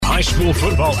high school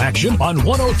football action on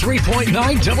 103.9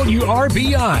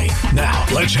 WRBI. Now,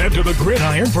 let's head to the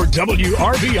gridiron for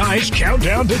WRBI's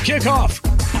Countdown to Kickoff.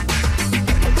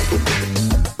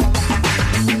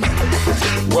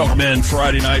 Welcome in,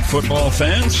 Friday night football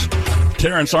fans.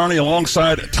 Terrence Arney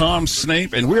alongside Tom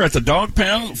Snape, and we're at the Dog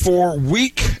Pound for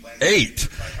Week 8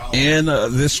 in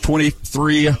this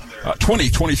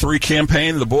 2023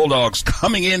 campaign. The Bulldogs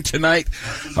coming in tonight,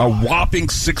 a whopping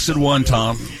 6-1,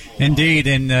 Tom. Indeed,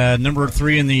 and number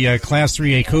 3 in the Class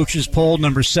 3A Coaches Poll,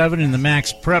 number 7 in the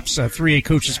Max Preps 3A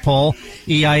Coaches Poll,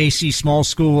 EIAC Small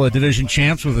School Division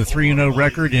champs with a 3-0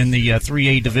 record in the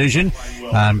 3A division.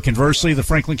 Conversely, the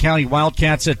Franklin County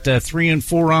Wildcats at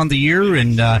 3-4 on the year,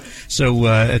 and so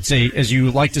it's a, as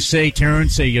you like to say,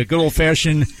 Terrence, a good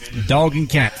old-fashioned dog and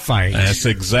cat fight. That's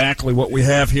exactly what we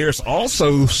have here. It's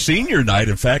also senior night.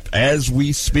 In fact, as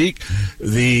we speak,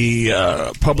 the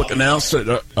public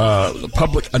announcer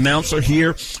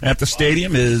here at the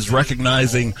stadium is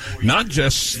recognizing not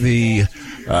just the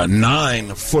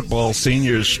 9 football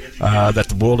seniors that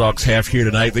the Bulldogs have here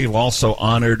tonight. They've also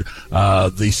honored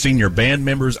the senior band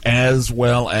members as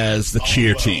well as the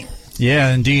cheer team.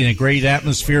 Yeah, indeed, a great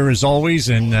atmosphere as always,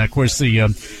 and of course the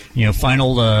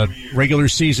final regular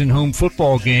season home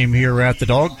football game here at the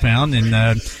Dog Pound,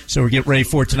 and so we get ready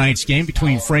for tonight's game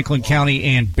between Franklin County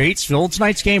and Batesville.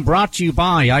 Tonight's game brought to you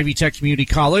by Ivy Tech Community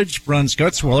College, Bruns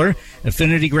Gutzwiller,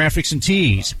 Affinity Graphics and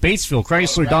Tees, Batesville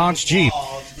Chrysler Dodge Jeep,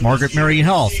 Margaret Mary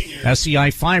Health, SCI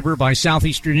Fiber by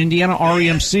Southeastern Indiana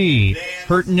REMC,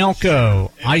 Hurt and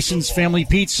Elko, Ison's Family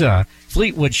Pizza,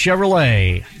 Fleetwood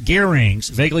Chevrolet, Gehrings,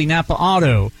 Vagley Napa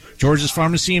Auto, George's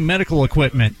Pharmacy and Medical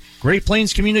Equipment, Great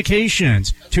Plains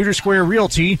Communications, Tudor Square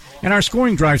Realty, and our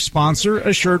scoring drive sponsor,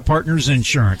 Assured Partners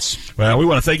Insurance. Well, we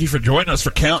want to thank you for joining us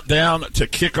for Countdown to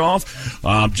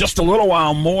Kickoff. Just a little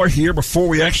while more here before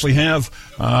we actually have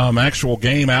actual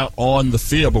game out on the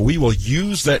field, but we will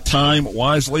use that time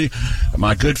wisely.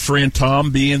 My good friend Tom,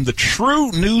 being the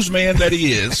true newsman that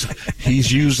he is,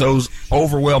 he's used those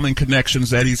overwhelming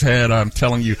connections that he's had. I'm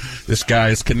telling you, this guy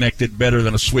is connected better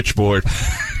than a switchboard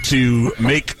to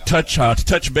make touch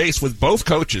base with both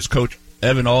coaches, Coach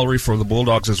Evan Ullery for the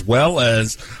Bulldogs as well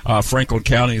as Franklin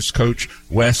County's Coach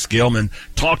Wes Gilman.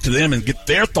 Talk to them and get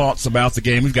their thoughts about the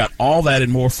game. We've got all that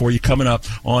and more for you coming up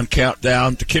on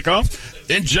Countdown to Kickoff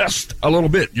in just a little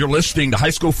bit. You're listening to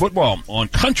High School Football on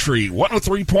Country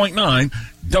 103.9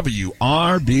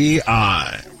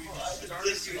 WRBI.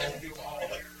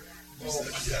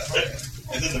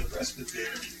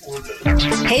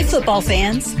 Hey, football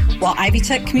fans. While Ivy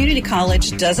Tech Community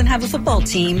College doesn't have a football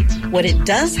team, what it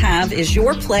does have is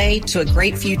your play to a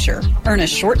great future. Earn a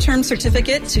short-term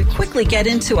certificate to quickly get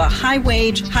into a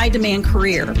high-wage, high-demand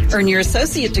career. Earn your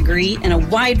associate degree in a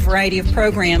wide variety of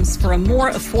programs for a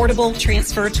more affordable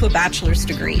transfer to a bachelor's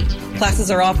degree. Classes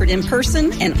are offered in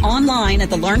person and online at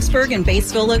the Lawrenceburg and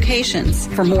Batesville locations.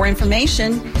 For more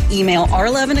information, email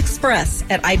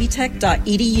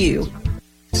r11express@ivytech.edu.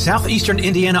 Southeastern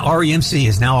Indiana REMC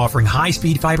is now offering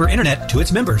high-speed fiber internet to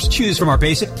its members. Choose from our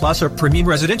basic, plus, or premium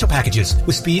residential packages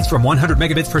with speeds from 100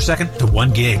 megabits per second to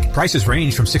 1 gig. Prices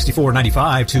range from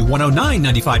 $64.95 to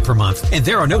 $109.95 per month, and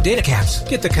there are no data caps.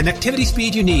 Get the connectivity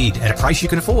speed you need at a price you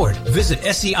can afford. Visit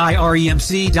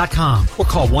SCIREMC.com or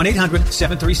call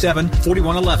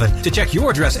 1-800-737-4111 to check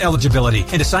your address eligibility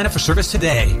and to sign up for service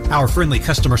today. Our friendly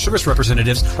customer service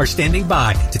representatives are standing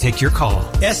by to take your call.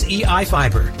 SEI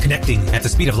Fiber, connecting at the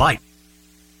speed of light.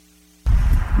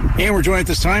 And we're joined at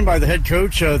this time by the head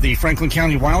coach of the Franklin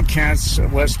County Wildcats,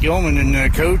 Wes Gilman.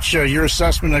 And, Coach, your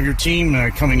assessment of your team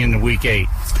coming into Week 8.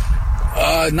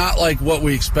 Not like what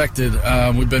we expected.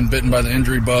 We've been bitten by the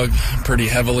injury bug pretty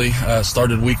heavily.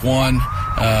 Started Week 1,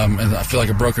 and I feel like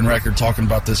a broken record talking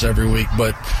about this every week,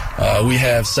 but we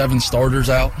have 7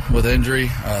 starters out with injury.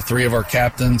 3 of our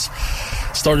captains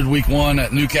started Week 1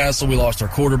 at Newcastle. We lost our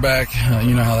quarterback.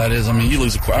 You know how that is. I mean, you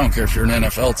lose I don't care if you're an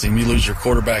NFL team, you lose your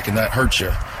quarterback, and that hurts you.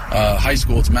 High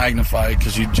school, it's magnified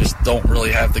because you just don't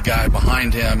really have the guy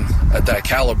behind him at that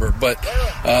caliber. But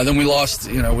then we lost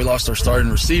our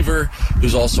starting receiver,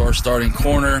 who's also our starting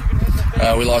corner.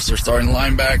 We lost our starting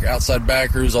linebacker, outside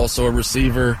backer, who's also a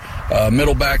receiver,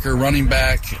 middle backer, running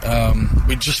back.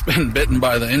 We've just been bitten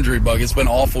by the injury bug. It's been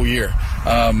an awful year.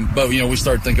 But we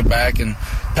started thinking back, and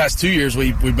past 2 years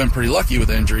we've been pretty lucky with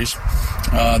injuries.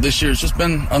 This year it's just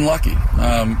been unlucky.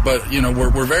 But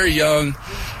we're very young.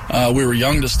 We were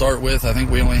young to start with. I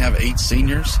think we only have 8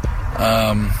 seniors.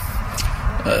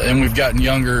 And we've gotten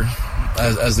younger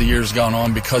as the years gone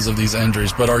on because of these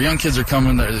injuries. But our young kids are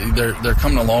coming. They're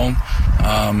coming along.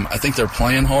 I think they're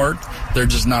playing hard. they're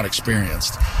just not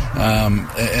experienced.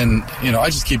 And you know, I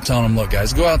just keep telling them, look,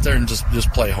 guys, go out there and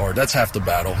just play hard. That's half the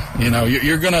battle. You know,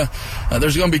 you're gonna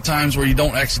there's gonna be times where you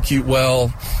don't execute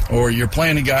well, or you're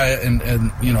playing a guy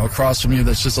and you know, across from you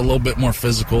that's just a little bit more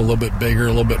physical, a little bit bigger, a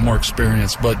little bit more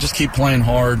experienced. But just keep playing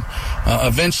hard.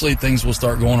 Eventually, things will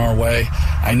start going our way.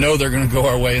 I know they're going to go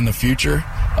our way in the future.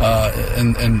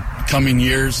 And coming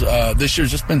years, this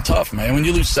year's just been tough, man. When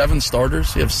you lose 7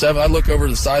 starters, you have 7. I look over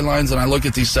the sidelines and I look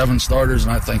at these 7 starters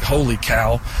and I think, holy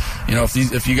cow, you know,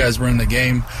 if you guys were in the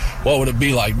game, what would it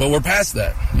be like? But we're past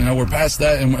that. You know, we're past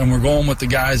that, and we're going with the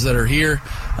guys that are here.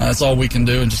 That's all we can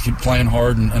do, and just keep playing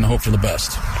hard and hope for the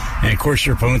best. And, of course,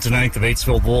 your opponent tonight, the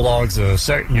Batesville Bulldogs, a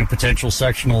potential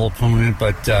sectional opponent.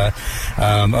 But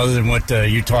other than what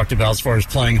you talked about as far as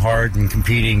playing hard and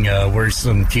competing, where's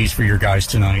some keys for your guys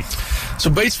tonight? So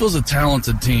Batesville's a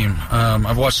talented team.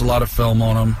 I've watched a lot of film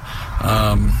on them.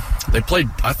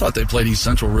 I thought they played East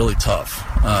Central really tough.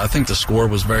 I think the score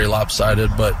was very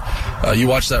lopsided, but you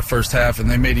watch that first half, and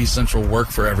they made East Central work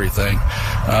for everything.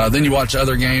 Then you watch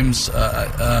other games.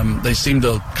 They seem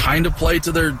to kind of play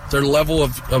to their level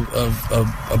of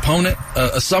opponent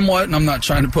somewhat, and I'm not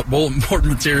trying to put bulletin board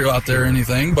material out there or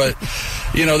anything, but,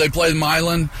 you know, they played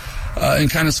Milan and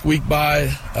kind of squeaked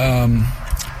by.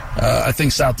 I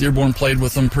think South Dearborn played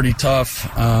with them pretty tough.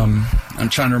 I'm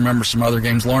trying to remember some other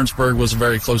games. Lawrenceburg was a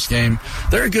very close game.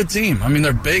 They're a good team. I mean,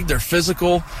 they're big, they're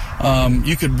physical.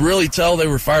 You could really tell they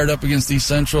were fired up against East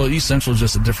Central. East Central is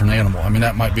just a different animal. I mean,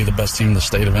 that might be the best team in the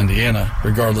state of Indiana,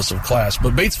 regardless of class.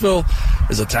 But Batesville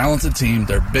is a talented team.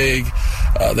 They're big.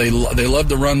 They love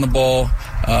to run the ball,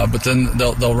 but then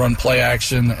they'll run play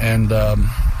action and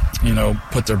you know,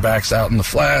 put their backs out in the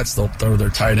flats. They'll throw their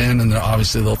tight end, and then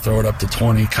obviously they'll throw it up to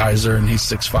 20, Kaiser, and he's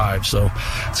 6'5". So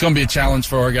it's going to be a challenge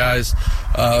for our guys.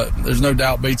 There's no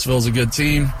doubt Batesville's a good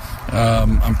team.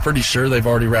 I'm pretty sure they've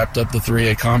already wrapped up the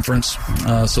 3A conference,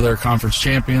 so they're conference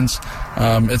champions.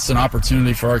 It's an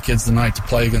opportunity for our kids tonight to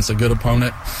play against a good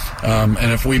opponent.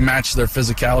 And if we match their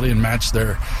physicality and match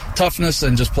their toughness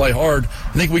and just play hard,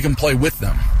 I think we can play with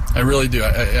them. I really do.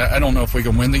 I don't know if we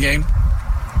can win the game.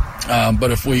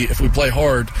 But if we play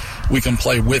hard, we can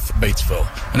play with Batesville,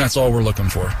 and that's all we're looking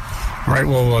for. All right,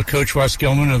 well, Coach Wes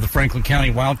Gilman of the Franklin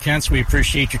County Wildcats, we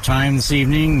appreciate your time this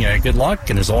evening. Good luck,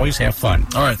 and as always, have fun.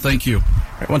 All right, thank you. All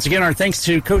right, once again, our thanks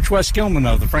to Coach Wes Gilman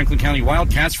of the Franklin County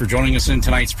Wildcats for joining us in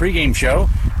tonight's pregame show.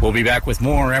 We'll be back with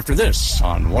more after this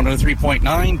on 103.9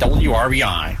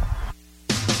 WRBI.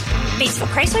 Batesville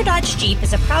Chrysler Dodge Jeep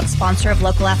is a proud sponsor of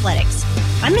local athletics.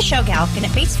 I'm Michelle Galk, and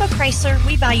at Batesville Chrysler,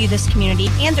 we value this community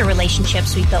and the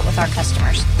relationships we've built with our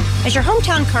customers. As your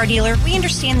hometown car dealer, we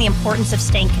understand the importance of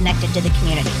staying connected to the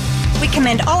community. We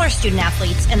commend all our student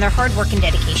athletes and their hard work and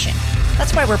dedication.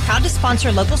 That's why we're proud to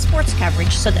sponsor local sports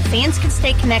coverage so that fans can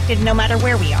stay connected no matter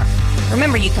where we are.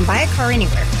 Remember, you can buy a car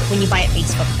anywhere, but when you buy at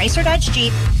Batesville Chrysler Dodge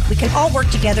Jeep, we can all work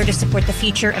together to support the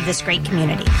future of this great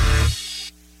community.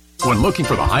 When looking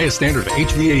for the highest standard of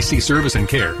HVAC service and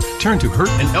care, turn to Hurt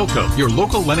 & Elko, your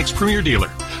local Lennox Premier dealer.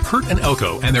 Hurt &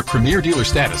 Elko and their Premier dealer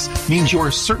status means you are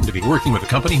certain to be working with a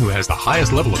company who has the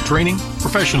highest level of training,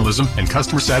 professionalism, and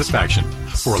customer satisfaction.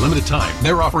 For a limited time,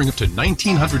 they're offering up to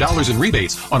 $1,900 in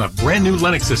rebates on a brand new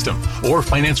Lennox system or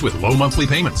finance with low monthly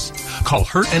payments. Call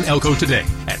Hurt & Elko today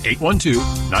at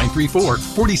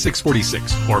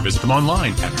 812-934-4646 or visit them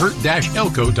online at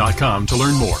hurt-elko.com to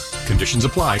learn more. Conditions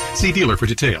apply. See dealer for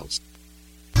details.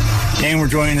 And we're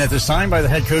joined at this time by the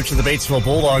head coach of the Batesville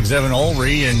Bulldogs, Evan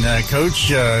Ulrey. And, Coach,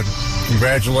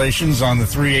 congratulations on the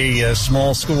 3A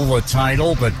small school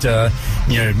title. But,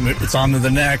 it's on to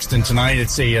the next. And tonight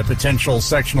it's a potential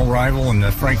sectional rival in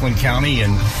Franklin County.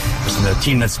 And it's a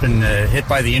team that's been hit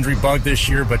by the injury bug this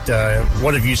year. But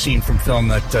what have you seen from film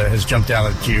that has jumped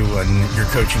out at you and your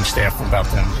coaching staff about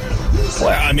them? Well,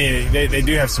 I mean, they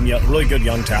do have some really good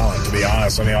young talent, to be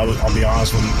honest. I mean, I'll be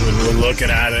honest, when we're looking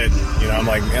at it, I'm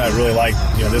like, man, I really like,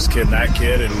 this kid and that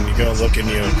kid. And you go look and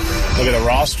you look at the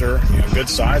roster, good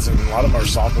size, and a lot of them are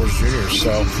sophomores, juniors.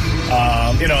 So,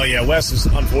 Wes is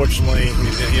unfortunately,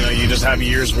 you just have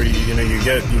years where you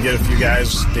get a few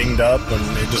guys dinged up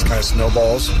and it just kind of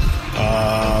snowballs.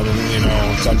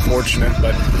 It's unfortunate,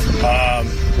 but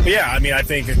yeah, I mean, I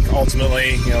think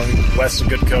ultimately, Wes is a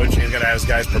good coach. He's going to have his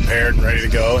guys prepared and ready to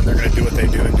go, and they're going to do what they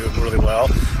do and do it really well.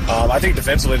 I think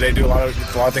defensively they do a lot of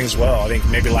things well. I think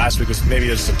maybe last week was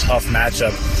just a tough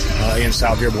matchup in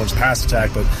South Dearborn's pass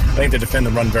attack, but I think they defend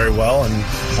the run very well, and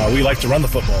we like to run the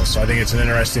football, so I think it's an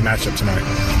interesting matchup tonight.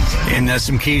 And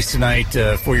some keys tonight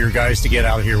for your guys to get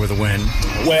out here with a win.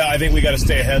 Well, I think we got to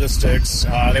stay ahead of sticks.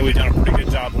 I think we've done a pretty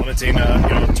good job limiting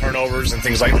turnovers and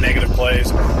things like negative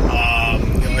plays.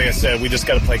 like I said, we just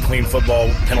got to play clean football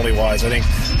penalty-wise. I think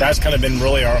that's kind of been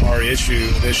really our issue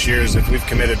this year is if we've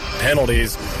committed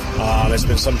penalties, it's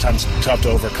been sometimes tough to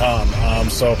overcome.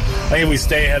 So I think if we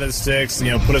stay ahead of the sticks,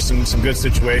 put us in some good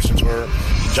situations where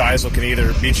Geisel can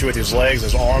either beat you with his legs,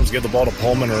 his arms, give the ball to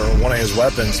Pullman or one of his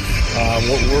weapons,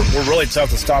 we're really tough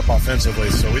to stop offensively.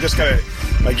 So we just got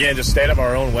to, again, just stay out of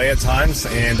our own way at times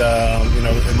and,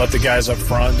 and let the guys up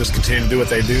front just continue to do what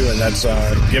they do, and that's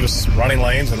give us running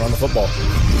lanes and run the football.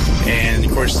 And,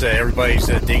 of course, everybody's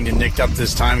dinged and nicked up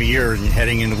this time of year and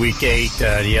heading into Week 8.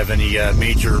 Do you have any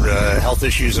major health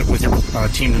issues with your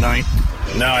team tonight?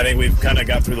 No, I think we've kind of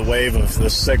got through the wave of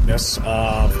this sickness,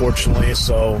 fortunately.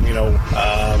 So,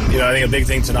 I think a big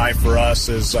thing tonight for us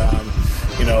is,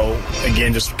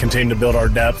 again, just continue to build our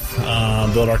depth,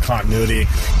 build our continuity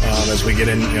as we get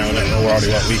in, we're already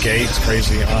Week 8. It's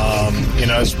crazy.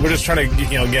 We're just trying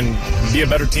to, again, be a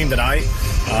better team tonight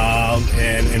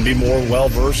and be more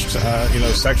well-versed.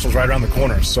 Sectional's right around the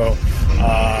corner. So,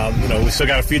 we still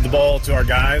got to feed the ball to our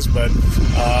guys, but,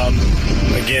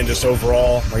 again, just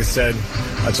overall, like I said,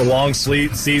 it's a long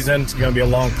season. It's going to be a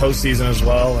long postseason as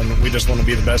well, and we just want to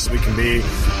be the best that we can be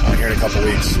here in a couple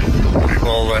weeks. All right,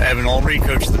 well, Evan Ulrey,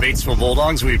 coach of the Batesville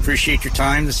Bulldogs, we appreciate your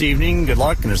time this evening. Good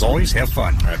luck, and as always, have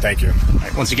fun. All right, thank you. All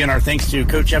right, once again, our thanks to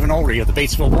Coach Evan Ulrey of the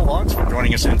Batesville Bulldogs for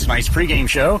joining us in tonight's pregame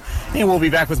show, and we'll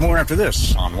be back with more after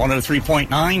this on 103.9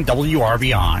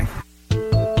 WRBI.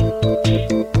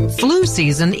 Flu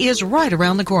season is right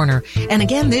around the corner, and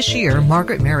again this year,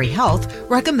 Margaret Mary Health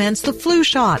recommends the flu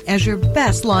shot as your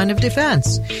best line of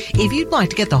defense. If you'd like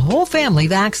to get the whole family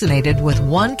vaccinated with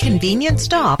one convenient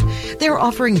stop, they're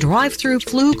offering drive-through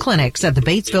flu clinics at the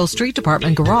Batesville Street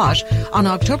Department Garage on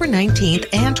October 19th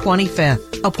and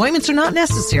 25th. Appointments are not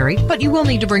necessary, but you will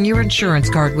need to bring your insurance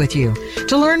card with you.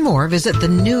 To learn more, visit the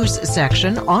news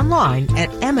section online at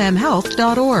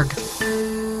mmhealth.org.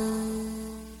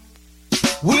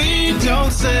 We don't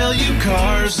sell you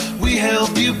cars, we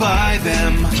help you buy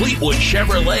them. Fleetwood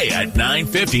Chevrolet at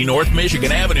 950 North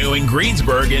Michigan Avenue in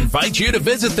Greensburg invites you to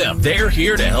visit them. They're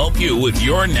here to help you with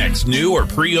your next new or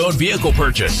pre-owned vehicle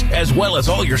purchase, as well as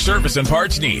all your service and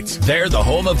parts needs. They're the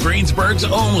home of Greensburg's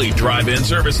only drive-in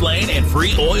service lane and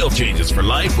free oil changes for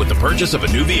life with the purchase of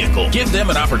a new vehicle. Give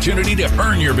them an opportunity to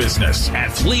earn your business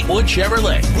at Fleetwood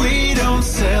Chevrolet. We don't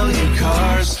sell you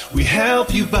cars, we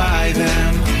help you buy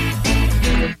them.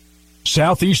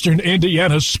 Southeastern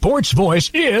Indiana's sports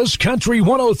voice is Country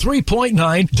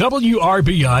 103.9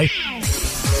 WRBI.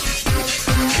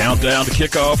 Countdown to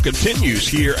kickoff continues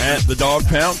here at the Dog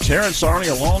Pound. Terrence Arney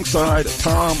alongside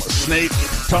Tom Snape.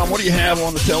 Tom, what do you have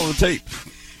on the tail of the tape?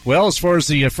 Well, as far as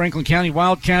the Franklin County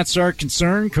Wildcats are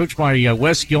concerned, coached by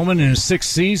Wes Gilman in his 6th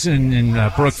season in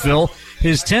Brookville,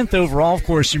 his 10th overall. Of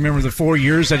course, you remember the 4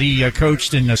 years that he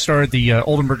coached and started the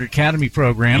Oldenburg Academy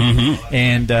program. Mm-hmm.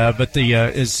 And but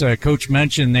as Coach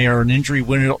mentioned, they are an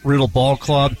injury-riddled ball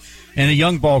club and a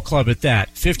young ball club at that.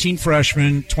 15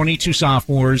 freshmen, 22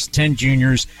 sophomores, 10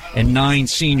 juniors, and 9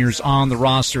 seniors on the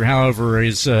roster. However,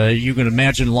 as you can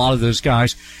imagine, a lot of those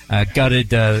guys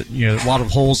gutted, a lot of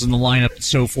holes in the lineup and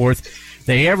so forth.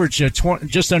 They average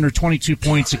just under 22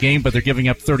 points a game, but they're giving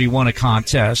up 31 a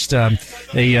contest.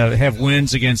 They have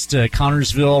wins against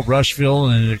Connorsville, Rushville,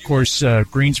 and, of course,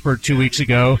 Greensburg 2 weeks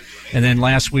ago. And then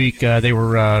last week they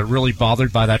were really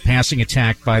bothered by that passing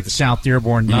attack by the South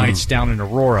Dearborn Knights down in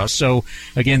Aurora. So,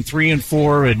 again,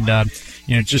 3-4,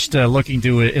 and just looking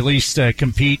to at least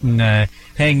compete and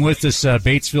hang with this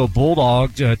Batesville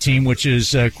Bulldog team, which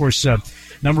is, of course,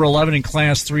 number 11 in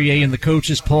Class 3A in the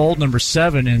coaches poll, number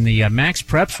 7 in the Max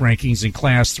Preps rankings in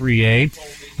Class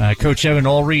 3A. Coach Evan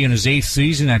Ulrey in his 8th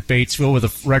season at Batesville with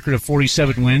a record of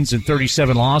 47 wins and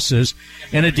 37 losses.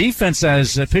 And a defense that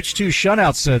has pitched 2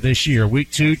 shutouts this year.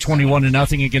 Week 2,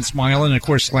 21-0 against Milan. And, of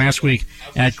course, last week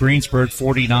at Greensburg,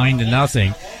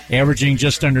 49-0. Averaging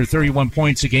just under 31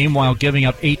 points a game while giving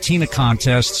up 18 a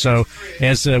contest. So,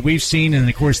 as we've seen, and,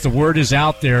 of course, the word is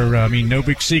out there, no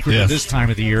big secret at this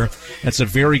time of the year. That's a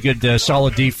very good,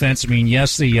 solid defense.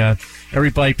 Yes,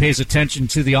 everybody pays attention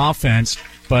to the offense,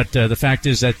 but the fact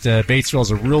is that Batesville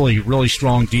is a really, really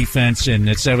strong defense, and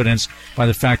it's evidenced by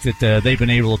the fact that they've been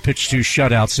able to pitch 2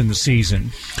 shutouts in the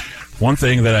season. One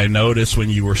thing that I noticed when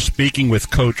you were speaking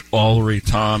with Coach Ulrey,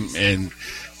 Tom,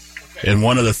 and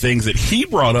one of the things that he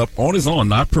brought up on his own,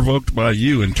 not provoked by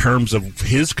you, in terms of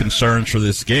his concerns for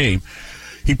this game,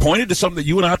 he pointed to something that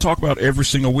you and I talk about every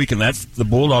single week, and that's the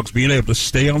Bulldogs being able to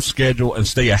stay on schedule and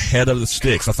stay ahead of the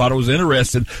sticks. I thought it was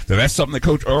interesting that that's something that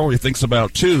Coach Ulrey thinks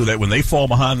about, too, that when they fall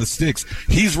behind the sticks,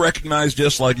 he's recognized,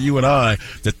 just like you and I,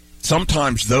 that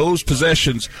sometimes those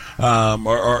possessions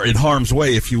are in harm's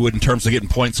way, if you would, in terms of getting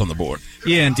points on the board.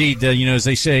 Yeah, indeed. As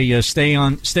they say, staying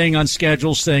on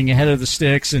schedule, staying ahead of the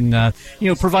sticks, and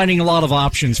providing a lot of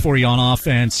options for you on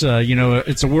offense.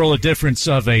 It's a world of difference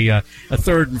of a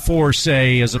 3rd and 4,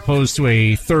 say, as opposed to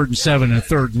a 3rd and 7 and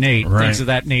 3rd and 8, right. Things of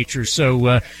that nature.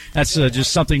 So that's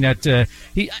just something that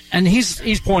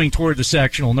he's pointing toward the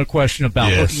sectional, no question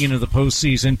about. Yes. Looking into the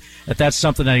postseason. That's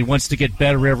something that he wants to get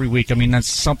better every week. I mean, that's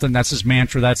something. That's his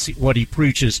mantra. That's what he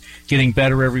preaches: getting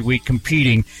better every week,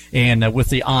 competing, and with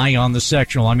the eye on the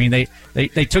sectional. I mean,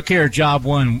 they took care of job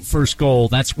one, first goal.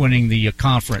 That's winning the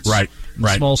conference. Right.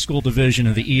 Small school division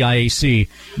of the EIAC.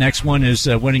 Next one is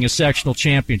winning a sectional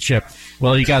championship.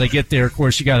 Well, you got to get there. Of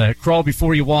course, you got to crawl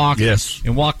before you walk. Yes.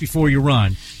 And walk before you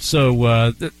run.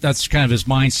 So that's kind of his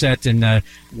mindset, and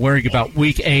worrying about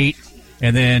week 8.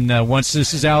 And then once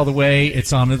this is out of the way,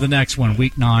 it's on to the next one,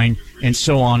 week 9, and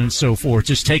so on and so forth.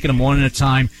 Just taking them one at a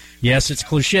time. Yes, it's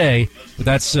cliche, but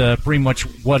that's pretty much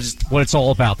what it's all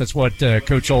about. That's what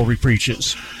Coach Ulrey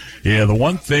preaches. Yeah, the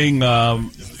one thing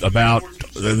about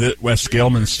Wes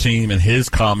Gilman's team and his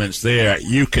comments there,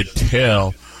 you could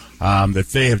tell that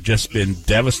they have just been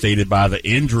devastated by the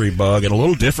injury bug, and a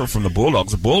little different from the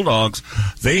Bulldogs. The Bulldogs,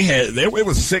 it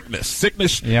was sickness.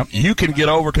 Sickness, yep. You can get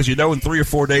over because you know in 3 or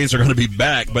 4 days they're going to be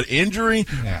back. But injury,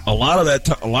 yeah. a lot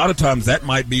of times that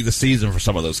might be the season for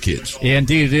some of those kids. Yeah,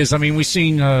 indeed it is. I mean, we've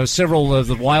seen several of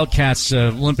the Wildcats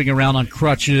limping around on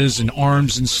crutches and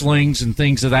arms and slings and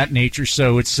things of that nature.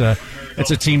 So it's a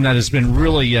team that has been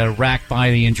really racked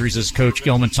by the injuries, as Coach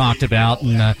Gilman talked about,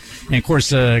 and of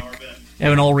course.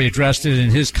 Evan Ulrey addressed it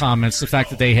in his comments, the fact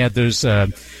that they had those a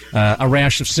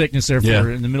rash of sickness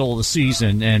there in the middle of the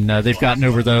season, and they've gotten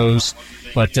over those.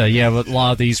 But but a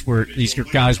lot of these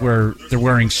guys where they're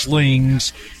wearing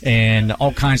slings and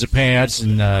all kinds of pads,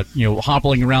 and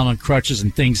hobbling around on crutches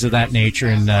and things of that nature.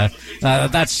 And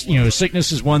that's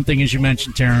sickness is one thing, as you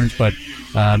mentioned, Terrence, but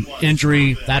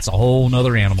injury, that's a whole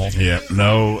nother animal. Yeah,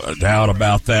 no doubt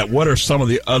about that. What are some of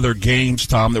the other games,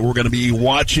 Tom, that we're going to be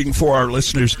watching for our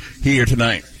listeners here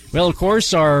tonight? Well, of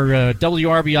course, our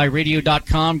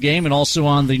WRBIRadio.com game, and also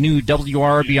on the new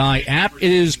WRBI app,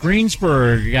 is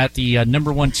Greensburg. You got the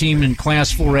number 1 team in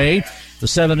Class 4A, the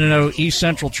 7-0 East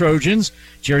Central Trojans.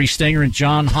 Jerry Stenger and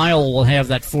John Heil will have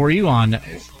that for you on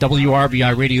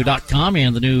WRBIRadio.com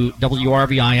and the new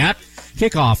WRBI app.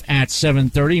 Kickoff at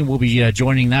 7:30, and we'll be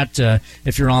joining that.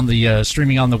 If you're on the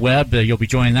streaming on the web, you'll be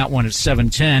joining that one at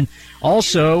 7:10.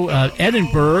 Also,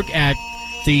 Edinburgh at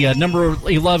the number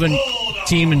 11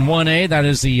 team in 1A. That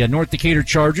is the North Decatur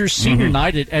Chargers senior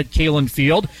night at Ed Kalin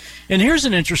Field. And here's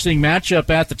an interesting matchup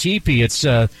at the TP. It's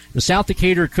the South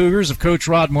Decatur Cougars of Coach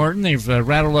Rod Martin. They've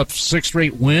rattled up 6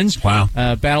 straight wins. Wow.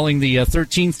 Battling the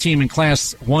 13th team in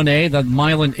Class 1A, the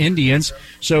Milan Indians.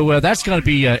 So that's going to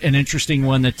be an interesting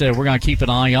one that we're going to keep an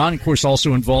eye on. Of course,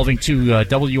 also involving 2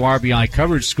 WRBI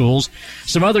coverage schools.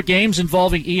 Some other games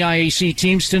involving EIAC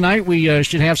teams tonight. We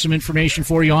should have some information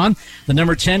for you on. The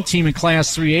number 10 team in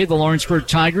Class 3A, the Lawrenceburg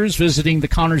Tigers, visiting the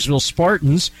Connorsville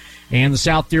Spartans. And the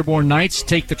South Dearborn Knights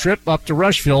take the trip up to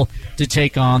Rushville to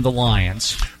take on the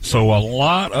Lions. So a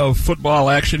lot of football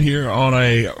action here on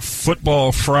a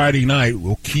football Friday night.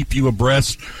 We'll keep you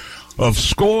abreast of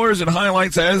scores and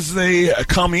highlights as they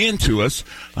come into us.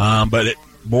 But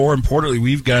more importantly,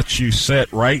 we've got you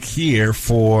set right here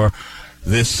for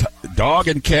this dog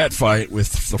and cat fight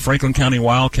with the Franklin County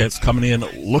Wildcats coming in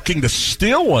looking to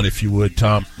steal one, if you would,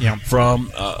 Tom, from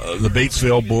the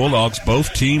Batesville Bulldogs.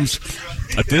 Both teams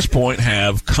at this point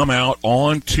have come out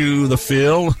onto the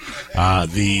field.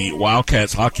 The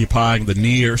Wildcats occupying the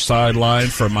near sideline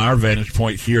from our vantage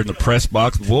point here in the press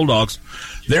box. The Bulldogs,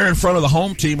 they're in front of the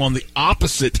home team on the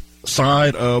opposite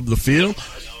side of the field.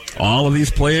 All of these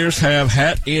players have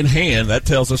hat in hand. That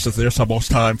tells us that there's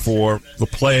almost time for the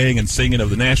playing and singing of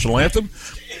the national anthem.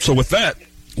 So with that,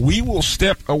 we will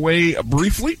step away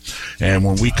briefly, and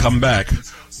when we come back,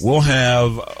 we'll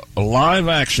have live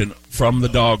action from the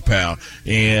Dog Pound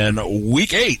in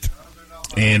Week 8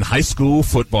 in high school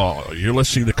football. You're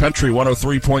listening to Country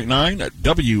 103.9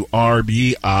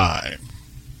 WRBI.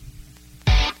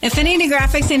 Affinity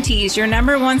Graphics and Tees, your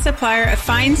number 1 supplier of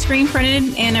fine screen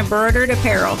printed and embroidered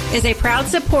apparel, is a proud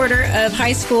supporter of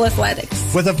high school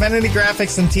athletics. With Affinity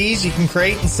Graphics and Tees, you can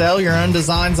create and sell your own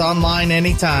designs online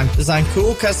anytime. Design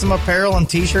cool custom apparel and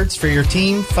t-shirts for your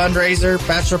team, fundraiser,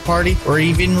 bachelor party, or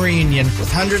even reunion.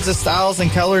 With hundreds of styles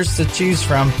and colors to choose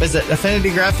from, visit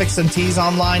Affinity Graphics and Tees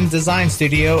online design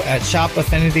studio at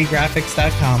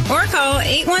shopaffinitygraphics.com. Or call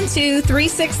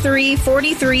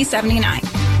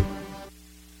 812-363-4379.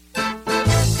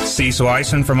 Cecil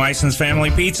Eisen from Eisen's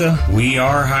Family Pizza. We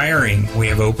are hiring. We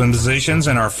have open positions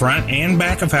in our front and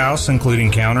back of house,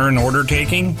 including counter and order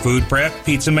taking, food prep,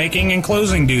 pizza making, and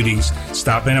closing duties.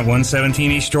 Stop in at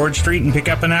 117 East George Street and pick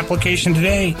up an application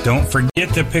today. Don't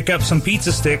forget to pick up some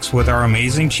pizza sticks with our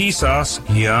amazing cheese sauce.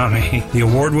 Yummy. The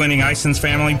award-winning Eisen's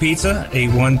Family Pizza,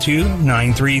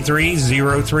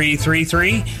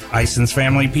 812-933-0333,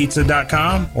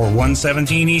 eisensfamilypizza.com, or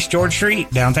 117 East George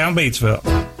Street, downtown Batesville.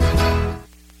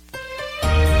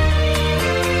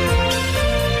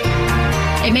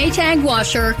 A Maytag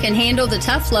washer can handle the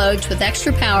tough loads with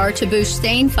extra power to boost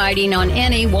stain fighting on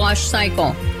any wash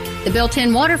cycle. The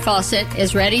built-in water faucet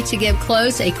is ready to give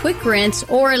clothes a quick rinse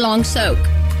or a long soak.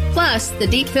 Plus, the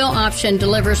deep fill option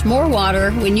delivers more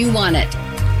water when you want it.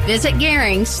 Visit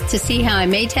Gehring's to see how a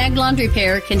Maytag laundry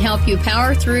pair can help you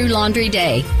power through laundry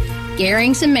day.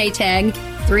 Gehring's and Maytag,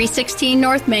 316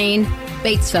 North Main,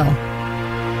 Batesville.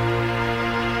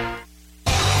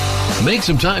 Make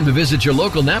some time to visit your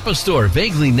local Napa store,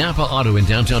 Vaguely Napa Auto in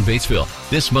downtown Batesville.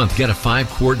 This month, get a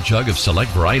 5-quart jug of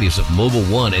select varieties of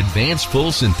Mobil 1 Advanced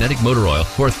Full Synthetic Motor Oil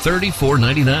for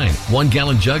 $34.99.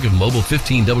 1-gallon jug of Mobil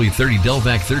 15W30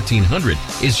 Delvac 1300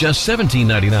 is just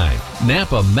 $17.99.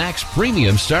 Napa Max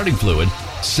Premium Starting Fluid,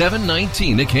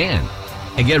 $7.19 a can.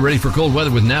 And get ready for cold weather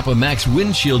with Napa Max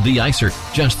Windshield De-Icer,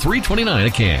 just $3.29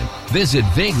 a can. Visit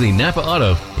Vaguely Napa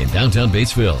Auto in downtown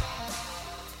Batesville.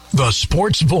 The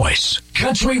Sports Voice,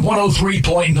 Country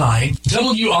 103.9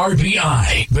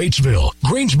 WRBI, Batesville,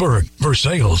 Greensburg,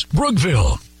 Versailles,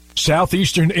 Brookville.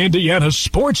 Southeastern Indiana's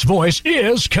Sports Voice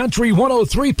is Country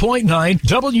 103.9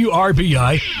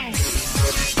 WRBI.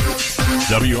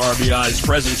 WRBI's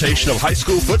presentation of high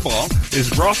school football is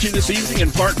brought to you this evening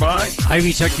in part by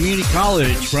Ivy Tech Community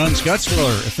College, Bruns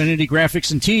Gutzwiller, Affinity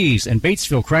Graphics and Tees, and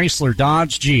Batesville Chrysler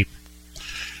Dodge Jeep.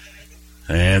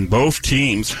 And both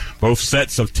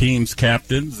sets of teams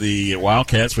captains, the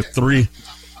Wildcats with 3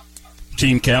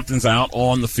 team captains out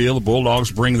on the field. The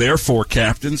Bulldogs bring their 4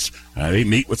 captains. They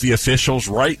meet with the officials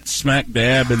right smack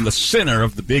dab in the center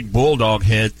of the big Bulldog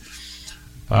head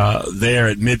there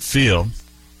at midfield.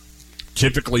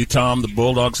 Typically, Tom, the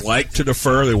Bulldogs like to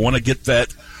defer. They want to get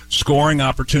that scoring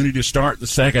opportunity to start the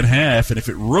second half, and if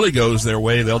it really goes their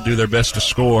way, they'll do their best to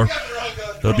score.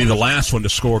 They'll be the last one to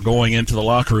score going into the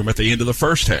locker room at the end of the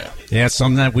first half. Yeah, it's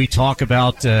something that we talk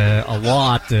about a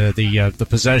lot, the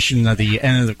possession at the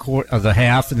end of the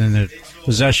half and then the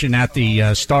possession at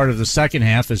the start of the second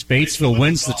half as Batesville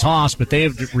wins the toss, but they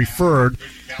have referred,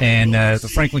 and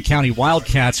the Franklin County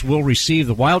Wildcats will receive.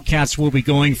 The Wildcats will be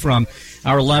going from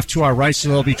our left to our right, so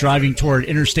they'll be driving toward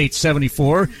Interstate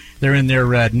 74. They're in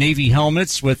their Navy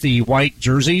helmets with the white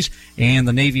jerseys and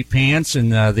the Navy pants,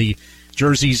 and the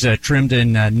jerseys trimmed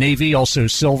in navy, also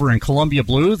silver and Columbia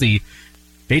blue. The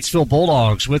Batesville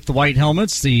Bulldogs with the white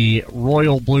helmets, the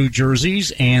royal blue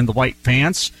jerseys, and the white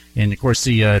pants. And, of course,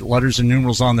 the letters and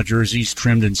numerals on the jerseys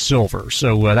trimmed in silver.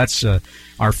 So that's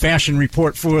our fashion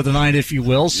report for the night, if you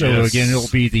will. So, yes. Again, it'll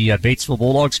be the Batesville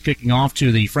Bulldogs kicking off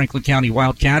to the Franklin County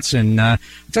Wildcats. And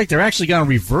looks like they're actually going to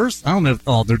reverse. I don't know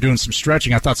if they're doing some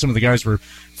stretching. I thought some of the guys were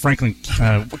Franklin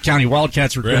County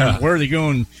Wildcats were going, where are they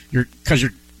going? Because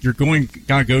you're going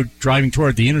to go driving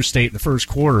toward the interstate in the first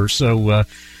quarter. So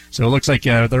it looks like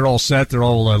they're all set. They're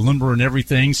all limber and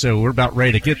everything. So we're about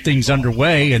ready to get things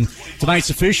underway. And tonight's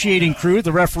officiating crew,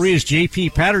 the referee is J.P.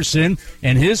 Patterson,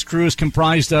 and his crew is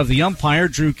comprised of the umpire,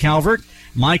 Drew Calvert.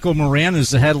 Michael Moran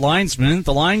is the head linesman.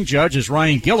 The line judge is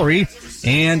Ryan Guillory,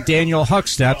 and Daniel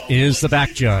Huckstep is the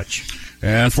back judge.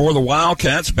 And for the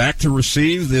Wildcats, back to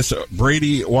receive this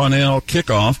Brady Wanell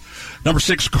kickoff, number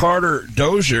 6, Carter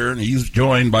Dozier, and he's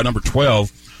joined by number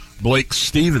 12, Blake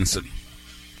Stevenson.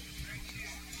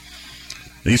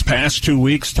 These past 2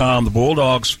 weeks, Tom, the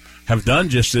Bulldogs have done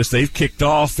just this. They've kicked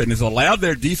off and has allowed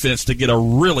their defense to get a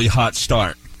really hot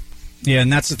start. Yeah,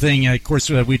 and that's the thing. Of course,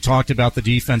 we talked about the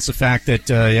defense, the fact that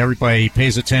everybody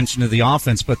pays attention to the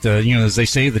offense, but as they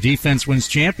say, the defense wins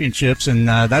championships, and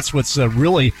that's what's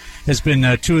really has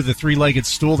been two of the three-legged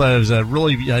stool that has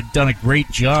really done a great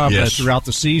job throughout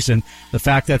the season. The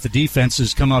fact that the defense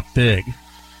has come up big.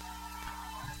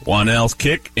 Wanell's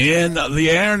kick in the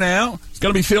air now. It's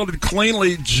going to be fielded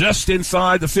cleanly just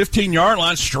inside the 15-yard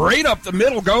line. Straight up the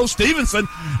middle goes Stevenson,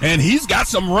 and he's got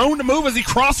some room to move as he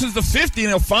crosses the 50,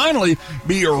 and he'll finally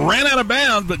be ran out of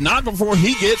bounds, but not before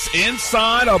he gets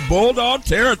inside of Bulldog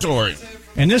territory.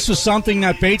 And this was something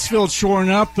that Batesville had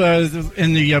shoring up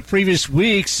in the previous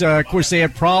weeks. Of course, they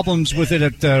had problems with it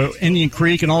at Indian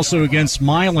Creek and also against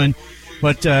Milan.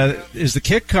 but is the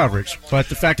kick coverage. But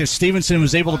the fact that Stevenson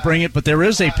was able to bring it, but there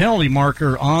is a penalty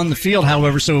marker on the field,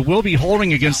 however, so it will be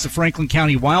holding against the Franklin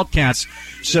County Wildcats.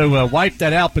 So wipe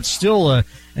that out, but still an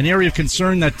area of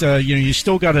concern that you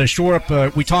still got to shore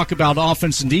up. We talk about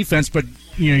offense and defense, but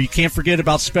you can't forget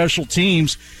about special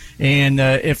teams. And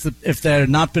if there had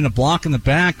not been a block in the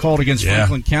back called against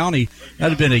Franklin County, that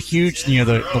would have been a huge.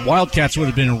 The Wildcats would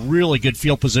have been in a really good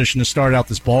field position to start out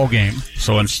this ball game.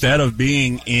 So instead of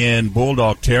being in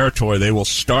Bulldog territory, they will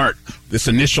start this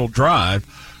initial drive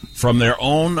from their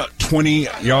own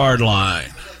 20-yard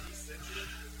line.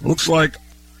 Looks like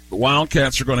the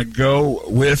Wildcats are going to go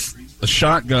with a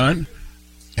shotgun,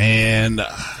 and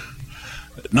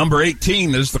number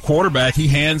 18 is the quarterback. He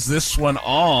hands this one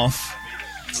off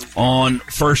on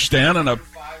first down, and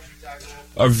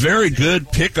a very good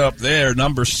pickup there.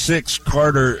 Number 6,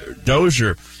 Carter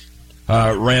Dozier,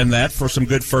 ran that for some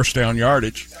good first down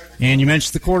yardage. And you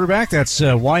mentioned the quarterback. That's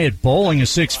Wyatt Bowling, a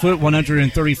 6 foot,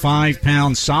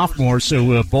 135-pound sophomore.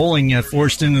 So Bowling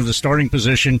forced into the starting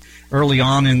position early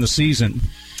on in the season.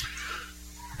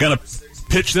 Going to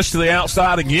pitch this to the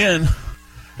outside again,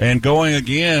 and going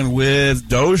again with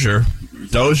Dozier.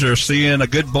 Dozier seeing a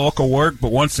good bulk of work,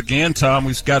 but once again, Tom,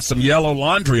 we've got some yellow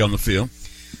laundry on the field.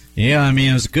 Yeah, I mean,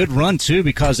 it was a good run, too,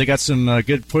 because they got some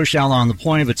good push out on the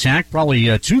point of attack.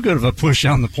 Probably too good of a push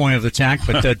out on the point of attack,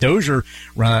 but Dozier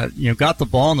got the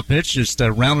ball on the pitch, just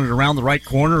rounded around the right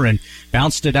corner and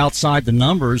bounced it outside the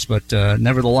numbers. But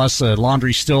nevertheless,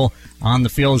 laundry still on the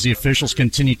field as the officials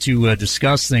continue to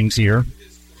discuss things here.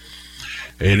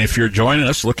 And if you're joining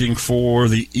us looking for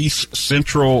the East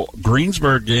Central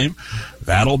Greensburg game,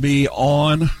 that'll be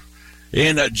on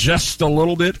in just a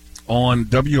little bit on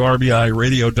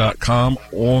WRBIRadio.com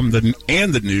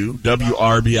and the new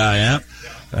WRBI app.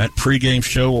 That pregame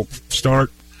show will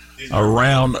start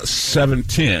around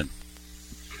 7:10.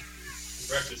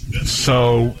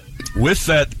 So with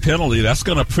that penalty, that's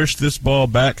going to push this ball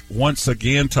back once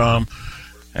again, Tom.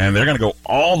 And they're going to go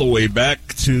all the way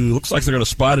back to, looks like they're going to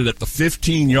spot it at the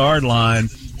 15-yard line,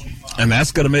 and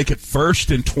that's going to make it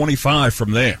 1st and 25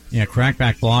 from there. Yeah,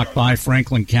 crackback block by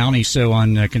Franklin County. So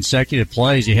on consecutive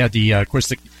plays, you had the, of course,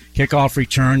 the kickoff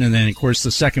return, and then, of course,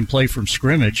 the second play from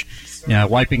scrimmage,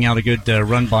 wiping out a good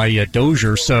run by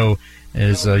Dozier. So,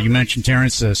 as you mentioned,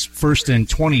 Terrence, 1st and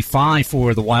 25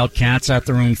 for the Wildcats at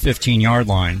their own 15-yard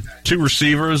line. 2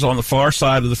 receivers on the far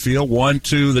side of the field, 1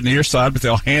 to the near side, but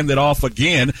they'll hand it off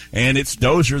again, and it's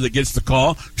Dozier that gets the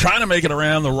call, trying to make it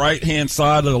around the right-hand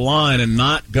side of the line and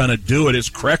not going to do it. It's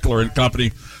Kreckler and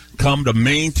company come to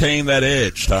maintain that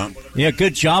edge, Tom. Yeah,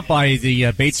 good job by the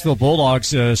Batesville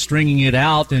Bulldogs stringing it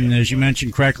out, and as you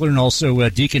mentioned, Kreckler and also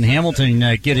Deacon Hamilton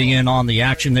getting in on the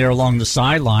action there along the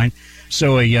sideline.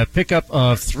 So a pickup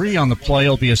of 3 on the play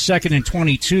will be a 2nd and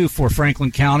 22 for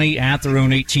Franklin County at their own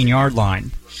 18-yard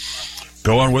line.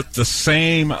 Going with the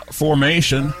same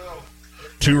formation,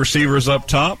 2 receivers up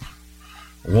top,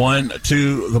 1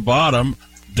 to the bottom.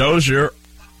 Dozier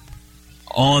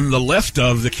on the left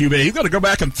of the QB. He's got to go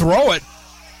back and throw it,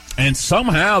 and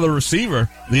somehow the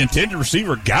intended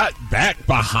receiver, got back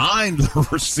behind the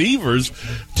receivers.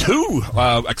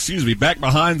 Back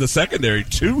behind the secondary.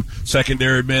 2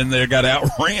 secondary men there got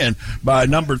outran by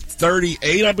number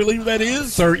 38, I believe that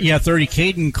is. 30,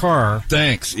 Caden Carr.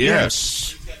 Thanks,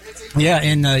 yes. Yeah,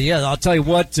 and I'll tell you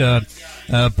what,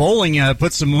 Bowling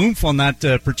put some oomph on that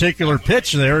particular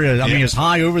pitch there. I mean, it's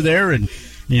high over there and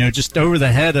just over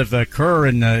the head of Kerr,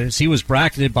 and as he was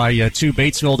bracketed by 2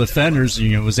 Batesville defenders,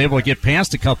 was able to get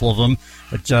past a couple of them,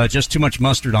 but just too much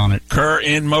mustard on it. Kerr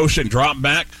in motion, drop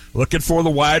back, looking for the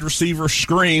wide receiver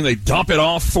screen. They dump it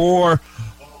off for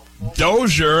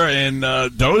Dozier, and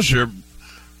Dozier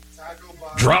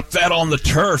dropped that on the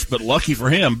turf, but lucky for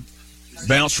him,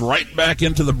 bounced right back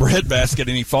into the breadbasket,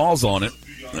 and he falls on it.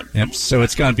 Yep, so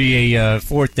it's going to be a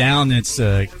 4th down. It's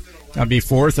going to be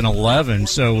 4th and 11,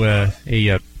 so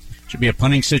should be a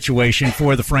punting situation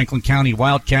for the Franklin County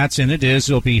Wildcats, and it is.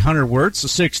 It'll be Hunter Wirtz, a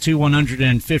 6'2",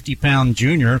 150-pound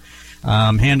junior.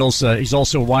 He's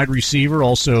also a wide receiver,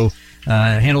 also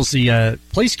handles the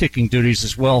place-kicking duties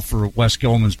as well for West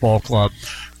Gilman's ball club.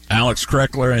 Alex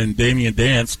Kreckler and Damian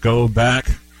Dance go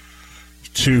back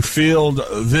to field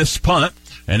this punt,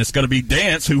 and it's going to be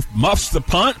Dance who muffs the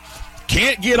punt.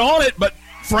 Can't get on it, but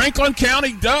Franklin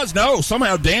County does. No,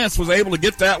 somehow Dance was able to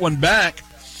get that one back.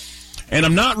 And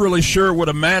I'm not really sure it would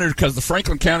have mattered because the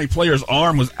Franklin County player's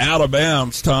arm was out of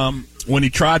bounds, Tom, when he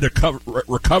tried to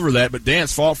recover that, but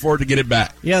Dance fought for it to get it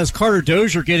back. Yeah, it's Carter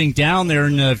Dozier getting down there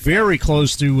and very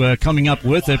close to coming up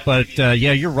with it. But,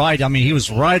 you're right. I mean, he was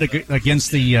right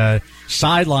against the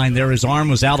sideline there. His arm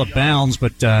was out of bounds,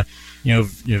 but,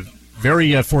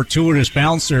 very fortuitous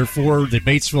bouncer for the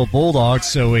Batesville Bulldogs.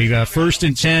 So a 1st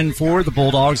and 10 for the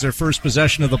Bulldogs, their first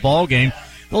possession of the ball game.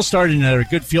 They'll start in a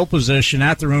good field position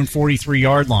at their own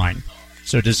 43-yard line.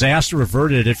 So disaster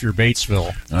averted if you're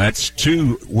Batesville. That's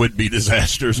 2 would-be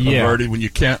disasters averted when you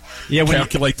can't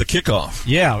calculate the kickoff.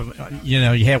 Yeah,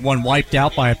 you had one wiped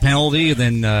out by a penalty, and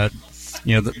then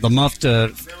the muffed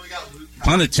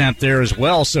punt attempt there as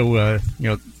well. So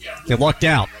they lucked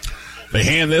out. They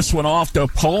hand this one off to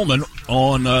Pullman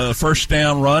on the first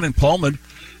down run, and Pullman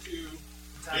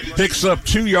picks up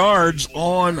 2 yards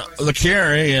on the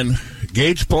carry. And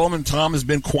Gage Pullman, Tom, has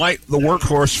been quite the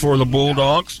workhorse for the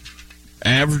Bulldogs,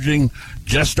 averaging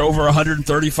just over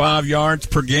 135 yards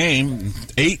per game,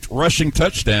 8 rushing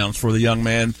touchdowns for the young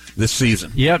man this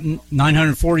season. Yep,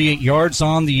 948 yards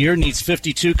on the year, needs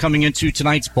 52 coming into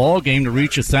tonight's ball game to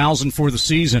reach 1,000 for the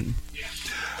season.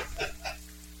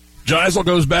 Geisel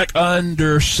goes back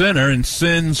under center and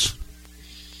sends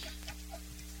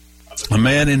a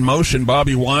man in motion,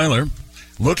 Bobby Weiler,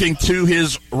 looking to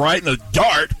his right, and a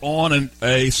dart on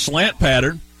a slant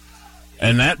pattern,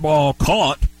 and that ball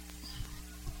caught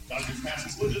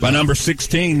by number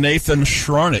 16, Nathan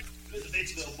Schornick.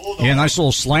 Yeah, nice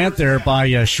little slant there by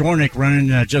Schornick,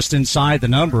 running just inside the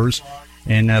numbers,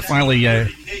 and finally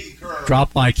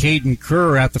dropped by Caden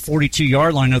Kerr at the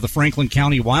 42-yard line of the Franklin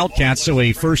County Wildcats. So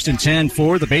a 1st and 10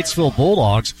 for the Batesville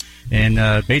Bulldogs. And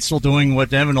Batesville doing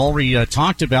what Evan Ulrey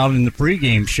talked about in the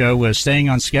pregame show, staying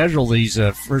on schedule these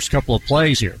first couple of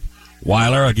plays here.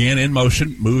 Weiler again in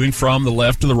motion, moving from the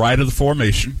left to the right of the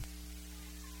formation.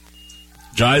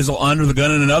 Geisel under the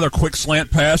gun, and another quick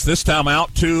slant pass, this time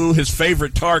out to his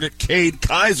favorite target, Cade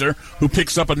Kaiser, who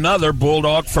picks up another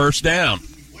Bulldog first down.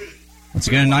 Once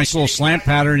again, a nice little slant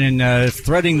pattern, and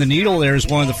threading the needle there is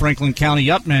one of the Franklin County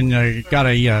upmen. Got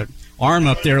a arm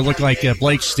up there, looked like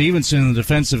Blake Stevenson, the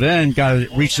defensive end,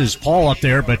 reached his paw up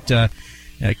there, but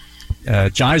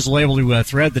Geisel able to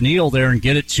thread the needle there and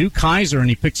get it to Kaiser, and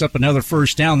he picks up another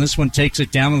first down. This one takes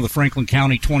it down to the Franklin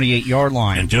County 28-yard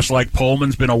line. And just like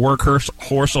Pullman's been a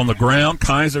workhorse on the ground,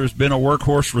 Kaiser's been a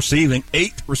workhorse receiving.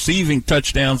 8 receiving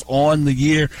touchdowns on the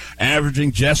year,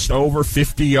 averaging just over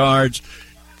 50 yards.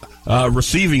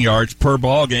 Receiving yards per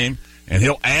ball game, and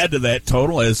he'll add to that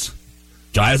total as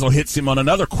Geisel hits him on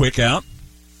another quick out.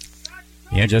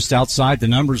 Yeah, just outside the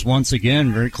numbers once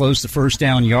again, very close to first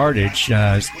down yardage.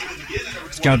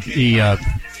 It's got the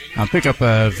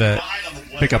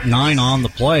pickup 9 on the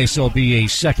play, so it'll be a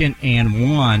 2nd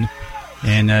and 1,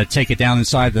 and take it down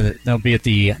inside they'll be at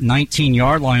the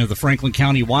 19-yard line of the Franklin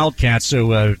County Wildcats. So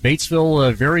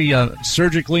Batesville very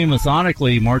surgically and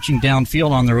methodically marching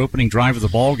downfield on their opening drive of the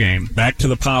ball game. Back to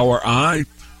the power I.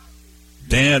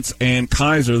 Dance and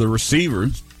Kaiser, the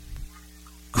receivers.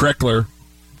 Kreckler,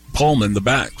 Pullman, the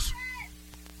backs.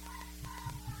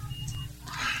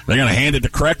 They're going to hand it to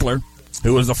Kreckler,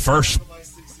 who was the first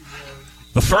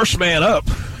man up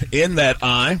in that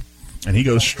I, and he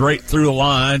goes straight through the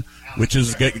line, which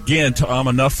is, again,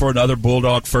 enough for another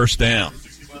Bulldog first down.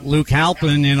 Luke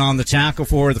Halpin in on the tackle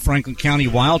for the Franklin County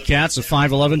Wildcats, a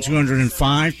 5'11",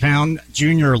 205-pound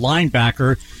junior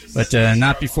linebacker, but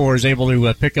not before is able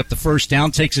to pick up the first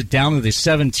down, takes it down to the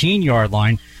 17-yard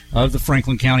line of the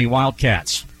Franklin County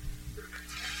Wildcats.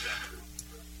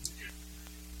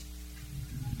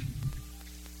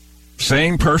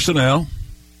 Same personnel.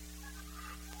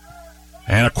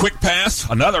 And a quick pass,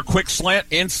 another quick slant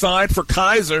inside for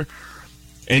Kaiser.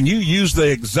 And you use the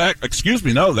exact, that's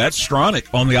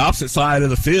Stronach on the opposite side of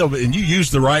the field, and you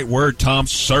use the right word, Tom,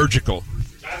 surgical.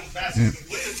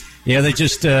 Yeah, they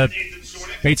just,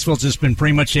 Batesville's just been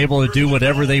pretty much able to do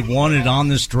whatever they wanted on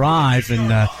this drive,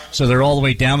 and so they're all the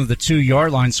way down to the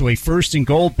 2-yard line. So a 1st and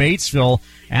goal, Batesville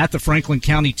at the Franklin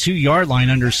County 2-yard line,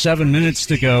 under 7 minutes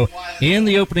to go in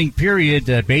the opening period.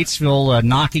 Batesville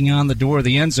knocking on the door of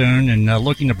the end zone and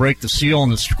looking to break the seal in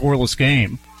the scoreless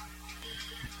game.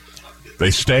 They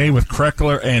stay with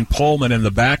Kreckler and Pullman in the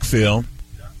backfield.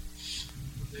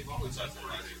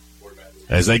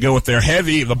 As they go with their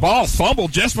heavy, the ball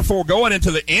fumbled just before going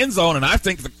into the end zone, and I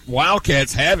think the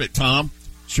Wildcats have it, Tom.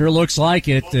 Sure looks like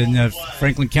it, and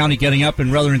Franklin County getting up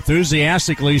and rather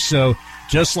enthusiastically. So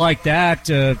just like that,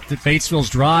 the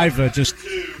Batesville's drive,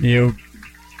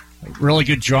 really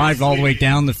good drive all the way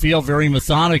down the field, very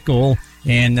methodical.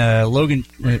 And Logan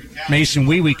Mason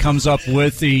Wee comes up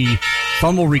with the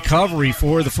fumble recovery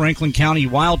for the Franklin County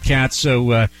Wildcats.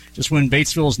 So just when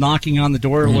Batesville is knocking on the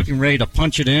door, looking ready to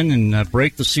punch it in and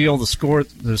break the seal, the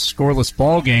scoreless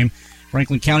ball game,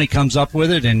 Franklin County comes up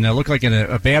with it, and looked like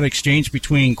a bad exchange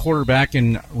between quarterback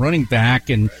and running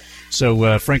back. And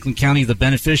so Franklin County, the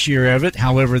beneficiary of it.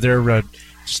 However, they're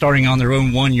starting on their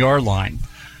own 1-yard line.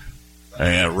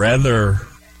 rather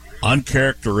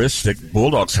uncharacteristic.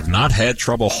 Bulldogs have not had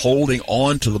trouble holding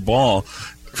on to the ball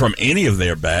from any of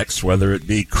their backs, whether it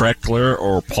be Kreckler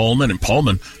or Pullman, and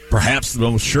Pullman perhaps the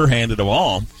most sure-handed of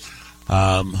all.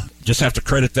 Just have to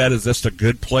credit that as just a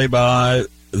good play by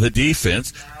the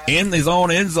defense. In his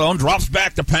own end zone, drops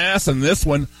back to pass, and this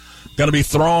one going to be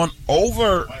thrown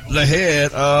over the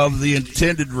head of the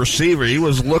intended receiver. He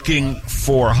was looking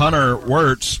for Hunter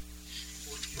Wirtz.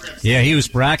 Yeah, he was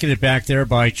bracketed back there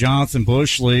by Jonathan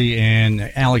Bushley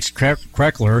and Alex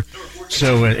Kreckler.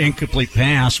 So an incomplete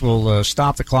pass will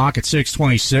stop the clock at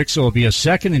 6:26. So it'll be a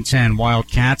 2nd and 10.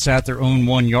 Wildcats at their own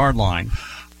 1-yard line.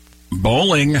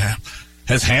 Bowling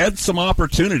has had some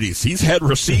opportunities. He's had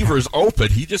receivers open.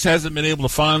 He just hasn't been able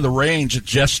to find the range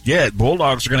just yet.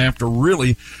 Bulldogs are going to have to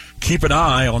really keep an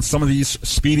eye on some of these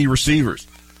speedy receivers.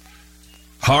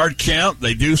 Hard count.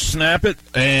 They do snap it,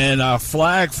 and a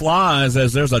flag flies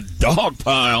as there's a dog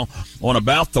pile on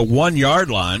about the 1-yard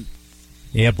line.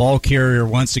 Yeah, ball carrier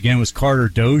once again was Carter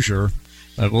Dozier.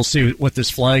 We'll see what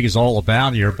this flag is all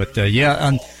about here. But,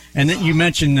 and then you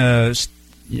mentioned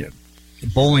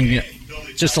Bowling,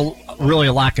 just really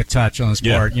a lack of touch on his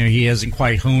part. You know, he hasn't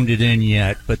quite honed it in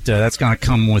yet, but that's going to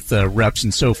come with reps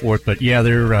and so forth. But, yeah,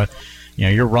 they're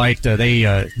you're right.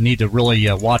 They need to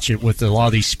really watch it with a lot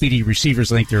of these speedy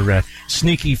receivers. I think they're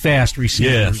sneaky fast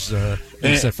receivers.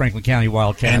 It's the Franklin County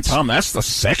Wildcats. And, Tom, that's the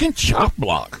second chop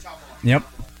block. Yep.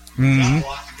 Mm-hmm.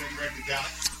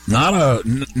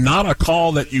 Not a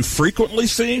call that you frequently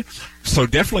see, so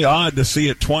definitely odd to see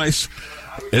it twice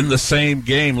in the same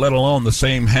game, let alone the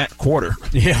same quarter.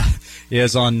 Yeah,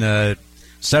 it's on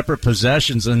separate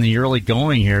possessions in the early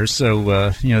going here.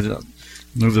 So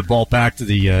move the ball back to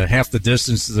the half the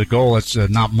distance to the goal. It's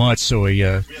not much. So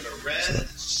the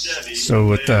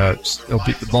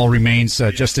ball remains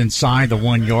just inside the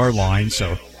 1-yard line.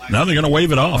 So. Now they're going to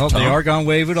wave it off. Well, they are going to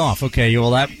wave it off. Okay,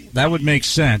 well that would make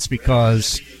sense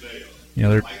because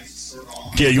they're.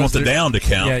 Yeah, you want the down to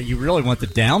count. Yeah, you really want the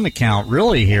down to count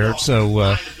really here.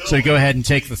 So you go ahead and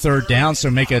take the 3rd down. So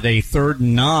make it a 3rd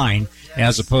and 9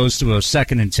 as opposed to a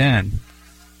 2nd and 10.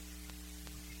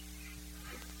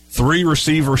 3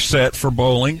 receiver set for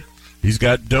Bowling. He's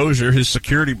got Dozier, his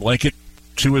security blanket,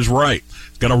 to his right.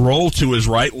 Going to roll to his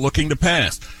right, looking to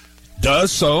pass.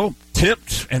 Does so,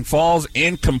 tipped, and falls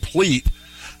incomplete.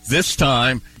 This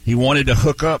time, he wanted to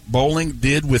hook up. Bowling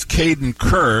did with Caden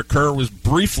Kerr. Kerr was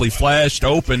briefly flashed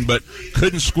open, but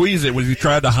couldn't squeeze it when he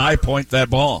tried to high point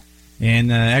that ball.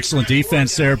 And excellent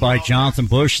defense there by Jonathan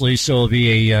Bushley. So it'll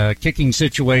be a kicking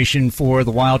situation for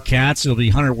the Wildcats. It'll be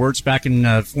Hunter Wirtz back in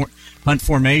punt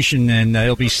formation, and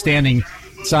he'll be standing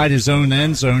inside his own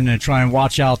end zone and try and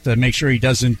watch out to make sure he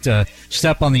doesn't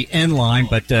step on the end line.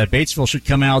 But Batesville should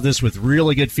come out of this with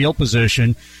really good field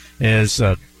position as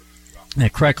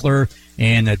Kreckler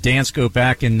and Dance go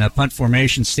back in punt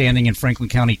formation, standing in Franklin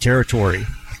County territory.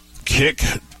 Kick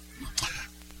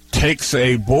takes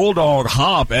a bulldog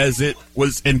hop as it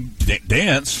was in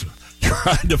Dance.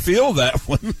 Trying to feel that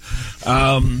one.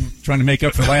 Trying to make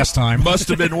up for last time. Must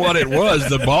have been what it was.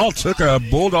 The ball took a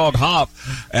bulldog hop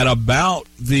at about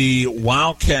the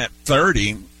Wildcat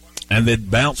 30 and then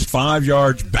bounced 5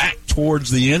 yards back towards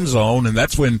the end zone, and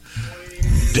that's when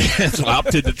Dan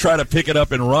opted to try to pick it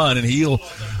up and run, and he'll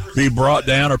be brought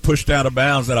down or pushed out of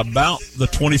bounds at about the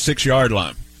 26-yard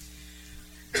line.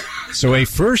 So a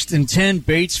 1st and 10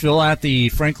 Batesville at the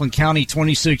Franklin County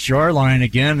 26-yard line.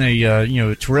 Again,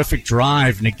 a terrific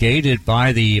drive negated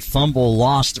by the fumble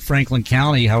loss to Franklin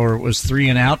County. However, it was 3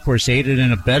 and out, of course, aided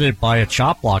and abetted by a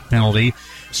chop block penalty.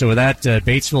 So with that,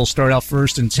 Batesville start out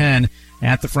 1st and 10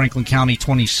 at the Franklin County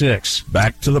 26.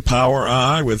 Back to the power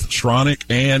I with Schronik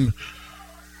and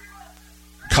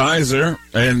Kaiser,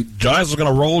 and Giles is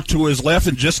going to roll to his left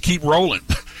and just keep rolling.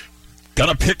 Going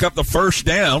to pick up the 1st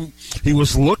down. He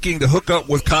was looking to hook up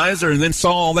with Kaiser and then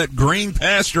saw all that green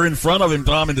pasture in front of him,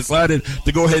 Tom, and decided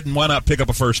to go ahead and why not pick up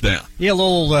a 1st down. Yeah,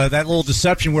 that little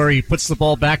deception where he puts the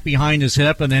ball back behind his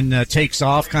hip and then takes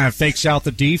off, kind of fakes out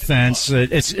the defense.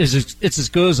 It's as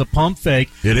good as a pump fake.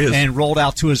 It is. And rolled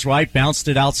out to his right, bounced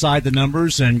it outside the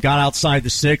numbers, and got outside the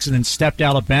 6, and then stepped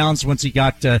out of bounds once he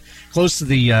got close to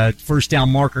the 1st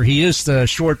down marker. He is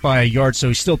short by a yard, so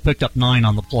he still picked up 9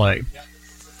 on the play.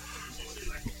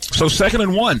 So 2nd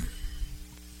and 1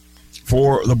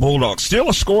 for the Bulldogs. Still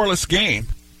a scoreless game.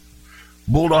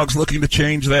 Bulldogs looking to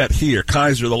change that here.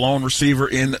 Kaiser, the lone receiver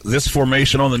in this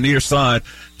formation on the near side.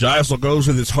 Giles goes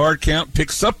with his hard count,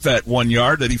 picks up that 1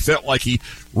 yard that he felt like he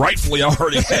rightfully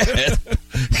already had.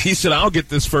 He said, I'll get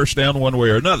this 1st down one way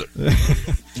or another.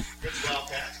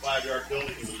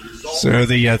 So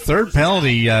the third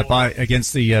penalty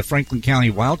against the Franklin County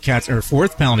Wildcats, or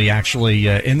fourth penalty actually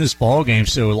in this ball game.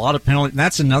 So a lot of penalty. And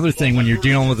that's another thing when you're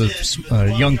dealing with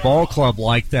a young ball club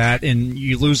like that, and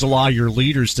you lose a lot of your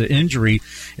leaders to injury,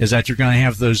 is that you're going to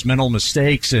have those mental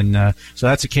mistakes, and so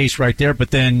that's a case right there. But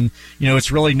then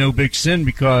it's really no big sin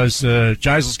because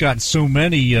Geisel's gotten so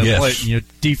many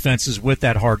defenses with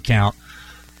that hard count.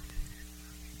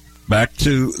 Back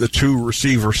to the two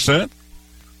receiver set.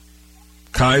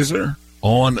 Kaiser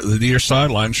on the near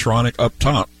sideline, Schronik up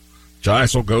top.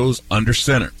 Geisel goes under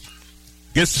center.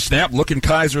 Gets the snap, looking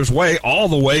Kaiser's way, all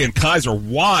the way, and Kaiser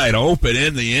wide open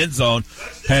in the end zone.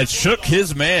 Had shook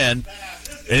his man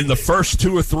in the first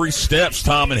 2 or 3 steps,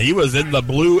 Tom, and he was in the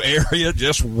blue area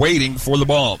just waiting for the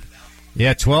ball.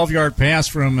 Yeah, 12-yard pass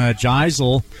from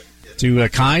Geisel to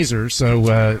Kaiser.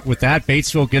 So with that,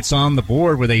 Batesville gets on the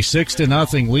board with a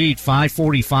 6-0 lead,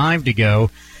 5:45 to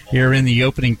go here in the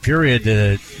opening period.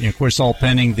 Of course, all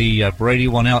pending the Brady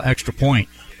Wannell extra point.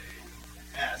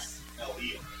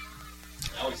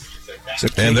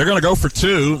 And they're going to go for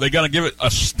 2. They're going to give it a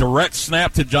direct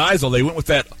snap to Geisel. They went with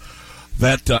that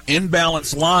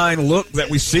imbalanced line look that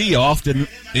we see often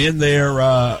in their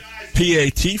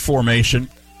PAT formation.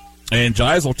 And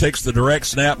Geisel takes the direct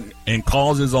snap and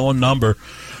calls his own number,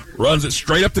 runs it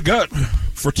straight up the gut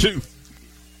for 2.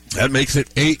 That makes it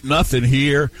 8-0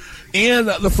 here in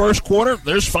the first quarter.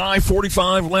 There's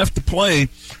 5:45 left to play.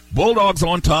 Bulldogs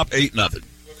on top, 8-0.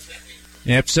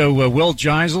 Yep, so Will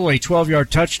Geisel, a 12-yard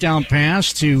touchdown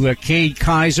pass to Cade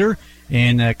Kaiser.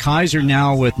 And Kaiser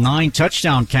now with 9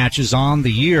 touchdown catches on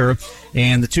the year.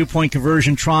 And the 2-point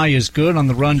conversion try is good on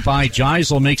the run by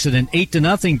Geisel. Makes it an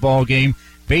 8-0 ball game.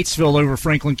 Batesville over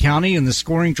Franklin County, and the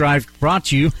scoring drive brought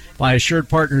to you by Assured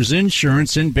Partners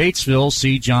Insurance in Batesville.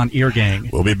 See John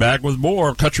Eargang. We'll be back with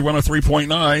more Country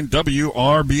 103.9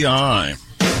 WRBI.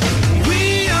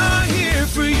 We are here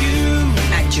for you.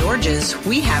 At George's,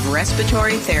 we have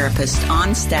respiratory therapists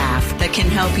on staff that can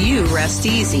help you rest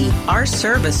easy. Our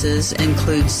services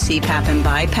include CPAP and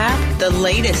BiPAP, the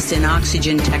latest in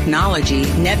oxygen technology,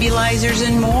 nebulizers,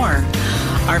 and more.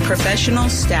 Our professional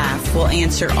staff will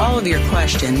answer all of your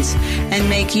questions and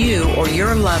make you or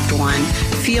your loved one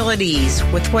feel at ease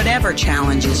with whatever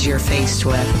challenges you're faced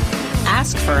with.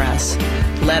 Ask for us.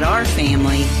 Let our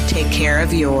family take care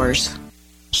of yours.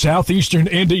 Southeastern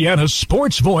Indiana's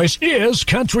sports voice is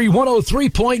Country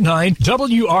 103.9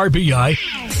 WRBI.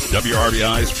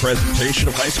 WRBI's presentation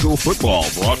of high school football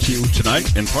brought to you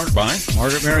tonight in part by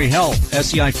Margaret Mary Health,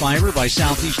 SEI Fiber by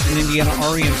Southeastern Indiana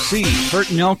REMC, Hurt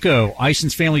and Elko,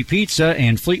 Ison's Family Pizza,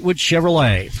 and Fleetwood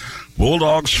Chevrolet.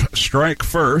 Bulldogs strike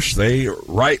first. They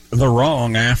right the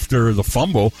wrong after the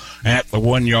fumble at the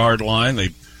 1-yard line. They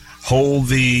hold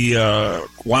the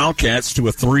Wildcats to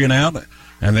a 3-and-out.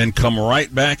 And then come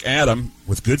right back at them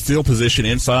with good field position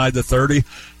inside the 30,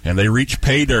 and they reach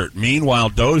pay dirt. Meanwhile,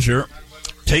 Dozier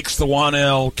takes the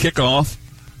Wannell kickoff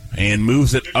and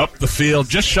moves it up the field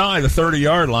just shy of the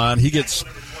 30-yard line. He gets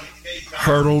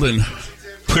hurdled and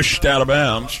pushed out of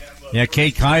bounds. Yeah,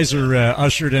 Cade Kaiser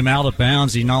ushered him out of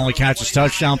bounds. He not only catches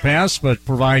touchdown pass, but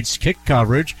provides kick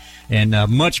coverage, and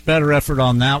much better effort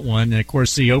on that one. And, of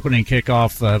course, the opening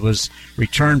kickoff was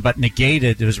returned but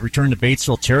negated. It was returned to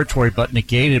Batesville territory but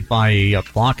negated by a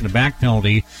block and a back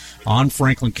penalty on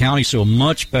Franklin County, so a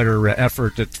much better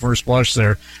effort at the first blush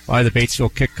there by the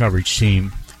Batesville kick coverage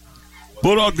team.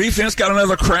 Bulldog defense got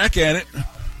another crack at it.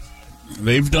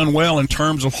 They've done well in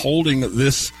terms of holding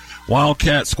this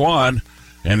Wildcat squad.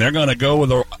 And they're going to go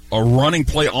with a running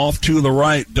play off to the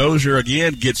right. Dozier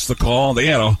again gets the call. They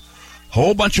had a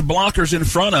whole bunch of blockers in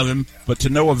front of him, but to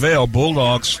no avail.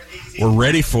 Bulldogs were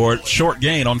ready for it. Short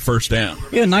gain on first down.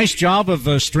 Yeah, nice job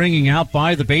of stringing out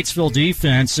by the Batesville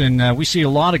defense, and we see a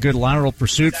lot of good lateral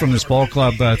pursuit from this ball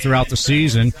club throughout the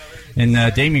season. And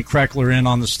Damian Kreckler in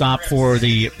on the stop for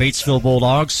the Batesville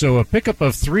Bulldogs. So a pickup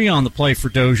of 3 on the play for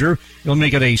Dozier. He'll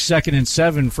make it a 2nd and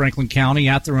 7, Franklin County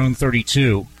at their own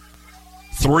 32.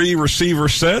 3 receiver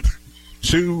set,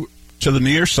 2 to the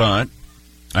near side.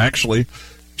 Actually,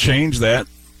 change that.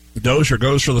 Dozier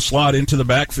goes for the slot into the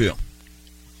backfield.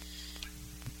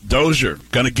 Dozier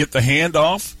going to get the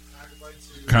handoff,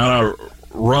 kind of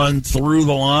run through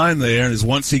the line there. And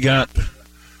once he got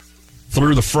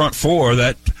through the front 4,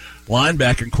 that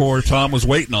linebacker core, Tom, was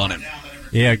waiting on him.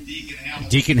 Yeah,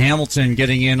 Deacon Hamilton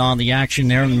getting in on the action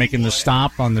there and making the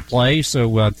stop on the play.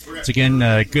 So it's again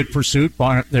good pursuit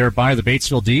there by the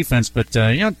Batesville defense. But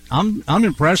I'm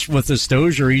impressed with this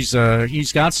Dozier.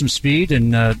 He's got some speed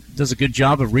and does a good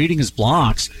job of reading his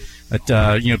blocks. But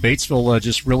Batesville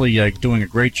just really doing a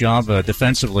great job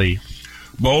defensively.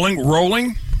 Bowling,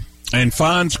 rolling, and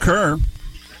finds Kerr.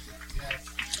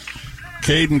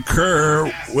 Caden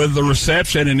Kerr with the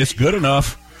reception, and it's good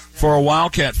enough for a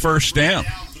Wildcat first down.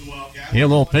 Yeah, a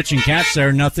little pitch and catch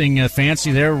there. Nothing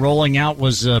fancy there. Rolling out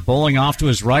was Bowling off to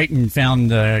his right and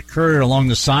found Kerr along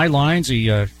the sidelines. He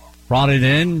brought it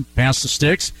in, past the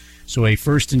sticks. So a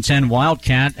 1st and 10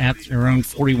 Wildcat at their own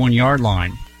 41-yard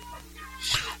line.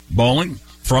 Bowling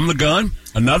from the gun.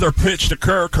 Another pitch to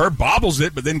Kerr. Kerr bobbles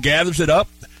it, but then gathers it up,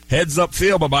 heads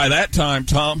upfield. But by that time,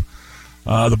 Tom,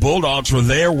 the Bulldogs were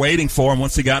there waiting for him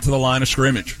once he got to the line of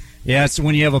scrimmage. Yeah, so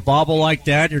when you have a bobble like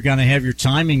that, you're going to have your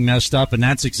timing messed up, and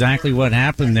that's exactly what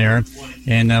happened there.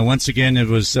 And once again, it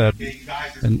was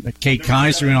Kate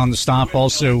Kaiser in on the stop,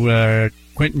 also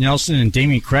Quentin Nelson and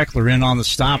Damian Kreckler in on the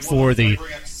stop for the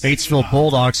Batesville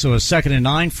Bulldogs. So a 2nd and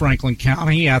 9, Franklin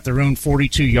County at their own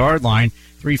 42-yard line.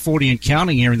 3:40 and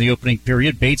counting here in the opening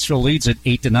period. Batesville leads at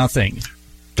 8-0.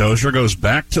 Dozier goes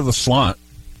back to the slot.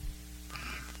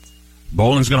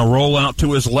 Bowling's going to roll out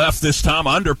to his left this time.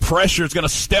 Under pressure, is going to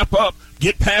step up,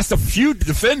 get past a few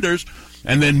defenders,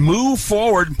 and then move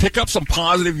forward and pick up some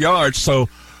positive yards. So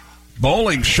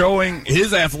Bowling showing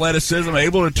his athleticism,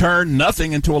 able to turn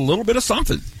nothing into a little bit of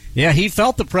something. Yeah, he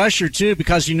felt the pressure, too,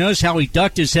 because you notice how he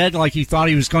ducked his head like he thought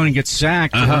he was going to get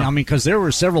sacked. I mean, because there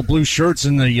were several blue shirts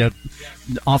in the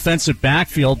offensive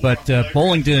backfield, but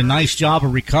Bowling did a nice job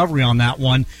of recovery on that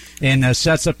one and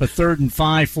sets up a 3rd and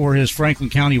 5 for his Franklin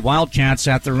County Wildcats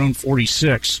at their own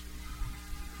 46.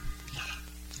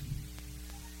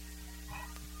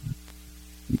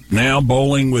 Now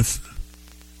Bowling with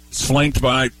flanked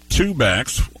by 2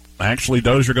 backs. Actually,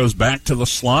 Dozier goes back to the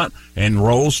slot and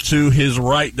rolls to his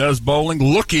right, does Bowling,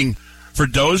 looking for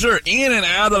Dozier, in and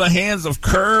out of the hands of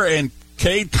Kerr, and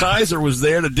Cade Kaiser was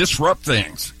there to disrupt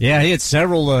things. Yeah, he had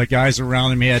several guys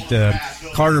around him. He had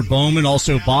Carter Bowman,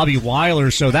 also Bobby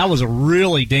Weiler, so that was a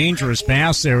really dangerous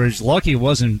pass there. He's lucky it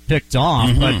wasn't picked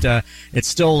off, but it's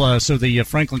still so the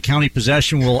Franklin County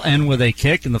possession will end with a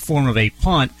kick in the form of a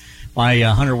punt by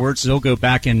Hunter Wirtz. They'll go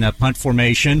back in punt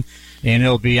formation. And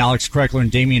it'll be Alex Kreckler and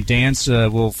Damian Dance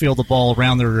will field the ball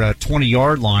around their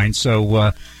 20-yard line. So,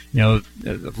 a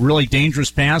really dangerous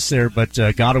pass there, but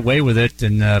got away with it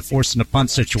and forcing a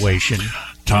punt situation.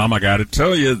 Tom, I got to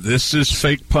tell you, this is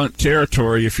fake punt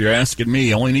territory if you're asking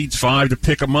me. Only needs 5 to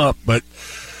pick them up, but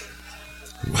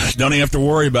don't even have to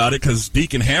worry about it because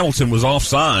Deacon Hamilton was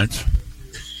offsides.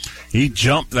 He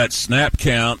jumped that snap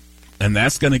count, and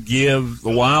that's going to give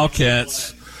the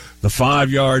Wildcats the 5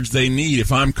 yards they need,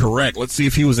 if I'm correct. Let's see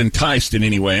if he was enticed in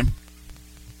any way.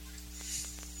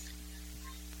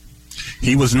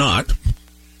 He was not.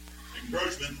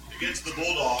 Encroachment against the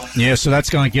Bulldogs. Yeah, so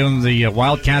that's going to give them the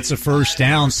Wildcats a first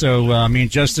down. So,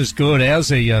 just as good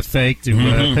as a fake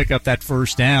to pick up that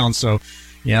first down. So,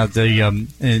 yeah, and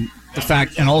the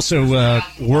fact, and also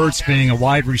Wirtz being a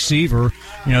wide receiver,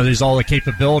 there's all the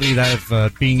capability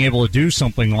of being able to do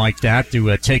something like that,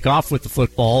 to take off with the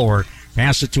football or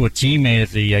pass it to a teammate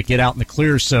if they get out in the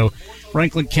clear. So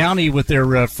Franklin County with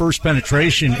their first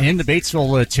penetration in the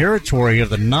Batesville territory of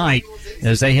the night,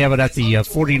 as they have it at the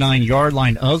 49-yard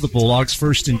line of the Bulldogs,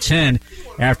 1st and 10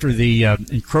 after the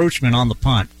encroachment on the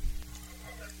punt.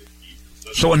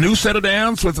 So a new set of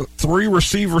downs with a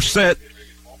 3-receiver set.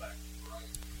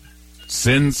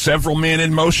 Send several men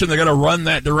in motion. They're going to run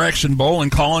that direction. Bowling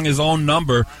calling his own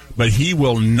number, but he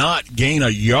will not gain a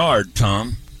yard,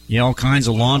 Tom. Yeah, all kinds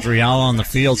of laundry out on the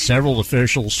field. Several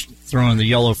officials throwing the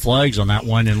yellow flags on that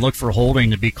one, and look for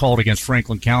holding to be called against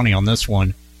Franklin County on this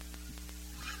one.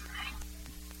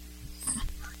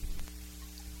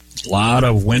 A lot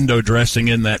of window dressing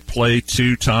in that play,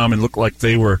 too, Tom, and looked like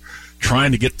they were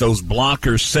trying to get those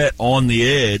blockers set on the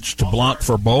edge to block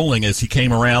for Bowling as he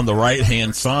came around the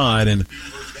right-hand side, and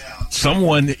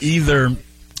someone either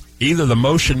the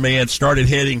motion man started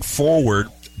heading forward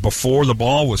before the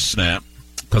ball was snapped,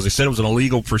 because they said it was an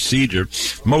illegal procedure.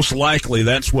 Most likely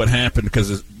that's what happened,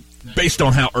 because based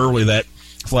on how early that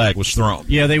flag was thrown.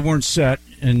 Yeah, they weren't set,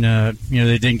 and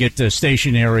they didn't get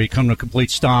stationary, come to a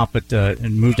complete stop,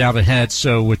 and moved out ahead.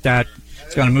 So with that,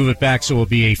 it's going to move it back, so it'll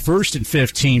be a 1st and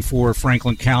 15 for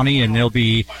Franklin County, and they'll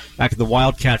be back at the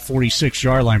Wildcat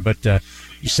 46-yard line. But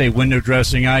you say window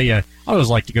dressing, I always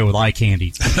like to go with eye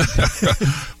candy.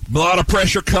 A lot of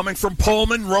pressure coming from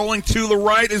Pullman. Rolling to the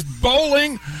right is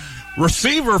Bowling.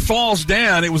 Receiver falls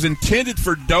down. It was intended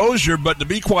for Dozier, but to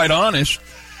be quite honest,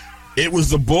 it was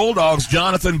the Bulldogs'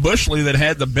 Jonathan Bushley that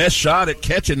had the best shot at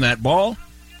catching that ball.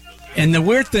 And the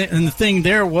weird thing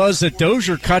there was that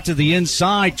Dozier cut to the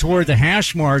inside toward the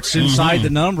hash marks inside the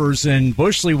numbers, and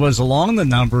Bushley was along the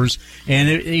numbers. And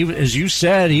as you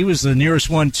said, he was the nearest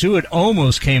one to it.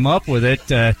 Almost came up with it.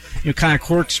 Kind of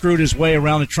corkscrewed his way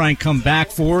around to try and come back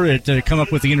for it to come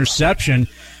up with the interception.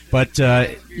 But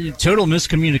total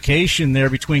miscommunication there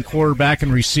between quarterback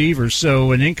and receiver.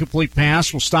 So an incomplete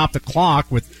pass will stop the clock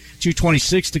with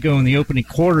 2:26 to go in the opening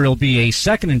quarter. It'll be a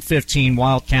 2nd and 15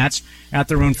 Wildcats at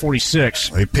their own 46.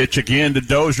 They pitch again to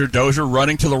Dozier. Dozier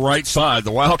running to the right side.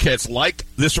 The Wildcats like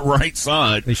this right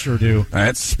side. They sure do.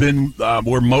 That's been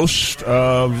where most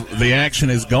of the action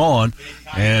is gone,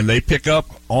 and they pick up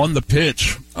on the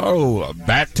pitch.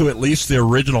 Back to at least the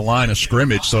original line of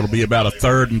scrimmage, so it'll be about a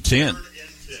 3rd and 10.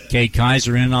 Kate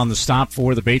Kaiser in on the stop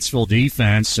for the Batesville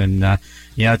defense, and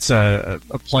it's a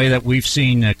play that we've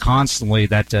seen constantly,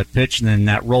 that pitch and then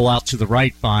that roll out to the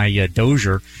right by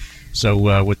Dozier.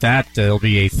 So with that, it'll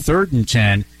be a 3rd and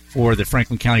 10 for the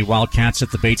Franklin County Wildcats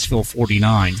at the Batesville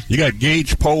 49. You got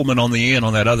Gage Pullman on the end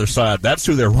on that other side. That's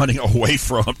who they're running away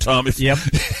from, Tom.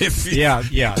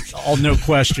 No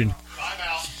question.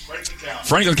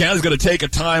 Franklin County's going to take a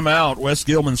timeout. West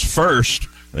Gilman's first.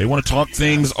 They want to talk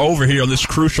things over here on this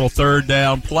crucial 3rd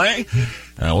down play.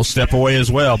 We'll step away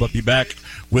as well, but be back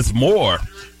with more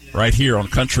right here on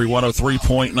Country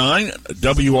 103.9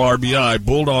 WRBI.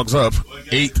 Bulldogs up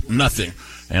 8-0.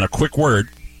 And a quick word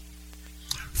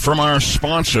from our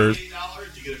sponsor,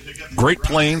 Great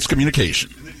Plains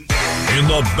Communication. In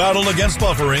the battle against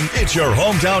buffering, it's your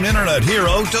hometown internet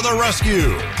hero to the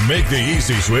rescue. Make the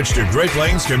easy switch to Great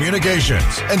Plains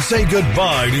Communications and say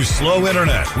goodbye to slow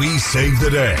internet. We save the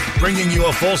day, bringing you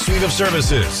a full suite of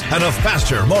services and a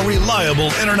faster, more reliable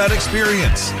internet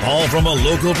experience. All from a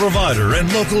local provider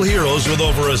and local heroes with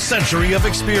over a century of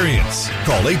experience.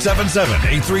 Call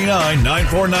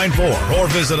 877-839-9494 or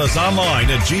visit us online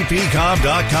at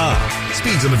gpcom.com.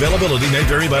 Speeds and availability may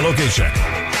vary by location.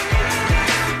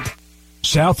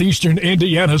 Southeastern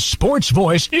Indiana's sports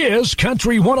voice is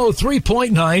Country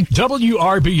 103.9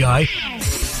 WRBI.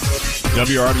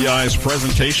 WRBI's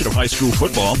presentation of high school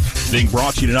football being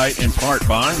brought to you tonight in part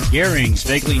by Gehrings,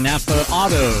 Bagley Napa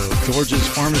Auto, George's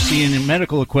Pharmacy and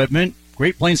Medical Equipment,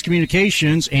 Great Plains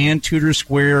Communications, and Tudor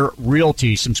Square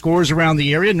Realty. Some scores around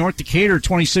the area. North Decatur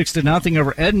 26-0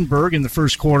 over Edinburgh in the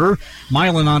first quarter.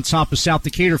 Milan on top of South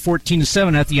Decatur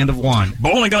 14-7 at the end of one.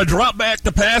 Bowling going to drop back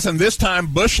the pass, and this time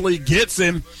Bushley gets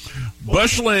him.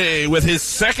 Bushley with his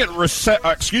second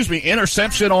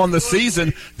interception on the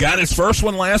season. Got his first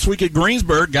one last week at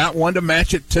Greensburg. Got one to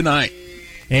match it tonight.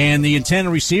 And the intended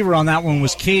receiver on that one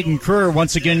was Caden Kerr,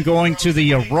 once again going to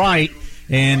the right.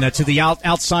 And to the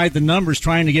outside the numbers,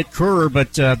 trying to get Kerr,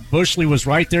 but Bushley was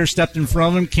right there, stepped in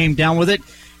front of him, came down with it.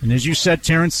 And as you said,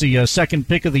 Terrence, the second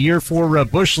pick of the year for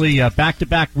Bushley,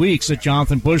 back-to-back weeks that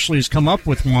Jonathan Bushley has come up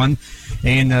with one.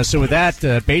 And so with that,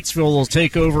 Batesville will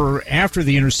take over after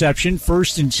the interception,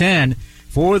 1st and 10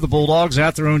 for the Bulldogs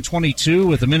at their own 22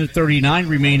 with 1:39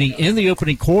 remaining in the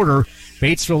opening quarter.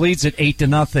 Batesville leads at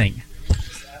 8-0.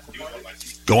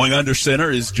 Going under center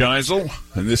is Geisel,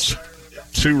 and this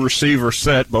two-receiver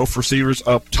set, both receivers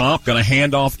up top. Going to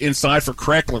hand off inside for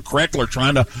Kreckler. Kreckler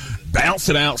trying to bounce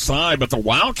it outside, but the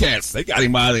Wildcats, they got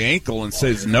him by the ankle and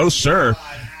says, no, sir.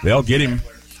 They'll get him.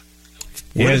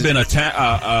 Would have been a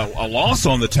loss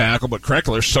on the tackle, but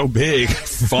Kreckler's so big,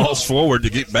 falls forward to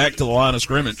get back to the line of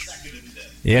scrimmage.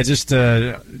 Yeah, just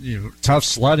tough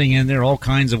sledding in there, all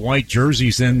kinds of white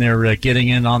jerseys in there getting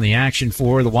in on the action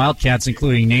for the Wildcats,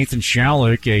 including Nathan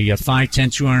Shallick, a 5'10",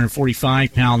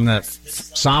 245-pound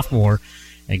sophomore.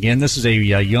 Again, this is a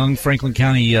young Franklin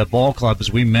County ball club,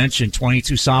 as we mentioned,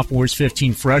 22 sophomores,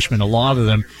 15 freshmen, a lot of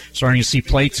them starting to see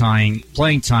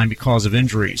playing time because of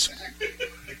injuries.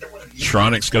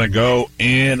 Schronic's going to go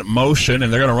in motion,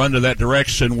 and they're going to run to that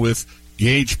direction with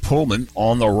Gage Pullman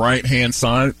on the right-hand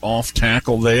side, off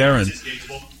tackle there, and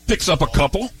picks up a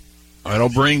couple. It'll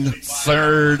bring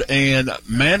 3rd and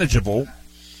manageable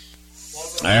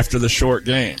after the short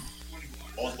game.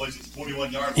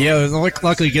 Yeah,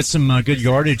 luckily get some good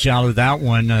yardage out of that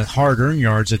one, hard-earned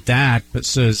yards at that.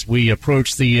 But as we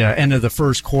approach the end of the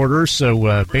first quarter, so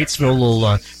Batesville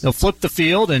will they'll flip the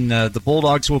field, and the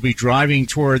Bulldogs will be driving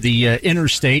toward the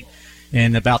interstate.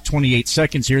 In about 28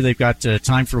 seconds here, they've got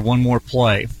time for one more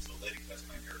play.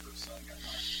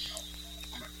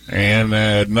 And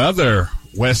another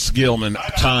West Gilman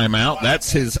timeout. That's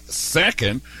his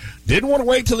second. Didn't want to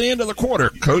wait till the end of the quarter.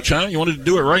 Coach, you wanted to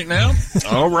do it right now?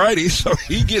 All righty. So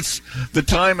he gets the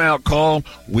timeout call.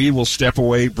 We will step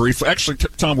away briefly. Actually,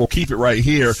 Tom, we'll keep it right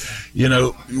here. You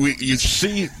know, you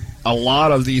see a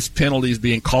lot of these penalties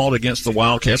being called against the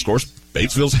Wildcats. Of course,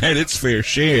 Batesville's had its fair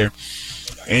share.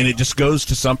 And it just goes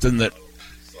to something that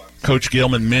Coach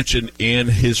Gilman mentioned in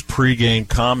his pregame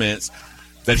comments.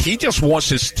 that he just wants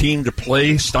his team to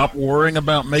play, stop worrying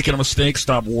about making a mistake,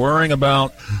 stop worrying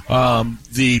about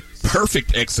the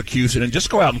perfect execution, and just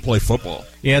go out and play football.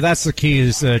 Yeah, that's the key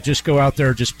is just go out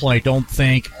there, just play. Don't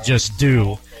think, just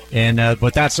do. And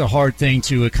but that's a hard thing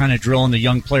to kind of drill in the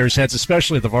young players' heads,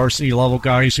 especially the varsity level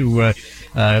guys who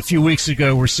a few weeks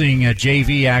ago were seeing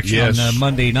JV action on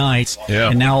Monday nights,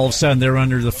 and now all of a sudden they're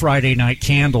under the Friday night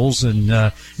candles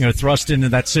and thrust into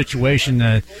that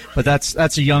situation. But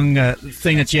that's a young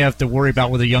thing that you have to worry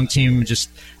about with a young team. Just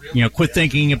quit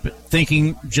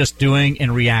thinking, just doing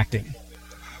and reacting.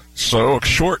 So a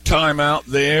short timeout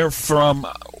there from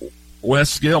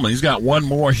Wes Gilman. He's got one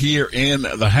more here in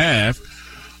the half.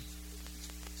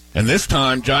 And this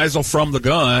time, Geisel from the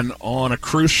gun on a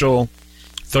crucial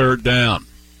third down.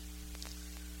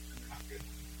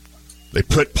 They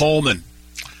put Pullman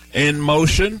in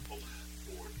motion,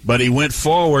 but he went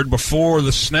forward before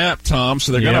the snap, Tom,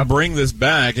 so they're going to bring this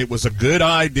back. It was a good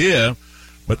idea,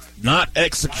 but not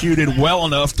executed well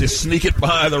enough to sneak it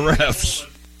by the refs.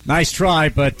 Nice try,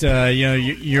 but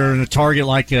you're in a target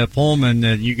like Pullman,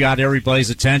 and you got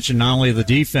everybody's attention, not only the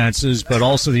defenses but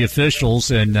also the officials.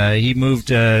 And he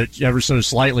moved ever so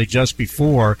slightly just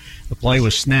before the play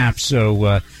was snapped.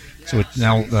 So it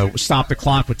now stop the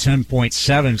clock with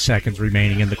 10.7 seconds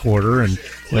remaining in the quarter, and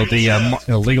it'll be a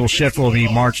legal shift will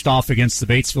be marched off against the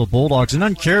Batesville Bulldogs. And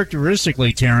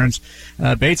uncharacteristically, Terrence,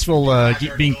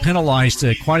 Batesville being penalized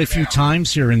quite a few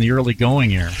times here in the early going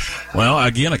here. Well,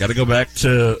 again, I got to go back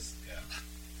to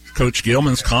Coach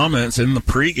Gilman's comments in the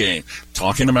pregame,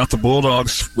 talking about the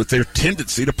Bulldogs with their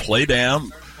tendency to play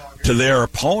down to their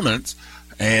opponents.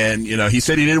 And, he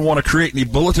said he didn't want to create any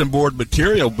bulletin board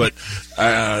material, but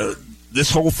this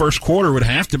whole first quarter would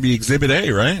have to be Exhibit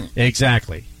A, right?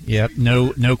 Exactly. Yep,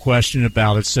 no question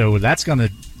about it. So that's going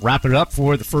to wrap it up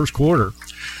for the first quarter.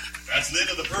 That's the end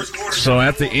of the first quarter. So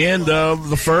at the end of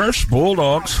the first,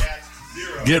 Bulldogs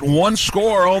get one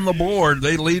score on the board.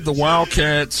 They lead the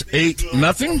Wildcats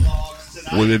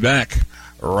 8-0. We'll be back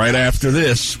right after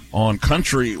this on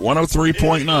Country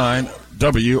 103.9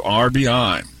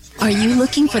 WRBI. Are you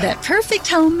looking for that perfect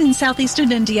home in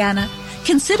southeastern Indiana?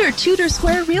 Consider Tudor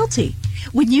Square Realty.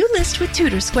 When you list with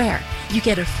Tudor Square, you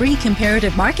get a free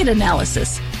comparative market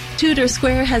analysis. Tudor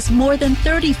Square has more than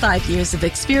 35 years of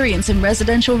experience in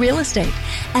residential real estate.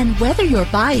 And whether you're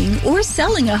buying or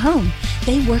selling a home,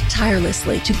 they work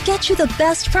tirelessly to get you the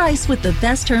best price with the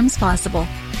best terms possible.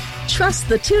 Trust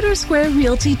the Tudor Square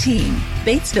Realty team,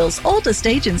 Batesville's oldest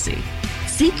agency.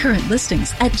 See current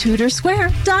listings at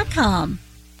tudorsquare.com.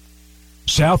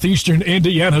 Southeastern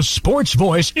Indiana's sports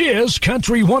voice is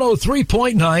Country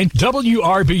 103.9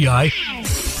 WRBI.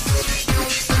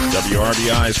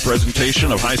 WRBI's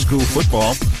presentation of high school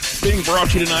football being brought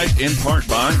to you tonight in part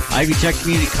by Ivy Tech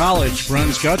Community College,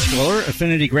 Bruns Gutschler,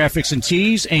 Affinity Graphics and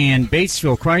Tees, and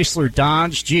Batesville Chrysler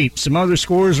Dodge Jeep. Some other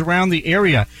scores around the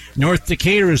area. North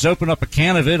Decatur has opened up a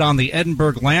can of it on the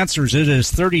Edinburgh Lancers. It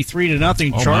is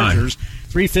 33-0 Chargers.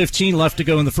 3:15 left to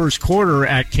go in the first quarter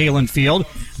at Kalen Field.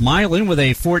 Milan with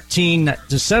a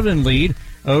 14-7 lead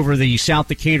over the South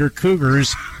Decatur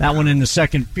Cougars. That one in the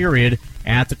second period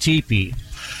at the Teepee.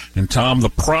 And Tom, the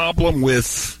problem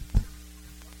with,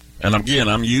 and again,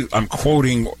 I'm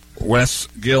quoting Wes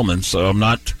Gilman, so I'm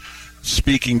not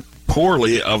speaking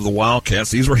poorly of the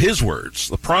Wildcats. These were his words.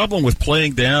 The problem with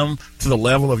playing down to the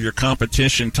level of your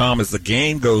competition, Tom, as the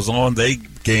game goes on, they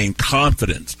gain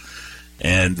confidence.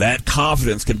 And that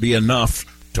confidence can be enough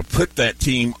to put that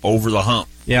team over the hump.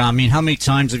 Yeah, I mean, how many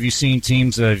times have you seen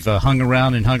teams that have hung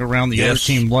around the other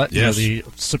team, the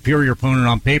superior opponent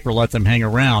on paper, let them hang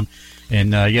around?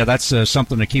 And, that's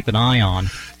something to keep an eye on.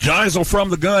 Geisel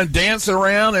from the gun dancing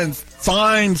around and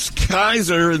finds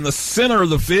Kaiser in the center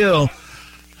of the field.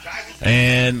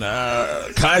 And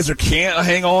Kaiser can't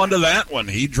hang on to that one.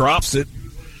 He drops it.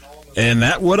 And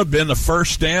that would have been the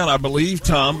first down, I believe,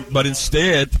 Tom, but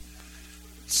instead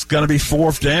it's going to be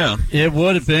fourth down. It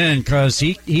would have been because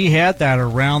he had that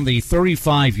around the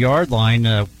 35-yard line,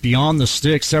 beyond the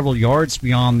stick, several yards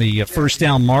beyond the first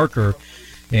down marker,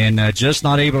 and just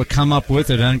not able to come up with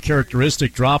it.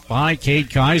 Uncharacteristic drop by Cade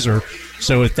Kaiser.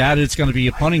 So with that, it's going to be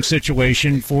a punting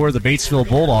situation for the Batesville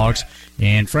Bulldogs,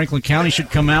 and Franklin County should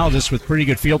come out of this with pretty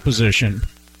good field position.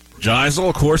 Geisel,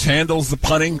 of course, handles the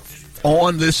punting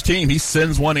on this team. He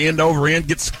sends one end over end,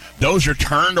 gets Dozier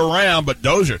turned around, but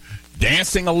Dozier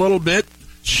dancing a little bit,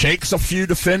 shakes a few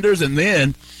defenders, and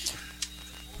then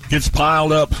gets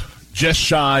piled up just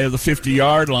shy of the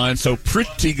 50-yard line. So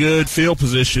pretty good field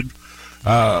position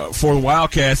for the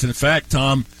Wildcats. In fact,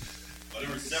 Tom,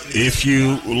 if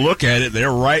you look at it,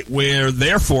 they're right where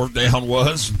their fourth down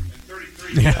was.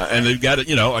 and they've got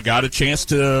got a chance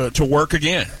to work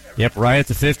again. Yep, right at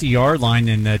the 50-yard line,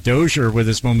 and Dozier with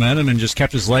his momentum and just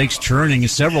kept his legs churning.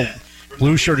 Several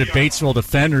blue-shirted Batesville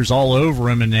defenders all over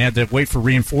him, and they had to wait for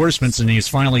reinforcements, and he was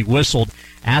finally whistled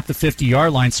at the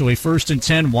 50-yard line. So a 1st and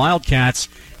 10 Wildcats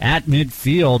at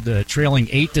midfield, trailing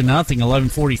 8-0,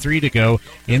 11:43 to go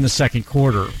in the second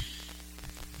quarter.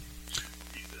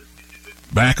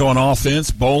 Back on offense,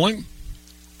 Bowling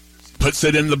puts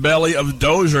it in the belly of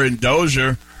Dozier, and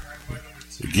Dozier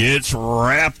gets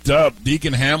wrapped up.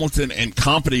 Deacon Hamilton and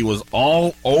company was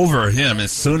all over him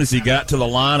as soon as he got to the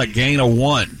line, a gain of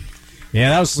 1.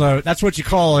 Yeah, that's what you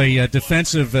call a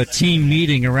defensive team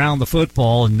meeting around the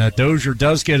football, and Dozier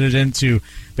does get it into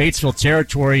Batesville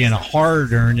territory, and a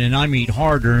hard-earned, and I mean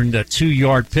hard-earned,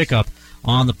 2-yard pickup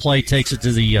on the play takes it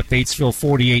to the Batesville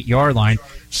 48-yard line.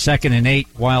 2nd and 8,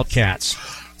 Wildcats.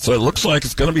 So it looks like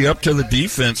it's going to be up to the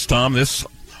defense, Tom. This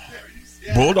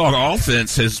Bulldog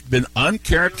offense has been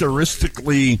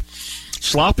uncharacteristically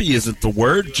sloppy, isn't the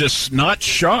word, just not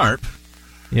sharp.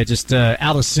 Yeah, just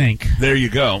out of sync. There you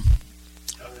go.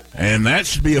 And that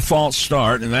should be a false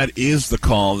start, and that is the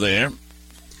call there.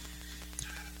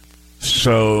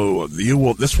 So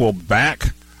this will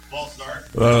back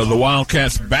the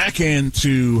Wildcats back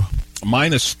into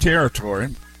minus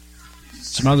territory.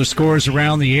 Some other scores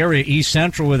around the area. East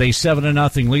Central with a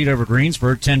 7-0 lead over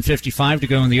Greensburg. 10:55 to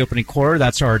go in the opening quarter.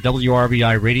 That's our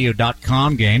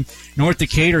WRBIRadio.com game. North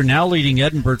Decatur now leading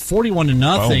Edinburgh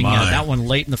 41-0. That one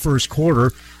late in the first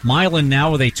quarter. Milan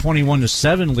now with a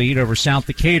 21-7 lead over South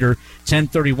Decatur.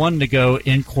 10:31 to go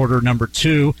in quarter number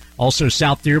 2. Also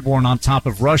South Dearborn on top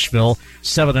of Rushville.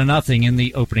 7-0 in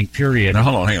the opening period. Now,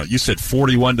 hold on, hang on. You said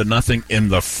 41-0 in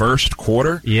the first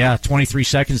quarter? Yeah, 23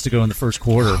 seconds to go in the first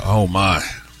quarter. Oh, my.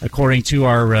 According to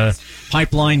our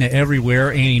pipeline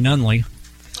everywhere, Annie Nunley.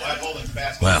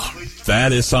 Well,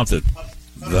 that is something.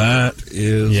 That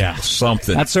is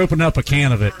something. Let's open up a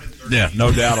can of it. Yeah,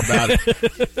 no doubt about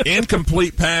it.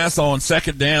 Incomplete pass on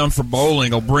 2nd down for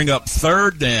Bowling will bring up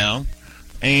 3rd down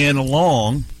and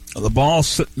long. The ball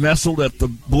nestled at the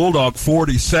Bulldog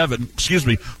 47,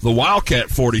 the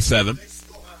Wildcat 47.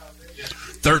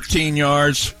 13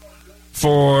 yards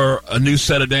for a new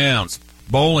set of downs.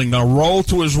 Bowling going to roll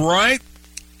to his right,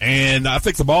 and I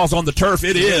think the ball's on the turf.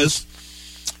 It is.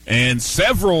 And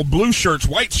several blue shirts,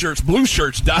 white shirts, blue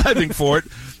shirts diving for it.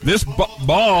 This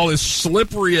ball is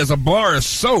slippery as a bar of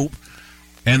soap,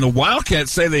 and the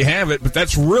Wildcats say they have it, but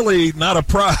that's really not a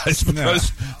prize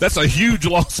because that's a huge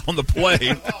loss on the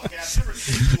play.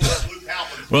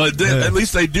 Well, at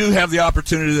least they do have the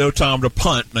opportunity, though, Tom, to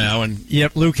punt now. And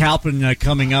yep, Luke Halpin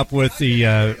coming up with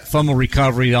the fumble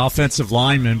recovery, the offensive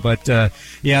lineman. But,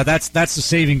 that's the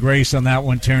saving grace on that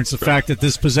one, Terrence, the fact that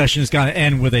this possession is going to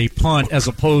end with a punt as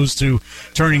opposed to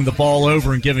turning the ball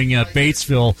over and giving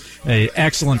Batesville an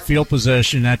excellent field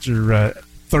possession at your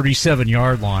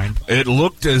 37-yard line. It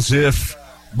looked as if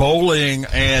Bowling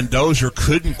and Dozier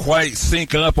couldn't quite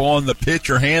sync up on the pitch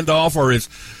or handoff, or his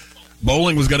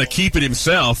Bowling was going to keep it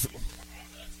himself,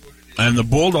 and the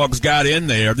Bulldogs got in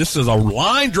there. This is a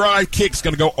line drive kick. It's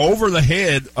going to go over the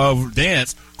head of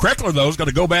Dance. Kreckler, though, is going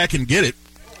to go back and get it.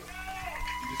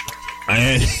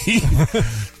 And he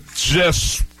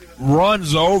just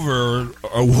runs over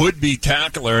a would-be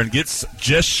tackler and gets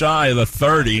just shy of the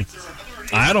 30.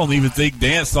 I don't even think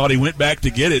Dance thought he went back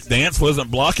to get it. Dance wasn't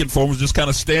blocking for him, was just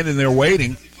kind of standing there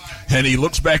waiting. And he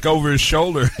looks back over his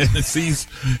shoulder and sees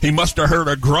he must have heard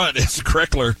a grunt as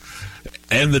Kreckler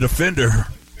and the defender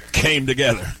came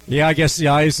together. Yeah, I guess the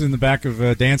eyes in the back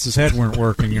of Dance's head weren't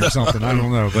working or something. I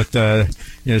don't know. But, so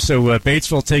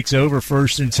Batesville takes over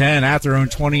 1st and 10 at their own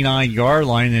 29-yard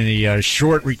line, and a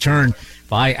short return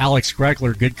by Alex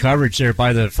Kreckler. Good coverage there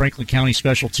by the Franklin County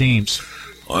Special Teams.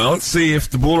 Well, let's see if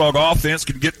the Bulldog offense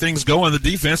can get things going. The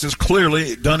defense has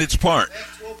clearly done its part.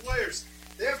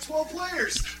 They have 12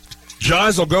 players.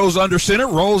 Geisel goes under center,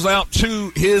 rolls out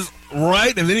to his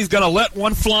right, and then he's going to let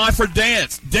one fly for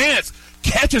Dance. Dance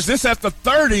catches this at the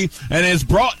 30 and is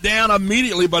brought down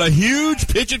immediately, but a huge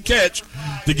pitch and catch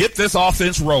to get this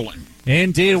offense rolling.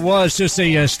 Indeed it was. Just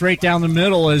a straight down the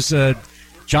middle as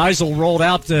Geisel rolled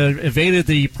out, evaded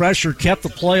the pressure, kept the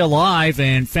play alive,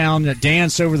 and found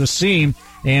Dance over the seam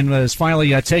and was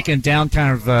finally taken down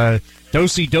kind of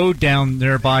do-si-do down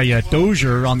there by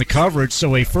Dozier on the coverage.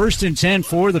 So a 1st and 10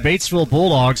 for the Batesville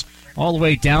Bulldogs all the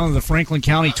way down to the Franklin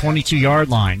County 22-yard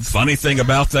line. Funny thing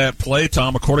about that play,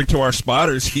 Tom, according to our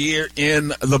spotters here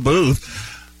in the booth,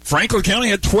 Franklin County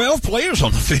had 12 players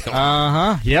on the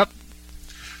field. Yep.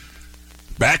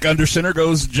 Back under center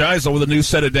goes Geisel with a new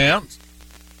set of downs.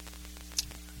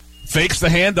 fakes the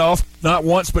handoff not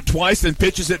once but twice, then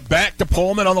pitches it back to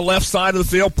Pullman on the left side of the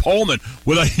field. Pullman,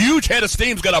 with a huge head of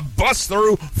steam, is going to bust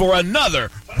through for another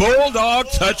Bulldog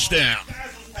touchdown.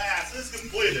 Pass is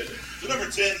completed. Number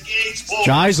 10, Gage Pullman.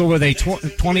 Geisel with a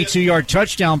 22-yard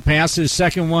touchdown pass, his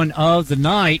second one of the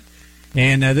night.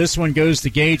 And this one goes to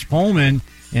Gage Pullman,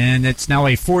 and it's now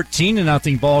a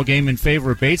 14-0 ball game in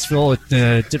favor of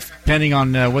Batesville, depending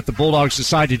on what the Bulldogs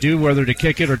decide to do, whether to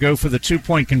kick it or go for the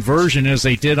 2-point conversion as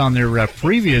they did on their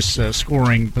previous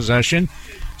scoring possession.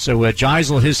 So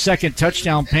Geisel, his second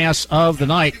touchdown pass of the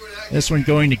night. This one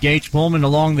going to Gage Pullman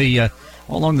along the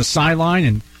sideline,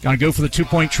 and going to go for the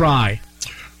 2-point try.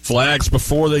 Flags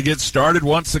before they get started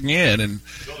once again, and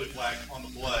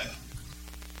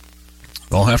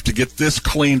they'll have to get this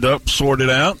cleaned up, sorted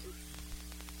out.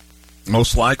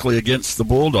 Most likely against the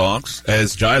Bulldogs,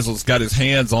 as Geisel's got his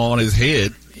hands on his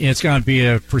head. Yeah, it's going to be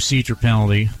a procedure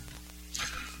penalty.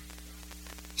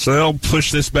 So they'll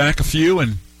push this back a few,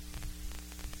 and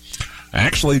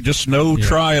actually just no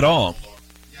try at all.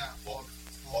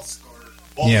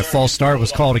 Yeah, false start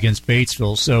was called against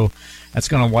Batesville, so that's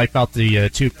going to wipe out the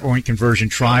 2-point conversion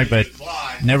try. But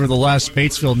nevertheless,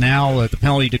 Batesville now the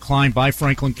penalty declined by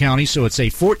Franklin County, so it's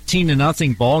a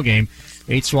 14-0 ball game.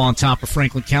 Batesville on top of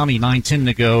Franklin County, 9:10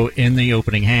 to go in the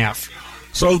opening half.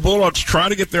 So the Bulldogs try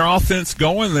to get their offense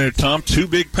going there, Tom. 2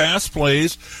 big pass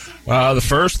plays. The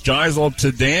first, Geisel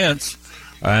to Dance,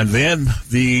 and then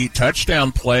the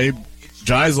touchdown play.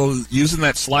 Geisel using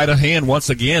that sleight of hand once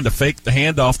again to fake the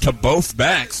handoff to both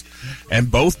backs,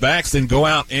 and both backs then go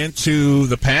out into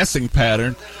the passing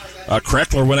pattern.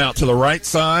 Kreckler went out to the right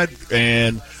side,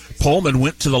 and Pullman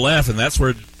went to the left, and that's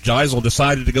where Geisel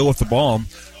decided to go with the ball.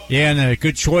 Yeah, and a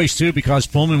good choice, too, because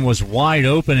Pullman was wide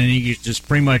open, and he could just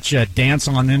pretty much dance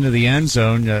on into the end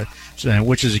zone,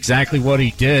 which is exactly what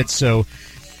he did. So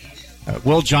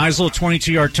Will Geisel, a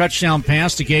 22-yard touchdown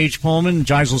pass to Gage Pullman.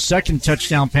 Geisel's second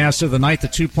touchdown pass of the night. The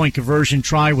 2-point conversion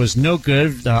try was no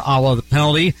good, a la the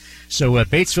penalty. So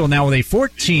Batesville now with a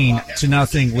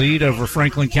 14-0 lead over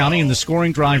Franklin County. And the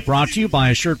scoring drive brought to you by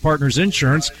Assured Partners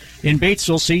Insurance. In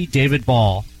Batesville, see David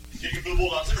Ball.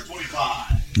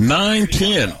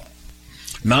 9-10.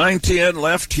 9-10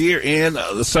 left here in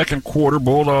the second quarter.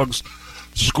 Bulldogs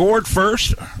scored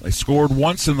first. They scored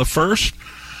once in the first.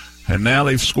 And now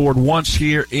they've scored once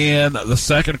here in the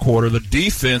second quarter. The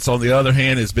defense, on the other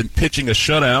hand, has been pitching a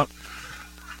shutout.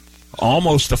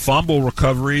 Almost a fumble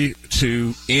recovery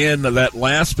to end that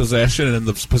last possession, and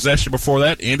the possession before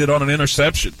that ended on an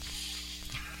interception.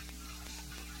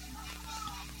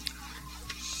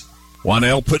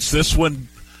 Wanell puts this one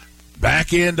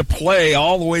back into play,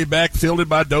 all the way back, fielded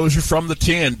by Dozier from the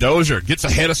 10. Dozier gets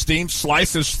a head of steam,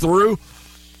 slices through,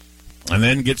 and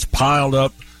then gets piled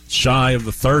up shy of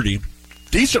the 30.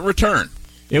 Decent return.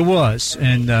 It was,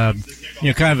 and kind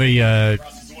of a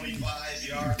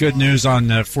good news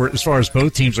on for as far as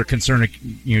both teams are concerned.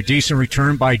 Decent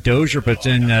return by Dozier, but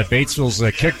then Batesville's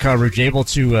kick coverage able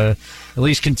to at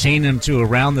least contain them to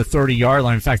around the 30-yard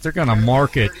line. In fact, they're going to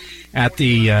mark it at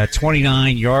the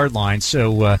 29-yard line.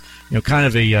 So kind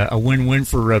of a win-win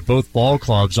for both ball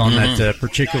clubs on that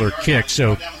particular kick.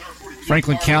 So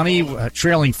Franklin County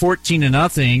trailing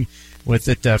 14-0. With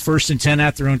it 1st and 10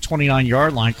 at their own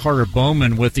 29-yard line. Carter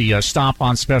Bowman with the stop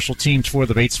on special teams for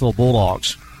the Batesville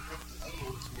Bulldogs.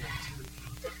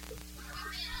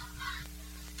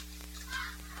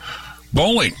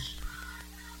 Bowling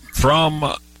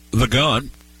from the gun.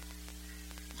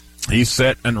 He's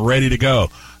set and ready to go.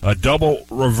 A double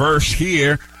reverse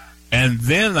here, and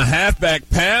then the halfback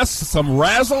pass, some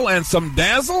razzle and some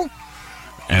dazzle.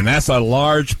 And that's a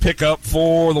large pickup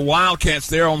for the Wildcats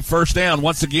there on first down.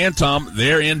 Once again, Tom,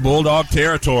 they're in Bulldog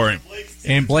territory.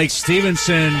 And Blake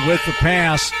Stevenson with the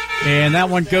pass, and that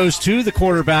one goes to the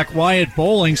quarterback, Wyatt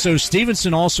Bowling. So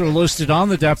Stevenson also listed on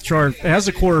the depth chart as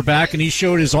a quarterback, and he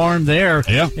showed his arm there.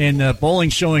 Yeah. And Bowling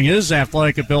showing his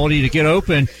athletic ability to get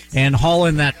open and haul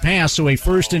in that pass. So a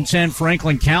 1st and 10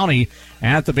 Franklin County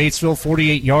at the Batesville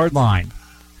 48-yard line.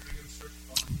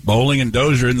 Bowling and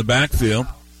Dozier in the backfield.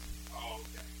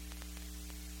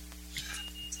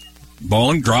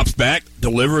 Bowling drops back,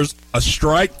 delivers a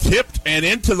strike, tipped, and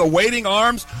into the waiting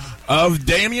arms of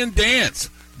Damian Dance.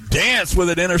 Dance with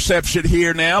an interception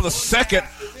here now, the second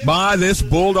by this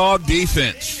Bulldog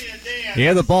defense.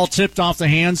 Yeah, the ball tipped off the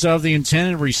hands of the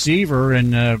intended receiver,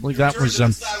 and I believe that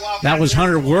was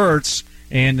Hunter Wirtz.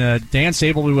 And Dance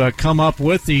able to come up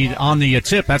with on the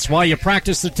tip. That's why you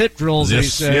practice the tip drills,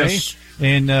 yes, they say. Yes.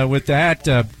 And with that,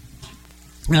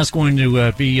 that's going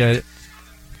to be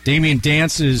Damian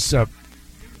Dance's, I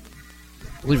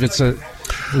believe it's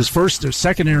His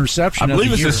second interception of the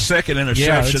year. I believe it's his second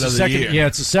interception of the year. Yeah,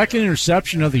 it's the second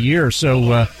interception of the year. So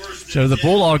the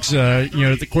Bulldogs,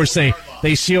 of course,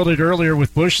 they sealed it earlier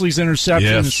with Bushley's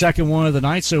interception, the second one of the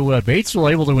night. So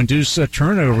Batesville able to induce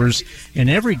turnovers in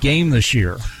every game this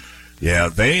year. Yeah,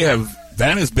 they have.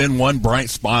 That has been one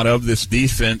bright spot of this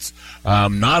defense.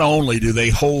 Not only do they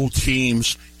hold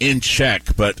teams in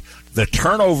check, but the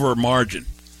turnover margin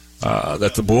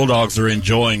that the Bulldogs are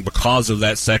enjoying because of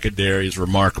that secondary is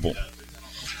remarkable.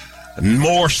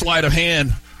 More sleight of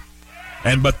hand,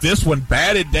 but this one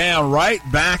batted down right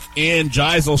back in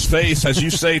Geisel's face. As you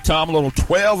say, Tom, a little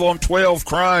 12-on-12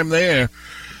 crime there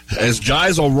as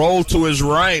Geisel rolled to his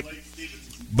right.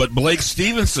 But Blake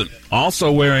Stevenson, also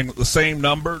wearing the same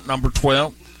number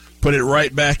 12, put it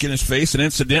right back in his face. And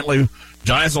incidentally,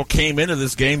 Geisel came into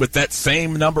this game with that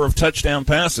same number of touchdown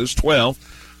passes,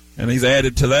 12, and he's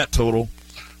added to that total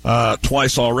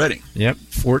twice already. Yep,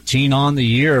 14 on the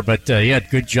year. But,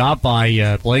 good job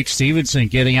by Blake Stevenson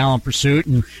getting out in pursuit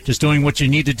and just doing what you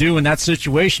need to do in that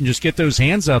situation. Just get those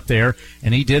hands up there,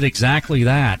 and he did exactly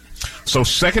that. So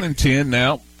 2nd and 10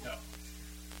 now.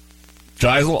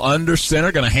 Geisel under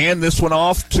center, going to hand this one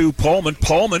off to Pullman.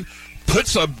 Pullman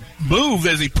puts a move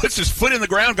as he puts his foot in the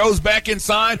ground, goes back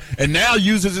inside, and now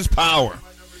uses his power.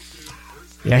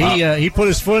 Yeah, he put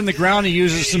his foot in the ground. He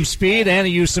uses some speed and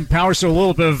he used some power. So a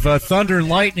little bit of thunder and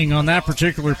lightning on that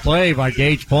particular play by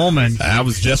Gage Pullman. I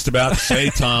was just about to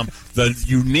say, Tom, the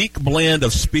unique blend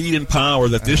of speed and power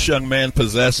that this young man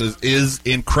possesses is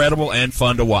incredible and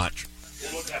fun to watch.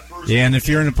 Yeah, and if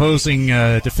you're an opposing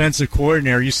defensive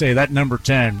coordinator, you say that number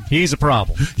 10, he's a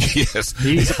problem. Yes.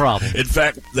 He's a problem. In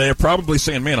fact, they're probably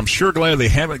saying, man, I'm sure glad they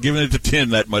haven't given it to 10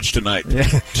 that much tonight. Yeah.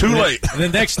 Too late. And the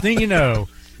next thing you know,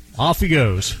 off he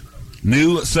goes.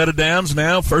 New set of downs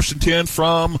now. 1st and 10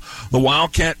 from the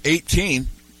Wildcat 18.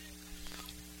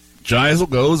 Geisel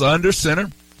goes under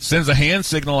center, sends a hand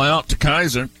signal out to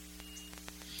Kaiser.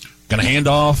 Going to hand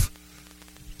off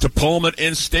to Pullman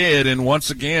instead, and once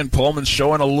again, Pullman's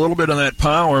showing a little bit of that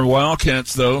power.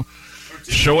 Wildcats, though,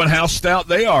 showing how stout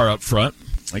they are up front.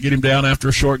 They get him down after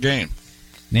a short game.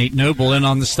 Nate Noble in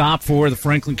on the stop for the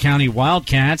Franklin County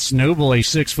Wildcats. Noble, a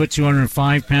 6',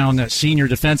 205-pound senior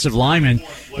defensive lineman,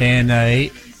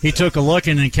 and he took a look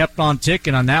and kept on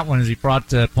ticking on that one as he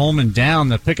brought Pullman down.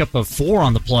 The pickup of 4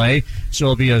 on the play, so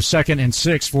it'll be a 2nd and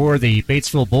 6 for the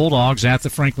Batesville Bulldogs at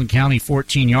the Franklin County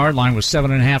 14-yard line with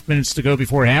 7.5 minutes to go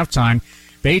before halftime.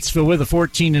 Batesville with a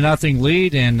 14-0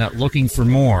 lead and looking for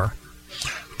more.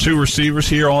 2 receivers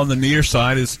here on the near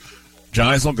side as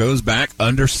Geisel goes back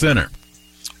under center.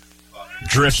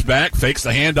 Drifts back, fakes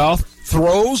the handoff,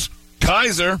 throws,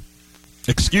 Kaiser.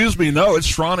 Excuse me, no, it's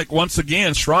Stronach once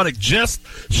again. Stronach just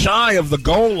shy of the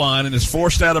goal line and is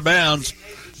forced out of bounds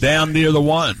down near the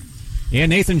 1. Yeah,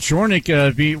 Nathan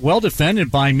Shornick be well defended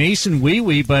by Mason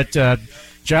Wee, but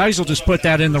Geisel just put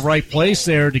that in the right place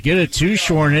there to get it to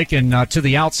Shornick and to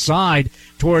the outside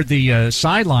toward the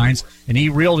sidelines, and he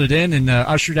reeled it in and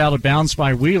ushered out of bounds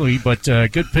by Wheelie, but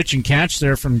good pitch and catch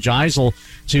there from Geisel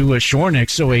to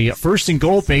Shornick. So a 1st and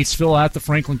goal, Batesville at the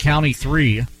Franklin County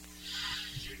 3.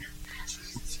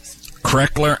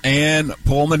 Kreckler and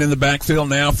Pullman in the backfield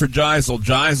now for Geisel.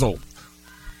 Geisel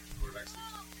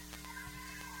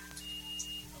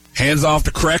hands off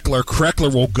to Kreckler.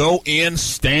 Kreckler will go in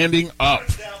standing up.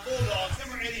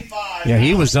 Yeah,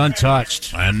 he was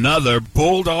untouched. Another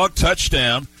Bulldog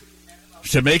touchdown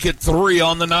to make it 3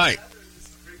 on the night.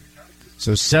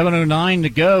 So 7:09 to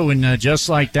go, and just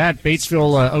like that,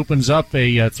 Batesville opens up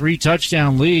a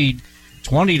 3-touchdown lead.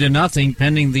 20-0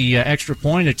 pending the extra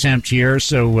point attempt here.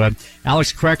 So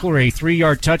Alex Kreckler, a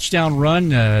 3-yard touchdown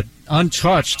run,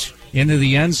 untouched into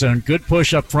the end zone. Good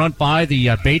push up front by the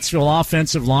Batesville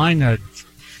offensive line.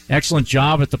 Excellent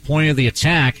job at the point of the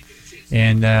attack.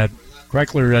 And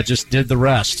Kreckler just did the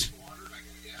rest.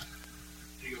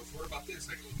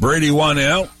 Brady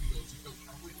Wanell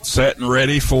set and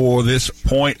ready for this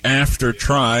point after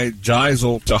try.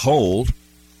 Geisel to hold.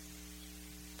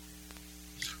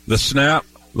 The snap,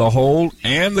 the hold,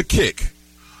 and the kick.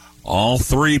 All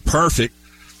 3 perfect.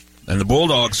 And the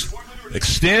Bulldogs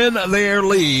extend their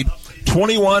lead,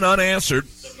 21 unanswered,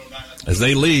 as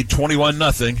they lead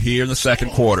 21-0 here in the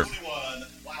second quarter.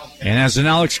 And as an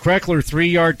Alex Kreckler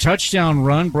 3-yard touchdown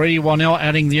run, Brady Wanell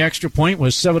adding the extra point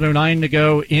with 7:09 to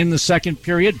go in the second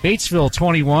period. Batesville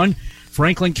 21,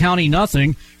 Franklin County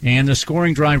nothing. And the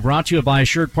scoring drive brought to you by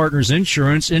Assured Partners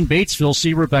Insurance in Batesville.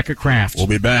 See Rebecca Kraft. We'll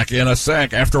be back in a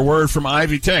sec after a word from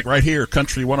Ivy Tech right here,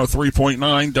 Country 103.9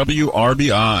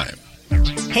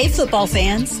 WRBI. Hey, football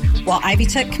fans. While Ivy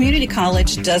Tech Community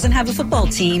College doesn't have a football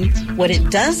team, what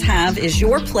it does have is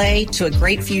your play to a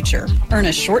great future. Earn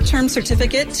a short-term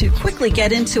certificate to quickly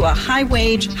get into a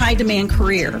high-wage, high-demand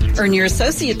career. Earn your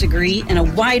associate degree in a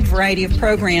wide variety of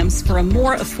programs for a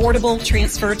more affordable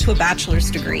transfer to a bachelor's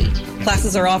degree.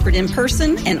 Classes are offered in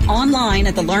person and online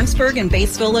at the Lawrenceburg and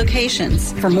Batesville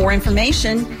locations. For more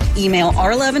information, email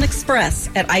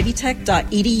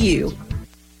r11express@ivytech.edu.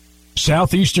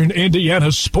 Southeastern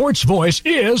Indiana's sports voice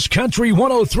is Country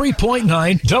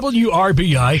 103.9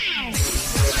 WRBI.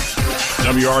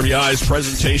 WRBI's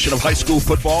presentation of high school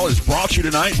football is brought to you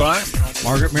tonight by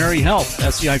Margaret Mary Health,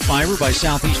 SCI Fiber by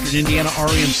Southeastern Indiana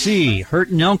RMC, Hurt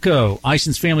and Elko,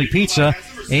 Ison's Family Pizza,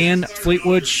 and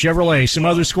Fleetwood Chevrolet. Some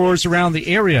other scores around the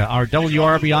area. Our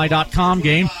WRBI.com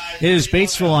game is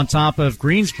Batesville on top of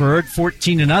Greensburg,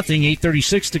 14-0,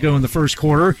 8:36 to go in the first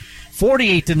quarter.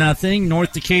 48-0,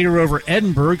 North Decatur over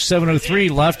Edinburgh, 7:03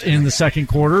 left in the second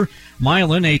quarter.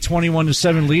 Milan, a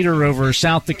 21-7 leader over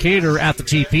South Decatur at the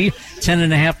TP,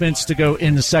 10.5 minutes to go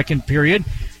in the second period.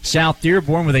 South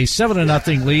Dearborn with a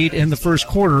 7-0 lead in the first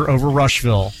quarter over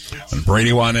Rushville. And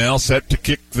Brady Wynell set to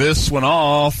kick this one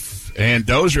off, and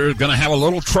Dozier is going to have a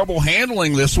little trouble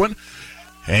handling this one.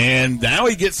 And now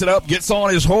he gets it up, gets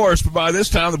on his horse, but by this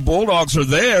time the Bulldogs are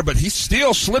there, but he's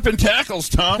still slipping tackles,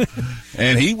 Tom.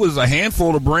 And he was a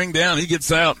handful to bring down. He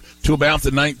gets out to about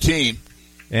the 19.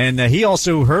 And he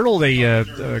also hurdled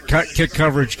a kick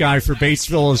coverage guy for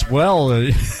Batesville as well.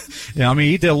 I mean,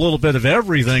 he did a little bit of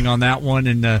everything on that one,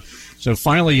 and so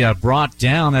finally brought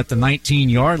down at the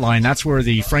 19-yard line. That's where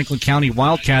the Franklin County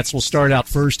Wildcats will start out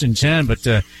 1st and 10, but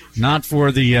not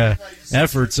for the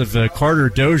efforts of Carter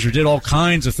Dozier. Did all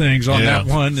kinds of things on that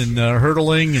one, and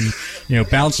hurdling and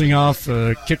bouncing off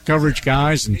kick coverage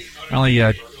guys, and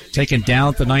finally taken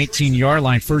down at the 19-yard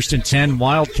line. 1st and 10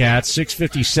 Wildcats,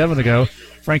 6:57 to go.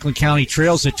 Franklin County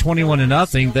trails at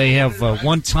 21-0. They have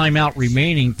one timeout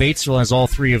remaining. Batesville has all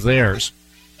three of theirs.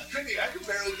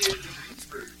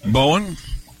 Bowen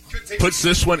puts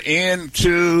this one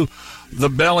into the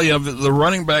belly of the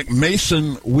running back,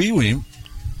 Mason Wee-Wee. Number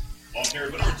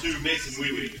 2, Mason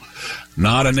Wee-Wee.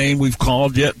 Not a name we've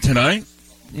called yet tonight.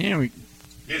 Yeah, we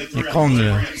call him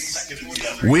the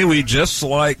Wee-Wee, just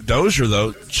like Dozier,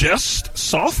 though, just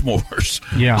sophomores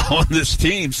on this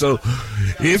team. So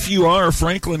if you are a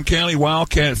Franklin County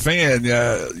Wildcat fan,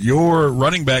 your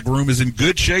running back room is in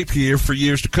good shape here for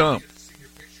years to come.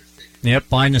 Yep,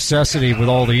 by necessity with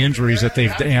all the injuries that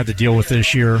they've had to deal with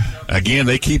this year. Again,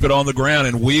 they keep it on the ground,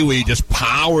 and Wee-Wee just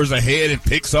powers ahead and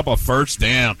picks up a first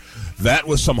down. That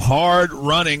was some hard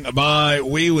running by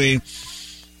Wee-Wee,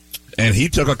 and he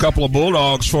took a couple of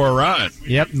Bulldogs for a ride.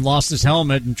 Yep, and lost his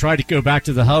helmet and tried to go back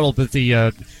to the huddle, but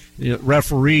the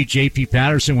referee, J.P.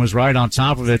 Patterson, was right on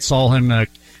top of it, saw him,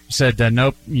 said,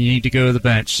 nope, you need to go to the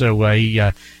bench. So he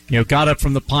got up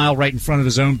from the pile right in front of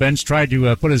his own bench, tried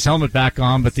to put his helmet back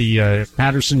on, but the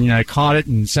Patterson caught it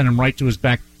and sent him right to his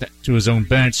own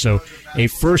bench. So a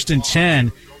 1st and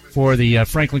 10 for the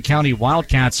Franklin County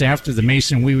Wildcats after the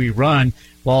Mason Wee-Wee run,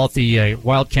 ball at the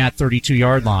Wildcat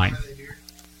 32-yard line.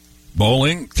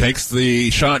 Bowling takes the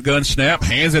shotgun snap,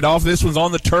 hands it off. This one's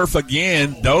on the turf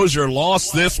again. Dozier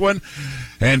lost this one,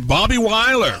 and Bobby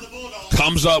Weiler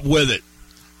comes up with it.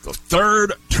 The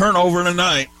third turnover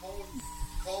tonight.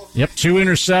 Yep, 2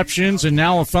 interceptions and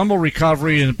now a fumble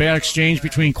recovery and a bad exchange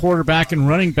between quarterback and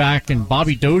running back. And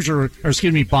Bobby Weiler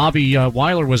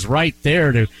was right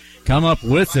there to come up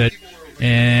with it.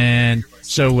 And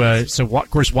so of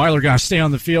course Weiler got to stay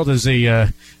on the field as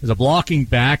a blocking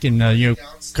back and kind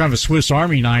of a Swiss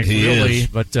Army knife really.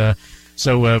 But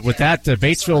with that,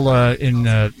 Batesville in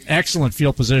excellent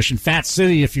field position, Fat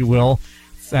City, if you will,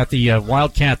 at the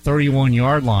Wildcat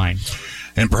 31-yard line.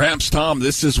 And perhaps, Tom,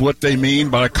 this is what they mean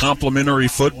by complementary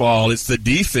football. It's the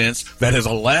defense that has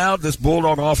allowed this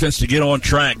Bulldog offense to get on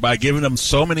track by giving them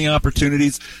so many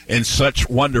opportunities and such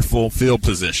wonderful field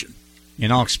position.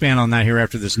 And I'll expand on that here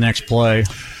after this next play.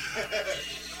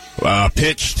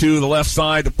 Pitch to the left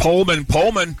side to Pullman.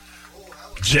 Pullman,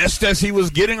 just as he was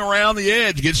getting around the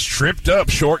edge, gets tripped up.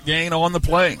 Short gain on the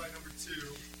play.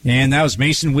 And that was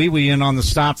Mason Wee-Wee in on the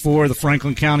stop for the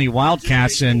Franklin County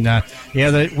Wildcats. And,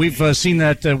 we've seen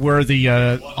that where the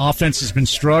offense has been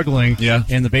struggling. Yeah.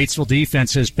 And the Batesville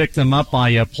defense has picked them up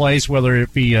by plays, whether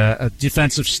it be a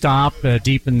defensive stop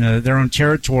deep in their own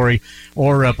territory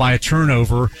or by a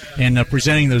turnover and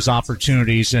presenting those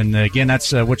opportunities. And, again,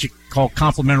 that's what you call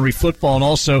complementary football. And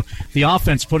also the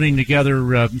offense putting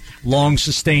together long,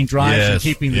 sustained drives and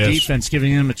keeping the defense,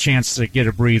 giving them a chance to get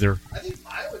a breather.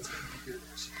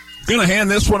 Going to hand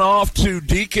this one off to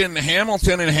Deacon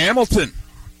Hamilton, and Hamilton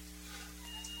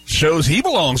shows he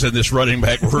belongs in this running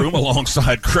back room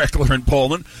alongside Kreckler and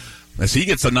Pullman, as he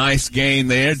gets a nice gain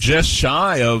there, just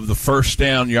shy of the first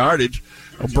down yardage.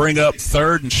 Will bring up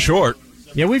 3rd and short.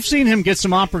 Yeah, we've seen him get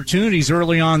some opportunities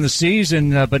early on in the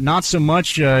season, but not so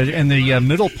much in the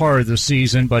middle part of the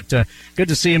season. But good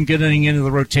to see him getting into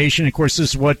the rotation. Of course,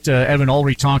 this is what Evan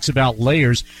Ulrich talks about: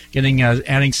 layers,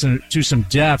 adding some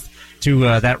depth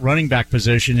to that running back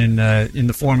position in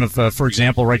the form of, for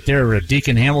example, right there,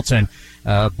 Deacon Hamilton,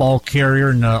 ball carrier,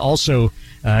 and also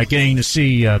getting to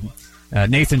see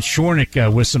Nathan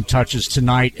Shornick with some touches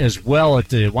tonight as well at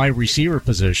the wide receiver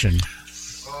position.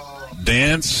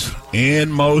 Dance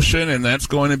in motion, and that's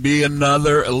going to be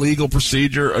another illegal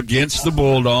procedure against the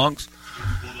Bulldogs.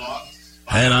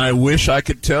 And I wish I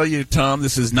could tell you, Tom,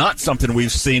 this is not something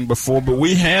we've seen before, but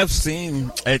we have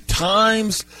seen at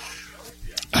times,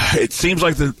 it seems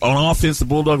like on offense the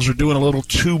Bulldogs are doing a little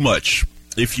too much,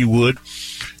 if you would.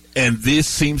 And this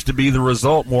seems to be the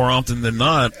result more often than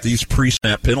not, these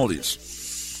pre-snap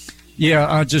penalties.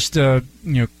 Yeah,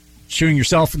 shooting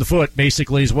yourself in the foot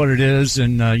basically is what it is.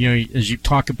 And, as you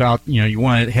talk about, you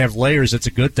want to have layers, it's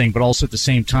a good thing, but also at the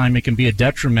same time it can be a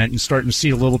detriment, and starting to see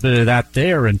a little bit of that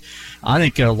there. And I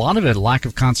think a lot of it, lack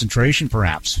of concentration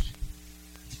perhaps.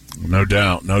 No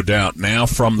doubt. Now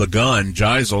from the gun,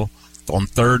 Geisel on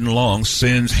 3rd and long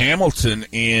sends Hamilton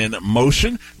in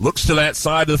motion, looks to that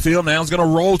side of the field, now he's going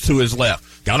to roll to his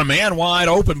left. Got a man wide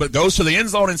open, but goes to the end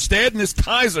zone instead, and it's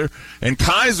Kaiser. And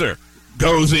Kaiser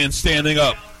goes in standing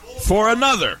up for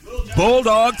another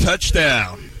Bulldog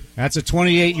touchdown. That's a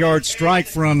 28-yard strike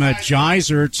from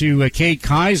Geyser to Cade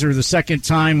Kaiser, the second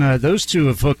time those two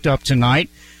have hooked up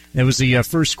tonight. It was the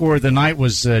first score of the night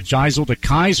was Geisel to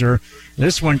Kaiser.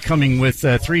 This one coming with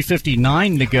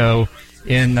 3:59 to go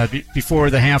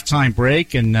before the halftime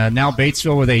break, and now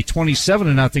Batesville with a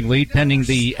 27-0 lead pending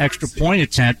the extra point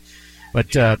attempt.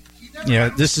 But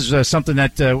this is something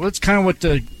that it's kind of what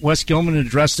Wes Gilman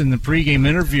addressed in the pregame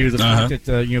interview. The fact that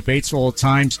Batesville at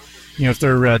times, if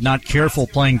they're not careful,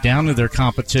 playing down to their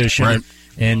competition, right.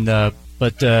 And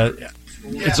but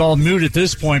it's all moot at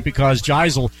this point because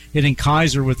Geisel hitting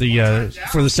Kaiser with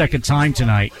for the second time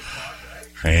tonight.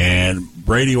 And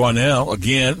Brady Wanell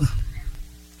again.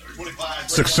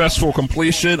 Successful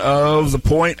completion of the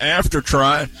point after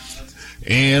try,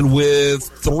 and with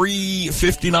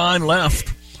 3:59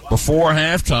 left before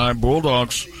halftime,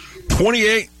 Bulldogs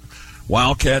 28,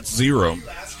 Wildcats 0.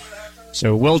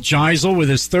 So Will Geisel with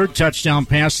his third touchdown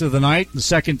pass of the night, the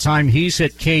second time he's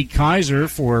hit Cade Kaiser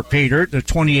for pay dirt, the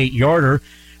 28-yarder.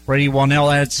 Brady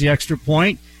Wanell adds the extra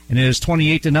point, and it is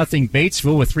 28-0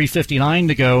 Batesville with 3:59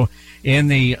 to go in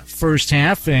the first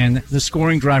half. And the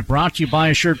scoring drive brought to you by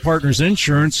Assured Partners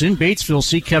Insurance in Batesville.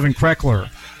 See Kevin Kreckler.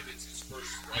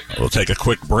 We'll take a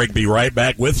quick break. Be right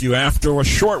back with you after a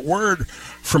short word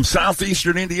from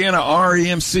Southeastern Indiana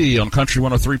REMC on Country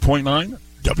 103.9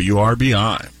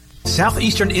 WRBI.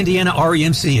 Southeastern Indiana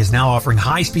REMC is now offering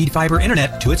high-speed fiber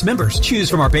internet to its members. Choose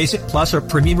from our basic, plus, or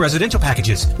premium residential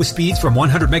packages with speeds from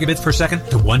 100 megabits per second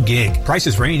to 1 gig.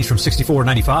 Prices range from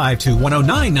 $64.95 to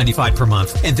 $109.95 per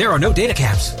month, and there are no data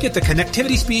caps. Get the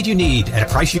connectivity speed you need at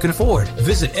a price you can afford.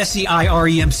 Visit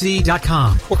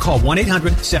SCIREMC.com or call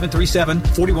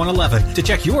 1-800-737-4111 to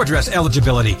check your address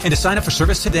eligibility and to sign up for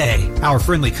service today. Our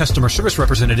friendly customer service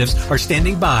representatives are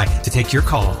standing by to take your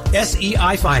call.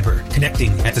 SEI Fiber,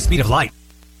 connecting at the speed of light.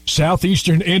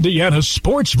 Southeastern Indiana's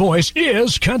sports voice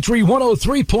is Country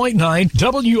 103.9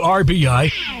 WRBI.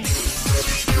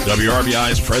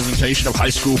 WRBI's presentation of high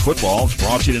school football is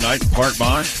brought to you tonight in part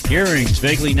by Gearing's,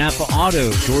 Vaguely Napa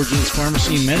Auto, Georgia's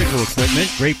Pharmacy and Medical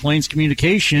Equipment, Great Plains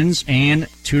Communications, and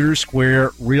Tudor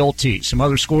Square Realty. Some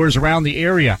other scores around the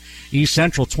area. East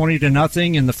Central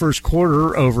 20-0 in the first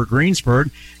quarter over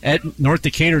Greensburg. North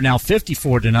Decatur now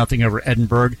 54-0 over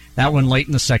Edinburgh. That one late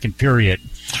in the second period.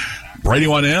 Brady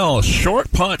Wanell, a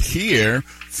short punt here,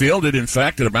 fielded in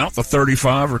fact at about the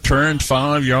 35, returned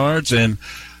 5 yards, and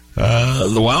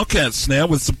the Wildcats now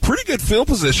with some pretty good field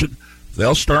position.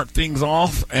 They'll start things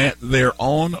off at their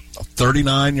own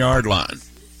 39-yard line.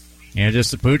 And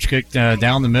just a pooch kick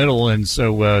down the middle, and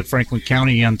so Franklin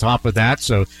County on top of that,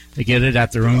 so they get it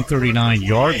at their own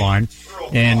 39-yard line.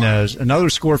 And another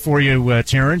score for you,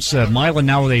 Terrence. Milan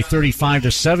now with a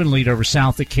 35-7 lead over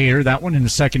South Decatur. That one in the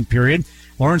second period.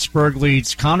 Lawrenceburg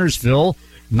leads Connorsville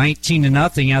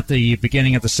 19-0 at the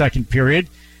beginning of the second period.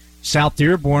 South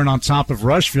Dearborn on top of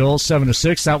Rushville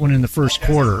 7-6. That one in the first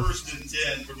quarter. First and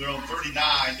 10 from their own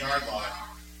 39-yard line.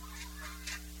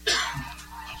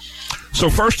 So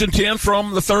first and 10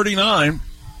 from the 39.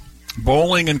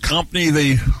 Bowling and company,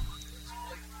 they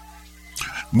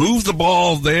move the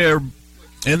ball there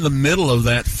in the middle of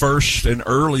that first and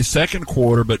early second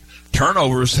quarter, but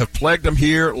turnovers have plagued them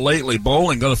here lately.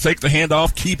 Bowling going to fake the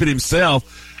handoff, keep it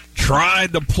himself,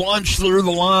 tried to plunge through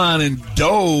the line and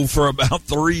dove for about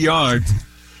 3 yards.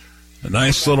 A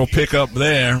nice little pickup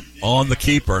there on the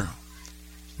keeper.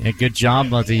 Yeah, good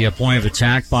job at the point of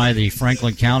attack by the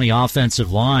Franklin County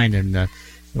offensive line, and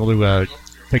able to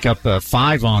pick up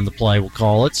 5 on the play, we'll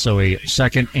call it. So a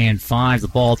 2nd and 5, the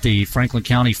ball at the Franklin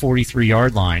County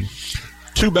 43-yard line.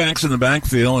 2 backs in the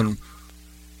backfield and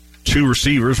 2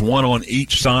 receivers, 1 on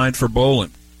each side for Bowling.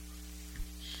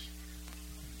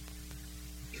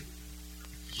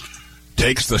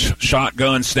 Takes the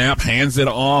shotgun snap, hands it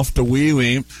off to Wee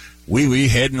Wee. Wee Wee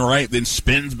heading right, then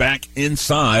spins back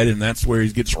inside, and that's where he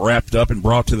gets wrapped up and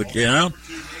brought to the ground.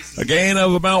 A gain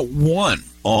of about 1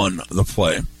 on the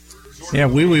play. Yeah,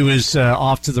 Wee Wee was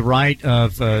off to the right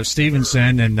of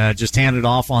Stevenson and just handed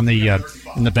off on the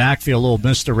in the backfield, a little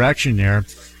misdirection there.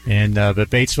 And but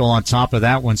Batesville on top of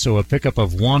that one, so a pickup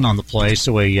of 1 on the play,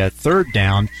 so a 3rd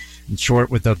down and short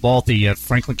with the ball at the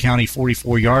Franklin County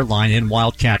 44-yard line in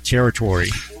Wildcat territory.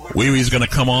 Wee Wee's going to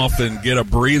come off and get a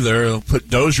breather. They'll put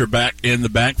Dozier back in the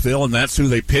backfield, and that's who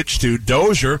they pitched to.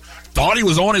 Dozier thought he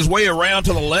was on his way around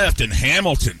to the left, and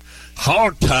Hamilton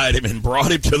hog-tied him and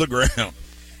brought him to the ground.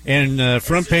 And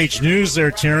front page news there,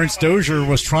 Terrence, Dozier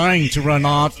was trying to run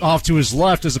off to his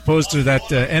left as opposed to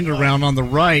that end around on the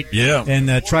right. Yeah. And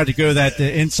tried to go that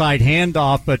inside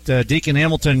handoff, but Deacon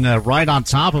Hamilton right on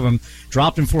top of him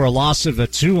dropped him for a loss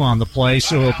of 2 on the play.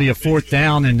 So it'll be a 4th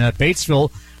down, and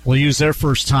Batesville will use their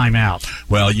first timeout.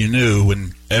 Well, you knew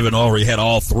when Evan Ulrey had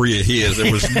all 3 of his,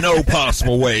 there was no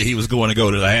possible way he was going to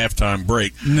go to the halftime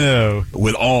break. No.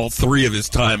 With all 3 of his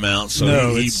timeouts, so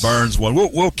no, he burns one.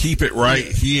 We'll keep it right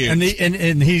here. And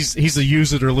he's a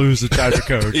use it or lose it type of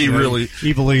coach.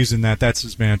 He believes in that. That's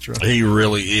his mantra. He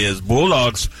really is.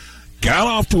 Bulldogs got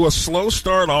off to a slow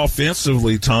start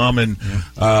offensively, Tom, and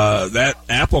that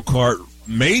apple cart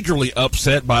majorly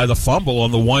upset by the fumble on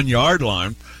the 1-yard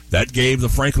line. That gave the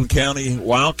Franklin County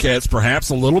Wildcats perhaps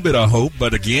a little bit of hope,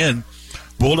 but again,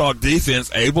 Bulldog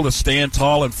defense able to stand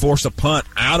tall and force a punt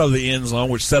out of the end zone,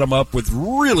 which set them up with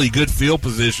really good field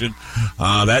position.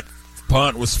 That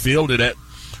punt was fielded at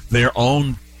their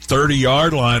own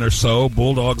 30-yard line or so.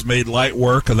 Bulldogs made light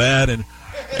work of that and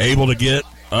able to get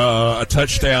a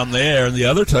touchdown there, and the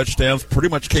other touchdowns pretty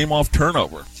much came off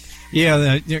turnover.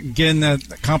 Yeah, again,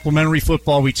 complimentary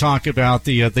football, we talk about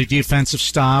the defensive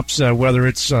stops, whether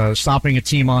it's stopping a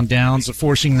team on downs,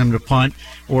 forcing them to punt,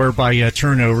 or by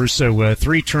turnovers. So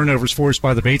 3 turnovers forced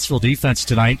by the Batesville defense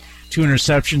tonight, 2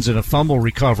 interceptions and a fumble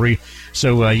recovery.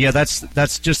 So,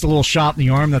 that's just a little shot in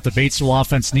the arm that the Batesville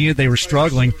offense needed. They were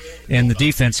struggling, and the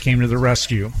defense came to the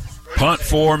rescue. Punt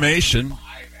formation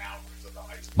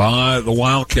by the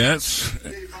Wildcats.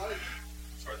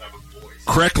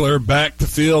 Kreckler back to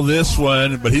field this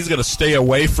one, but he's going to stay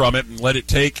away from it and let it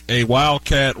take a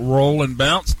Wildcat roll and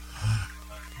bounce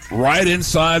right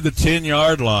inside the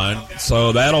 10-yard line.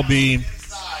 So that'll be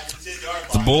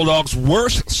the Bulldogs'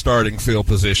 worst starting field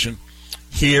position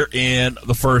here in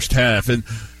the first half. And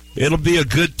it'll be a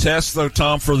good test, though,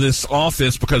 Tom, for this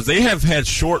offense because they have had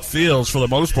short fields for the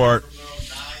most part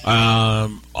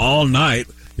all night.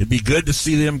 It'd be good to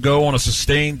see them go on a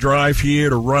sustained drive here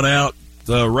to run out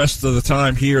the rest of the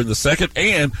time here in the second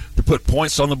and to put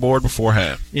points on the board before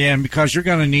half. Yeah, and because you're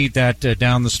going to need that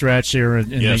down the stretch here in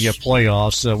the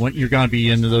playoffs. When you're going to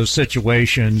be into those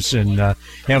situations and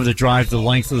having to drive the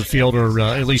length of the field or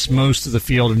at least most of the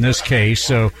field in this case.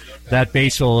 So that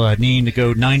Batesville needing to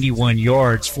go 91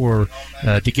 yards to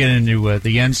get into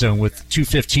the end zone with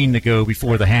 2:15 to go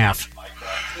before the half.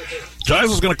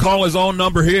 Geisel's going to call his own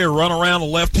number here, run around the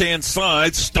left-hand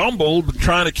side, stumbled,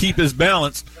 trying to keep his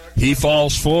balance. He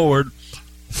falls forward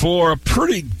for a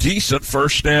pretty decent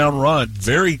first down run,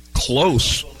 very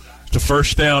close to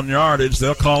first down yardage.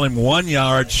 They'll call him 1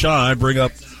 yard shy, bring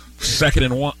up second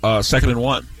and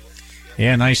one.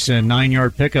 Yeah, nice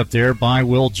 9-yard pickup there by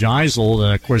Will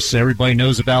Geisel. Of course, everybody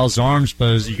knows about his arms,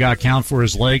 but you got to count for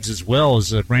his legs as well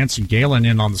as Branson Galen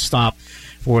in on the stop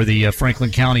for the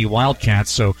Franklin County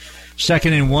Wildcats. So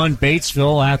 2nd and 1,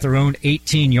 Batesville at their own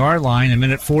 18-yard line, a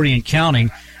minute 40 and counting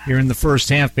here in the first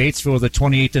half. Batesville with a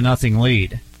 28-0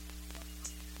 lead.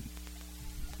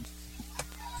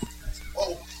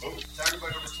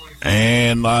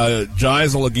 And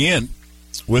Geisel again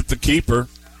with the keeper.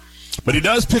 But he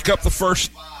does pick up the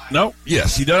first. No,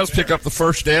 yes, he does pick up the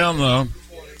first down, though.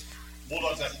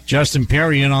 Justin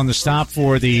Perry in on the stop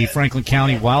for the Franklin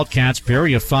County Wildcats.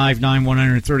 Perry, a 5'9",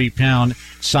 130-pound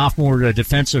sophomore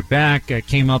defensive back,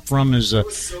 came up from his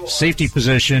safety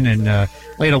position and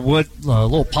laid a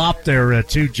little pop there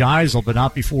to Geisel, but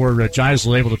not before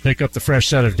Geisel able to pick up the fresh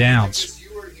set of downs.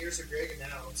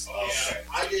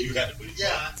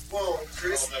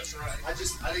 Chris, that's right.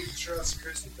 I didn't trust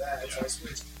Chris with that, so I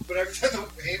switched. But every time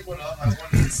the hand went up, I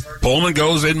wanted to start. Pullman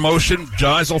goes in motion.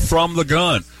 Geisel from the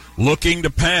gun, looking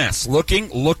to pass, looking,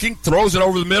 throws it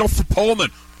over the middle for Pullman.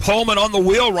 Pullman on the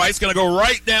wheel right's going to go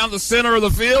right down the center of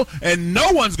the field, and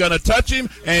no one's going to touch him,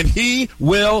 and he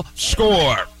will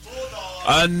score.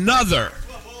 Another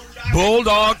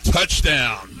Bulldog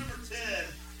touchdown.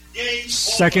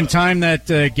 Second time that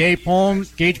Gage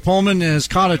Pullman has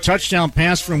caught a touchdown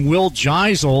pass from Will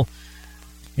Geisel.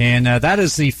 And that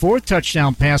is the fourth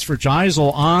touchdown pass for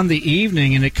Geisel on the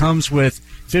evening, and it comes with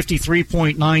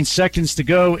 53.9 seconds to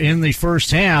go in the first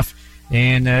half.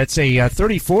 And it's a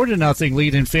 34-0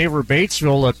 lead in favor of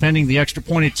Batesville, pending the extra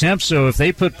point attempt. So if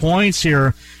they put points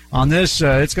here on this,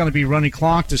 it's going to be running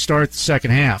clock to start the second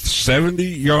half.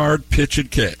 70-yard pitch and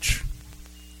catch.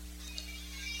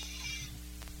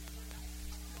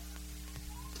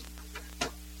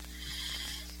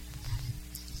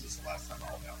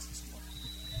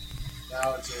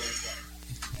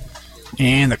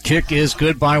 And the kick is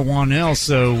good by Wanell,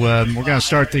 so we're going to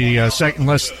start the second,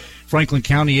 unless Franklin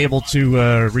County able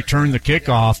to return the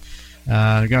kickoff.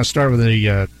 They're going to start with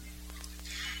a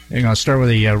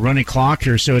running clock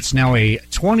here, so it's now a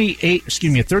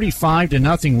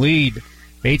 35-0 lead.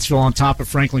 Batesville on top of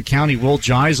Franklin County. Will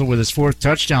Geisel with his fourth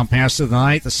touchdown pass of the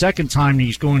night. The second time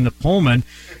he's going to Pullman,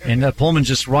 and Pullman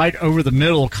just right over the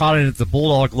middle, caught it at the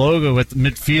Bulldog logo at the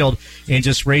midfield, and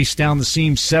just raced down the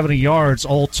seam 70 yards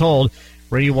all told.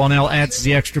 Brady Wanell adds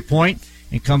the extra point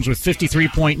and comes with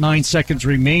 53.9 seconds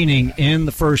remaining in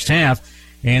the first half.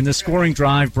 And the scoring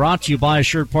drive brought to you by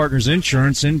Assured Partners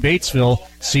Insurance in Batesville.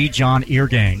 See John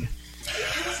Eargang.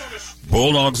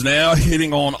 Bulldogs now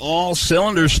hitting on all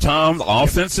cylinders, Tom. The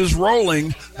offense is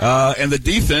rolling, and the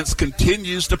defense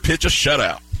continues to pitch a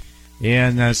shutout.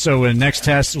 And so in next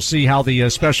test, we'll see how the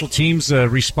special teams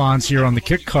responds here on the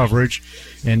kick coverage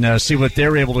and see what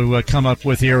they're able to come up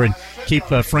with here and keep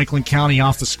Franklin County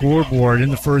off the scoreboard in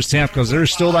the first half, because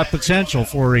there's still that potential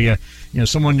for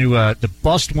someone to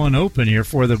bust one open here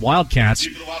for the Wildcats.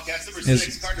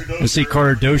 As see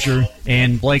Carter Dozier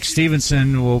and Blake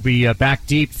Stevenson will be back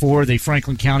deep for the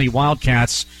Franklin County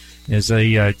Wildcats as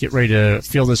they get ready to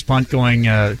field this punt going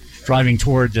driving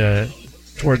toward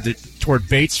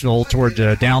Batesville,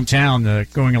 toward downtown,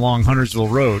 going along Huntersville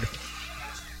Road.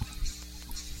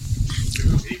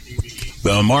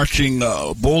 The marching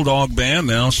Bulldog band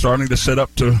now starting to set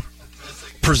up to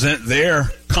present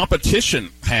their competition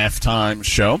halftime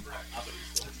show.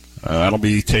 That'll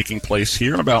be taking place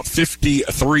here in about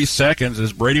 53 seconds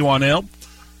as Brady Wanell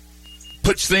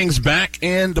puts things back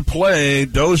into play.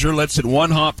 Dozier lets it one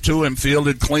hop to him,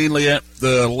 fielded cleanly at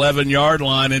the 11-yard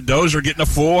line, and Dozier getting a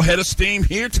full head of steam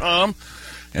here, Tom,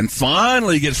 and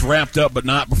finally gets wrapped up, but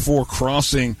not before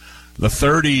crossing the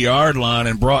 30-yard line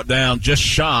and brought down just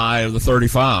shy of the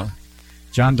 35.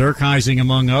 John Durkheising,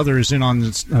 among others, in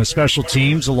on special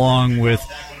teams, along with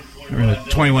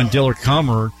 21 Diller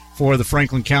Comer for the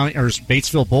Franklin County or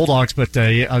Batesville Bulldogs. But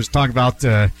I was talking about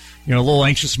a little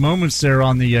anxious moments there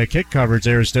on the kick coverage.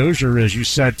 There's Dozier, as you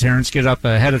said, Terrence, get up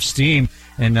ahead of steam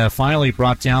and finally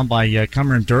brought down by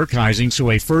Comer and Durkheising. So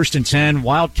a 1st and 10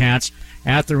 Wildcats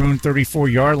at their own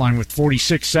 34-yard line with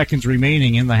 46 seconds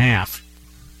remaining in the half.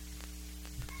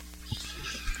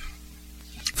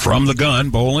 From the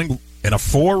gun, Bowling in a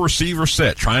 4-receiver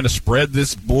set, trying to spread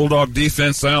this Bulldog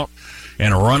defense out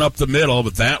and run up the middle,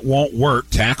 but that won't work.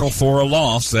 Tackle for a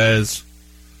loss as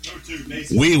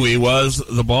Wee Wee was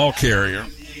the ball carrier.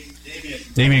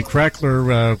 Damian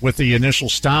Kreckler with the initial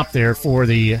stop there for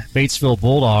the Batesville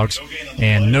Bulldogs,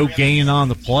 and no gain on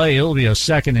the play. It'll be a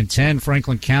 2nd and 10,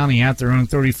 Franklin County at their own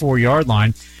 34-yard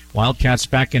line. Wildcats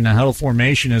back in the huddle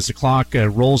formation as the clock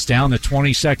rolls down to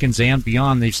 20 seconds and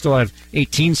beyond. They still have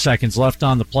 18 seconds left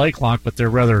on the play clock, but they're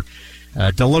rather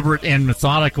deliberate and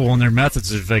methodical in their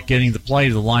methods of getting the play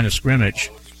to the line of scrimmage.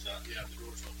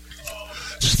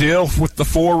 Still with the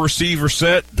 4-receiver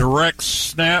set, direct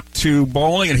snap to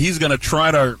Bowling, and he's going to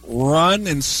try to run,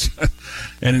 and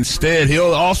instead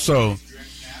he'll also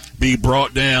be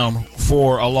brought down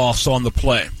for a loss on the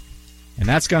play. And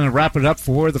that's going to wrap it up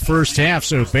for the first half.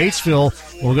 So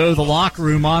Batesville will go to the locker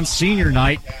room on senior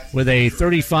night with a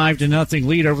 35-0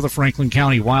 lead over the Franklin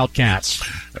County Wildcats.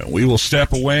 We will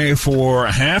step away for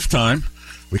halftime.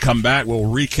 We come back, we'll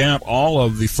recap all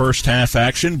of the first half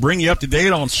action, bring you up to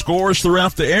date on scores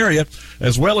throughout the area,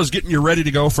 as well as getting you ready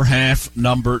to go for half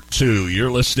number 2.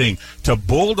 You're listening to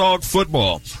Bulldog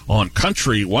Football on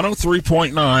Country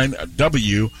 103.9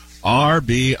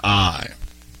 WRBI.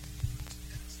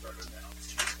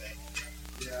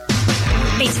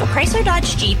 Batesville Chrysler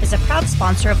Dodge Jeep is a proud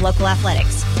sponsor of local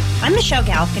athletics. I'm Michelle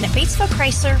Galk, and at Batesville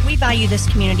Chrysler, we value this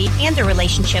community and the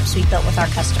relationships we've built with our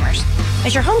customers.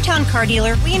 As your hometown car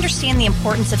dealer, we understand the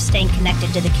importance of staying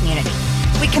connected to the community.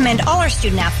 We commend all our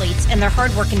student athletes and their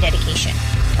hard work and dedication.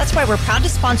 That's why we're proud to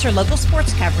sponsor local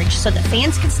sports coverage so that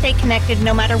fans can stay connected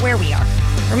no matter where we are.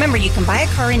 Remember, you can buy a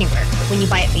car anywhere, but when you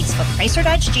buy at Batesville Chrysler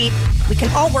Dodge Jeep, we can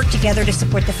all work together to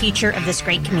support the future of this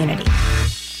great community.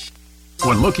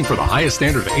 When looking for the highest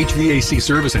standard of HVAC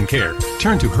service and care,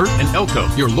 turn to Hurt & Elko,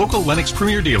 your local Lennox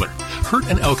Premier dealer. Hurt &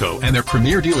 Elko and their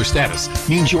Premier dealer status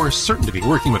means you're certain to be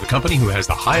working with a company who has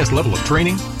the highest level of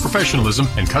training, professionalism,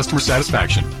 and customer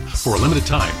satisfaction. For a limited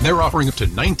time, they're offering up to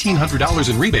 $1,900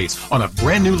 in rebates on a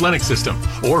brand new Lennox system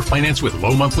or finance with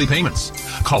low monthly payments.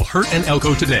 Call Hurt &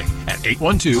 Elko today at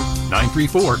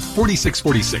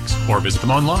 812-934-4646 or visit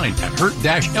them online at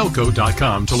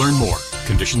hurt-elko.com to learn more.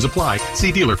 Conditions apply.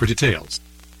 See dealer for details.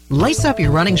 Lace up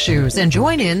your running shoes and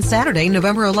join in Saturday,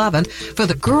 November 11th for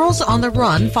the Girls on the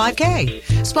Run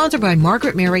 5K. Sponsored by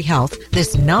Margaret Mary Health,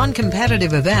 this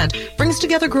non-competitive event brings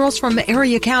together girls from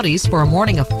area counties for a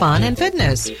morning of fun and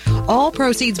fitness. All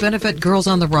proceeds benefit Girls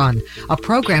on the Run, a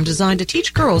program designed to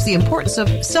teach girls the importance of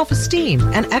self-esteem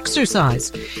and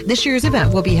exercise. This year's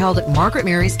event will be held at Margaret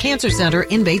Mary's Cancer Center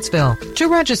in Batesville. To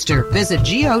register, visit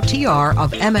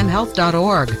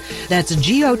gotrofmmhealth.org. That's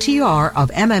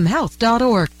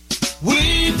gotrofmmhealth.org.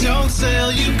 We don't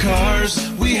sell you cars,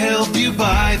 we help you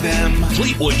buy them.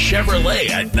 Fleetwood Chevrolet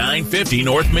at 950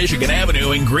 North Michigan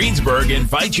Avenue in Greensburg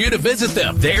invites you to visit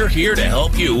them. They're here to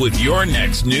help you with your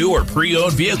next new or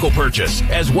pre-owned vehicle purchase,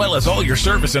 as well as all your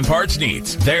service and parts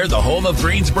needs. They're the home of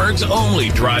Greensburg's only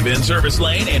drive-in service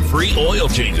lane and free oil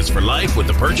changes for life with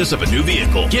the purchase of a new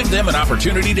vehicle. Give them an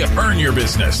opportunity to earn your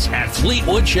business at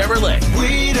Fleetwood Chevrolet.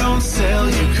 We don't sell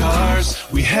you cars,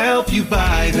 we help you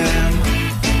buy them.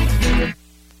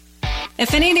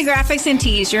 Affinity Graphics and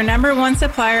Tees, your number one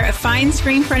supplier of fine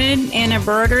screen printed and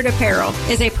embroidered apparel,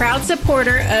 is a proud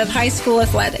supporter of high school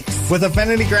athletics. With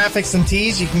Affinity Graphics and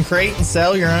Tees, you can create and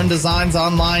sell your own designs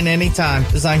online anytime.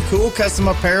 Design cool custom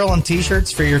apparel and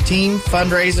t-shirts for your team,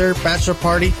 fundraiser, bachelor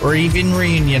party, or even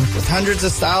reunion. With hundreds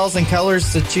of styles and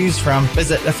colors to choose from,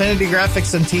 visit Affinity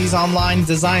Graphics and Tees online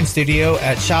design studio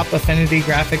at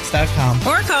shopaffinitygraphics.com.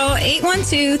 Or call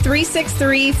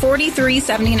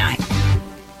 812-363-4379.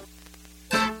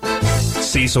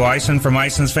 Cecil Eisen from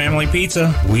Eisen's Family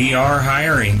Pizza. We are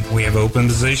hiring. We have open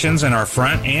positions in our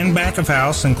front and back of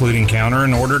house, including counter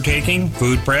and order taking,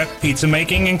 food prep, pizza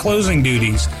making, and closing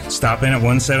duties. Stop in at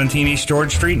 117 East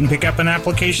George Street and pick up an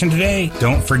application today.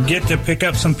 Don't forget to pick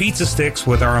up some pizza sticks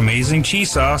with our amazing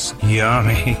cheese sauce.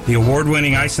 Yummy. The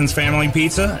award-winning Eisen's Family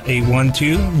Pizza,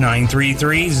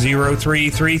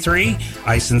 812-933-0333,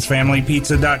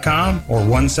 eisensfamilypizza.com, or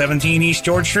 117 East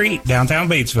George Street, downtown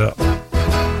Batesville.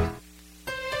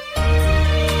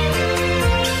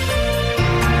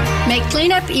 Make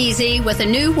cleanup easy with a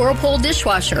new Whirlpool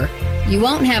dishwasher. You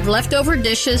won't have leftover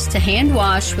dishes to hand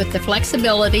wash with the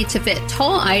flexibility to fit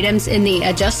tall items in the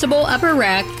adjustable upper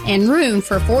rack and room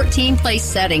for 14 place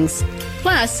settings.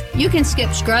 Plus, you can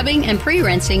skip scrubbing and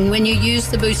pre-rinsing when you use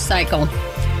the boost cycle.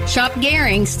 Shop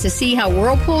Garings to see how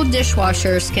Whirlpool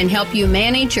dishwashers can help you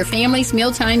manage your family's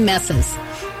mealtime messes.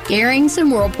 Garings and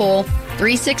Whirlpool,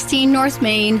 316 North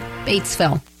Main,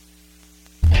 Batesville.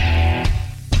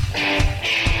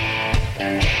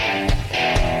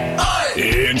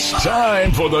 It's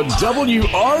time for the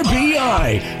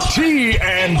WRBI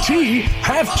TNT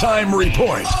Halftime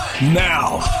Report.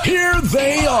 Now, here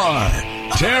they are,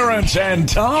 Terrence and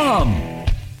Tom.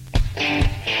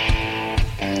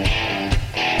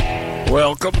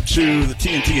 Welcome to the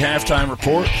TNT Halftime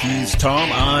Report. He's Tom,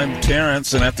 I'm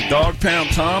Terrence, and at the Dog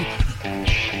Pound, Tom,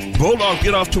 Bulldogs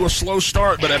get off to a slow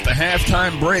start, but at the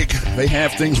halftime break, they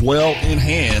have things well in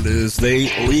hand as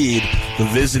they lead the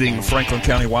visiting Franklin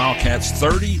County Wildcats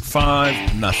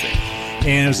 35-0.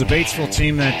 And it was a Batesville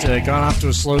team that got off to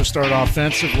a slow start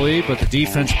offensively, but the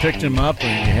defense picked him up,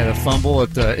 and they had a fumble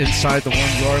at inside the 1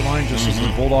 yard line just as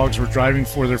the Bulldogs were driving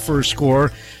for their first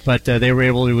score. But they were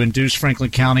able to induce Franklin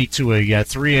County to a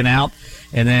 3-and-out,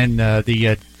 and then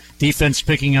the defense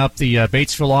picking up the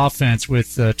Batesville offense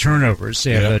with turnovers.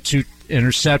 They have 2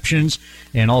 interceptions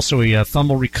and also a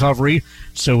fumble recovery.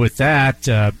 So with that,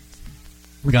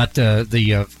 we got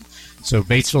the So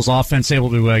Batesville's offense able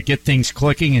to get things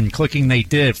clicking, and clicking they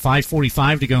did.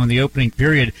 5:45 to go in the opening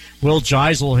period. Will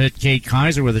Geisel hit Kate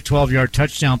Kaiser with a 12-yard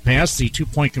touchdown pass. The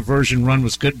 2-point conversion run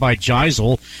was good by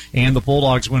Geisel, and the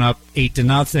Bulldogs went up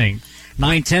 8-0.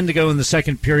 9:10 to go in the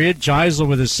second period. Geisel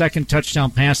with his second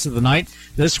touchdown pass of the night.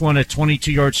 This one a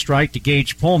 22-yard strike to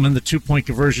Gage Pullman. The 2-point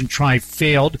conversion try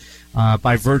failed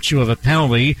by virtue of a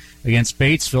penalty against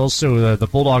Batesville, so the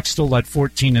Bulldogs still led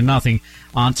 14-0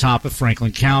 on top of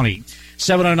Franklin County.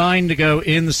 7:09 to go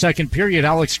in the second period.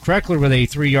 Alex Kreckler with a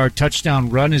 3-yard touchdown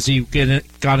run as he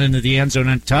got into the end zone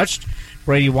untouched.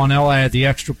 Brady Wanell had the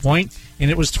extra point,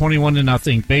 and it was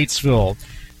 21-0 Batesville.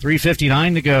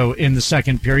 3:59 to go in the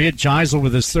second period. Geisel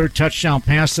with his third touchdown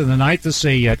pass of the night. This is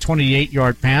a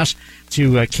 28-yard pass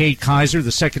to Kate Kaiser,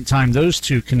 the second time those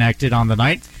two connected on the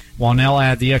night. Wanell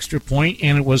had the extra point,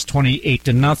 and it was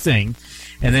 28-0.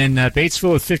 And then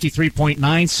Batesville with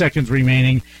 53.9 seconds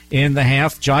remaining in the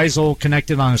half. Geisel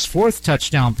connected on his fourth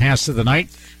touchdown pass of the night.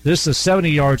 This is a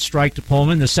 70-yard strike to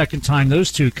Pullman, the second time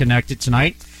those two connected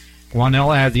tonight.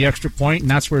 Wanell had the extra point, and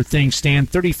that's where things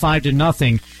stand.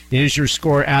 35-0 is your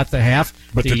score at the half.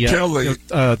 But the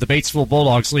Batesville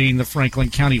Bulldogs leading the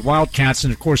Franklin County Wildcats,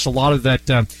 and of course a lot of that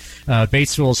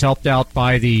Batesville is helped out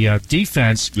by the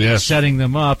defense, setting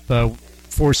them up,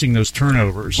 forcing those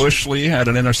turnovers. Bushley had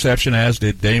an interception, as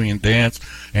did Damian Dance,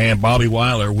 and Bobby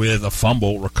Weiler with a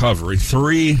fumble recovery.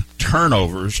 3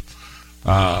 turnovers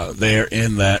there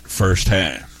in that first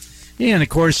half. Yeah, and of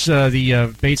course, the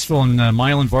Batesville and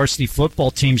Milan varsity football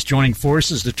teams joining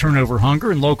forces to turn over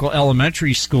hunger in local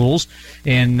elementary schools.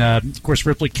 And, of course,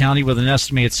 Ripley County with an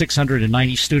estimated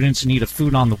 690 students in need of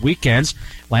food on the weekends.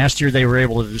 Last year, they were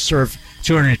able to serve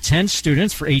 210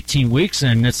 students for 18 weeks,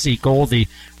 and that's the goal of the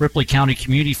Ripley County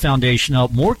Community Foundation to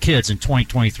help more kids in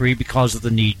 2023 because of the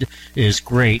need is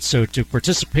great. So to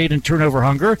participate in Turnover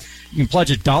Hunger, you can pledge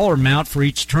a dollar amount for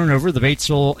each turnover the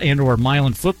Batesville and or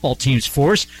Milan football teams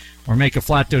force, or make a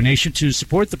flat donation to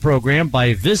support the program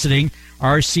by visiting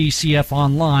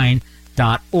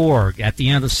rccfonline.org. At the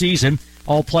end of the season,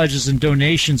 all pledges and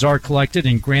donations are collected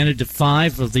and granted to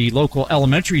 5 of the local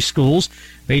elementary schools: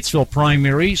 Batesville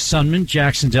Primary, Sunman,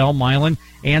 Jacksonville, Milan,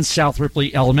 and South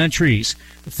Ripley Elementaries.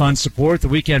 The funds support the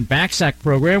weekend backsack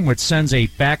program, which sends a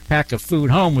backpack of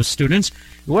food home with students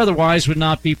who otherwise would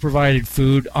not be provided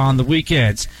food on the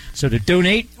weekends. So to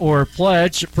donate or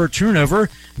pledge per turnover,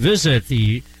 visit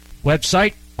the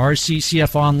website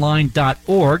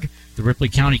rccfonline.org. The Ripley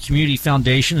County Community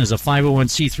Foundation is a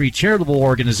 501c3 charitable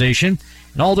organization,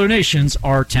 and all donations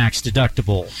are tax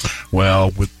deductible. Well,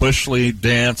 with Bushley,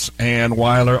 Dance, and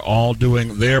Weiler all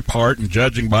doing their part, and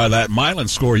judging by that Milan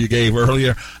score you gave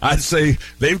earlier, I'd say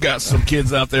they've got some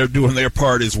kids out there doing their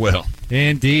part as well.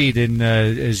 Indeed, and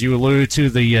as you alluded to,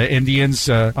 the Indians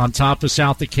on top of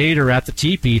South Decatur at the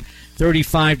teepee,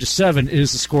 35-7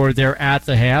 is the score there at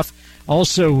the half.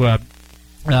 Also,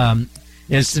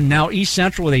 is now East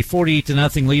Central with a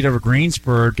 48-0 lead over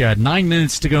Greensburg. 9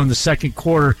 minutes to go in the second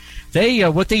quarter. They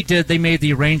what they did, they made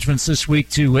the arrangements this week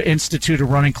to institute a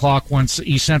running clock once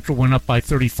East Central went up by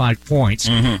 35 points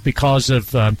because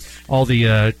of all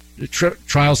the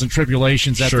trials and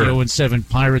tribulations that the 0-7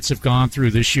 Pirates have gone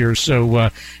through this year. So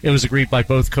it was agreed by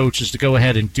both coaches to go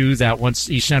ahead and do that once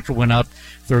East Central went up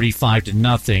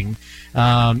 35-0.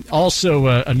 Also,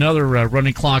 another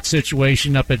running clock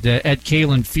situation up at Ed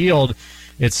Kalin Field.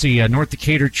 It's the North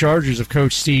Decatur Chargers of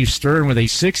Coach Steve Stern with a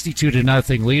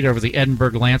 62-0 lead over the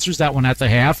Edinburgh Lancers. That one at the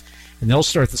half, and they'll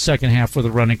start the second half with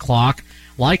a running clock.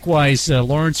 Likewise,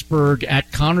 Lawrenceburg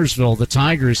at Connorsville, the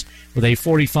Tigers with a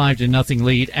 45-0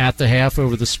 lead at the half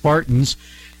over the Spartans.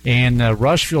 And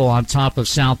Rushville on top of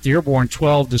South Dearborn,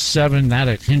 12-7. That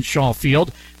at Hinshaw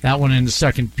Field. That one in the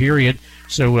second period.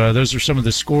 So those are some of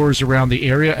the scores around the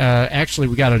area. Actually,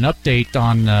 we got an update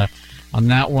on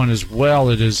that one as well.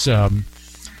 It is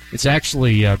it's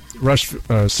actually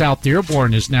South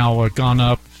Dearborn has now gone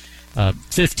up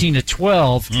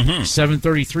 15-12.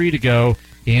 7:33 to go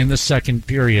in the second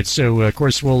period. So, of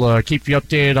course, we'll keep you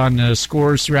updated on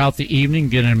scores throughout the evening,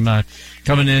 get them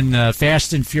coming in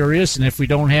fast and furious. And if we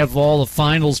don't have all the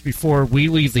finals before we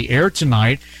leave the air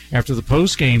tonight after the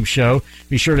post-game show,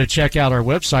 be sure to check out our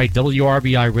website,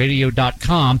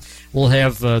 WRBIRadio.com. We'll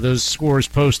have those scores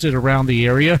posted around the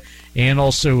area and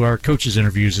also our coaches'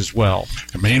 interviews as well.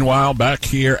 And meanwhile, back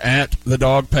here at the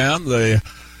Dog Pound, the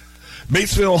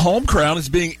Batesville home crowd is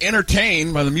being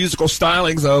entertained by the musical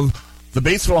stylings of the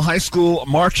Batesville High School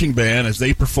Marching Band as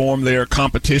they perform their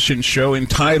competition show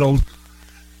entitled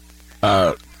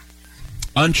Uncharted.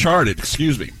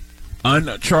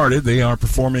 They are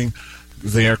performing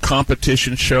their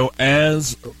competition show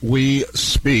as we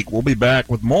speak. We'll be back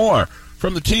with more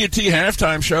from the TNT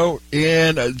Halftime Show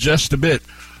in just a bit.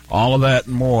 All of that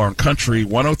and more on Country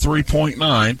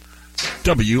 103.9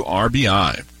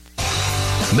 WRBI.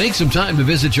 Make some time to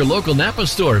visit your local Napa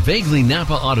store, Vaguely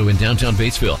Napa Auto in downtown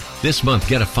Batesville. This month,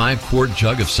 get a 5-quart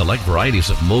jug of select varieties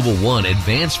of Mobil 1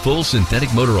 Advanced Full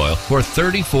Synthetic Motor Oil for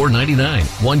 $34.99.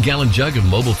 1-gallon jug of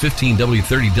Mobil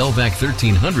 15W30 Delvac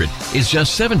 1300 is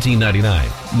just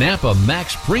 $17.99. Napa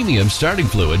Max Premium Starting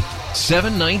Fluid,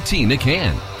 $7.19 a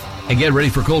can. And get ready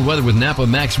for cold weather with Napa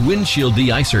Max Windshield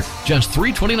De-Icer, just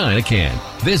 $3.29 a can.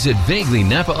 Visit Vaguely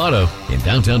Napa Auto in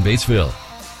downtown Batesville.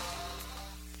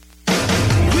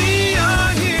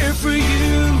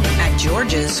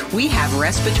 George's, we have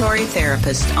respiratory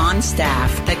therapists on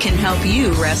staff that can help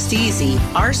you rest easy.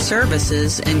 Our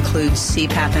services include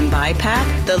CPAP and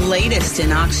BiPAP, the latest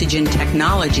in oxygen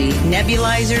technology,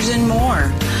 nebulizers, and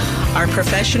more. Our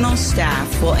professional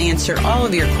staff will answer all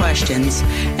of your questions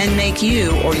and make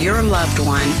you or your loved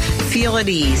one feel at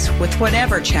ease with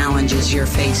whatever challenges you're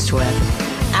faced with.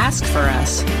 Ask for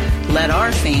us. Let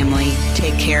our family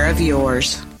take care of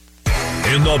yours.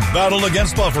 In the battle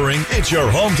against buffering, it's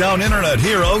your hometown internet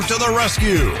hero to the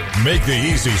rescue. Make the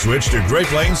easy switch to Great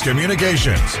Plains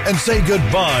Communications and say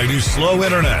goodbye to slow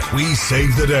internet. We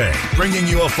save the day, bringing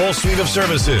you a full suite of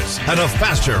services and a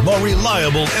faster, more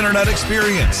reliable internet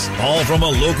experience. All from a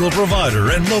local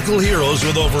provider and local heroes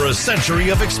with over a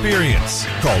century of experience.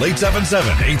 Call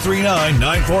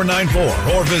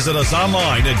 877-839-9494 or visit us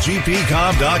online at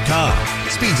gpcom.com.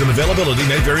 Speeds and availability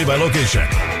may vary by location.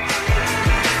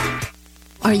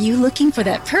 Are you looking for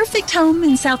that perfect home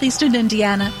in southeastern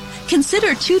Indiana?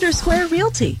 Consider Tudor Square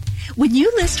Realty. When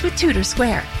you list with Tudor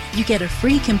Square, you get a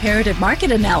free comparative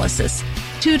market analysis.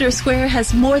 Tudor Square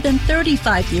has more than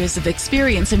 35 years of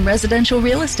experience in residential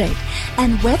real estate.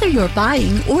 And whether you're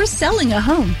buying or selling a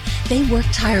home, they work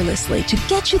tirelessly to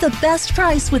get you the best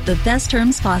price with the best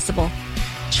terms possible.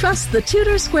 Trust the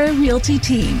Tudor Square Realty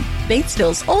team,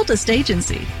 Batesville's oldest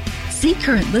agency. See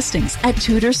current listings at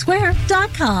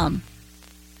tudorsquare.com.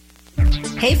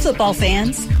 Hey, football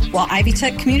fans. While Ivy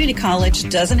Tech Community College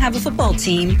doesn't have a football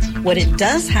team, what it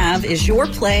does have is your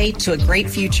play to a great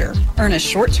future. Earn a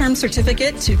short-term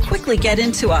certificate to quickly get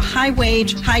into a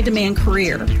high-wage, high-demand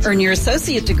career. Earn your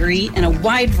associate degree in a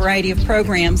wide variety of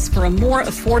programs for a more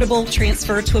affordable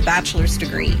transfer to a bachelor's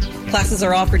degree. Classes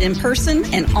are offered in person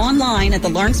and online at the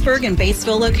Lawrenceburg and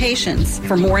Batesville locations.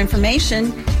 For more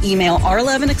information, email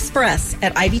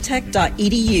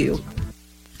r11express@ivytech.edu.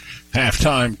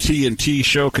 Halftime TNT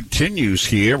show continues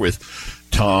here with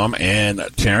Tom and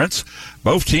Terrence.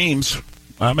 Both teams,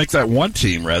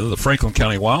 the Franklin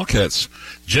County Wildcats,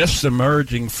 just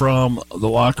emerging from the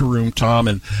locker room, Tom,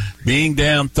 and being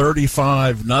down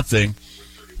 35-0.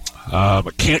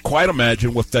 But can't quite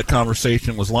imagine what that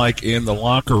conversation was like in the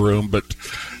locker room, but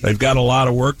they've got a lot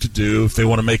of work to do if they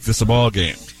want to make this a ball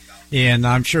game. And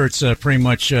I'm sure it's pretty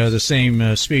much the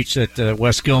same speech that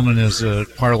Wes Gilman has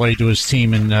parlayed to his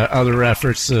team in other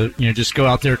efforts. Just go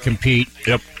out there, compete.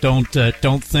 Yep.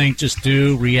 Don't think, just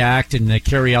do, react, and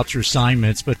carry out your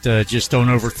assignments. But just don't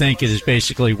overthink it. Is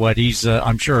basically what he's,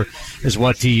 I'm sure, is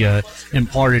what he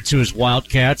imparted to his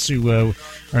Wildcats, who are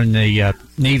in the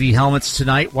Navy helmets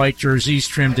tonight, white jerseys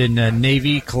trimmed in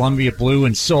navy, Columbia blue,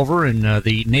 and silver, and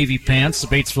the navy pants. The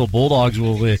Batesville Bulldogs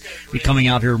will be coming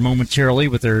out here momentarily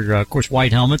with their, of course,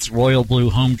 white helmets, royal blue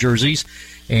home jerseys,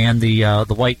 and the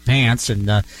white pants.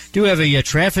 And do have a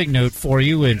traffic note for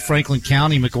you in Franklin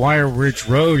County. McGuire Ridge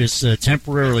Road is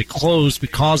temporarily closed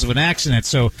because of an accident.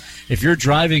 So if you're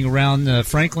driving around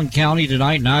Franklin County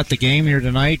tonight, not at the game here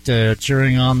tonight,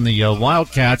 cheering on the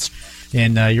Wildcats,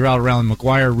 and you're out around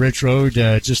McGuire Ridge Road,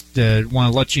 just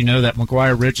want to let you know that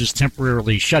McGuire Ridge is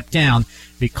temporarily shut down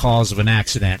because of an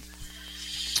accident.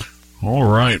 All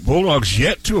right. Bulldogs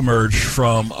yet to emerge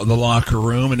from the locker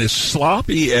room, and as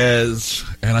sloppy as,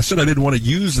 and I said I didn't want to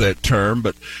use that term,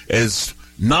 but as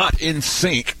not in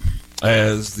sync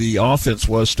as the offense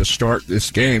was to start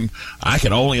this game, I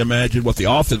can only imagine what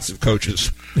the offensive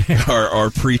coaches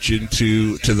are preaching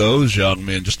to those young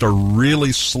men. Just a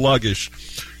really sluggish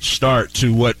start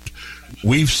to what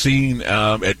we've seen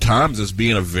at times as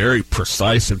being a very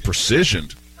precise and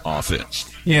precisioned offense.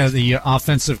 Yeah, the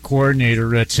offensive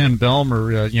coordinator, Tim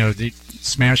Belmer, the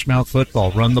smash mouth football,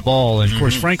 run the ball. And, of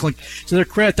course, Franklin, to their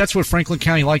credit, that's what Franklin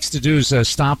County likes to do is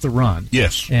stop the run.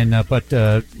 Yes. And but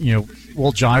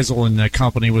Will Geisel and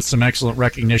company with some excellent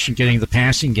recognition getting the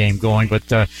passing game going.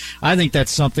 But I think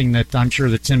that's something that I'm sure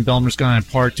that Tim Belmer's going to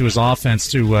impart to his offense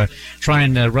to try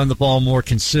and run the ball more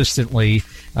consistently.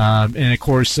 And, of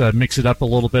course, mix it up a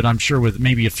little bit, I'm sure, with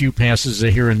maybe a few passes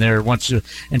here and there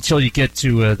until you get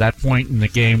to that point in the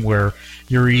game where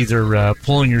you're either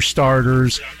pulling your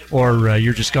starters or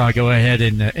you're just going to go ahead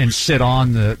and sit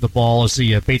on the ball as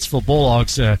the Batesville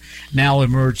Bulldogs now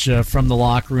emerge from the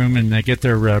locker room and get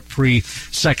their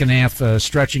pre-second half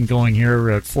stretching going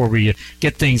here before we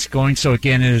get things going. So,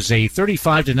 again, it is a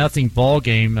 35-0 ball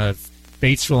game.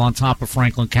 Batesville on top of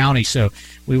Franklin County. So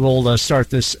we will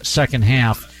start this second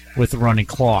half with the running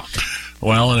clock.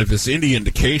 Well, and if it's any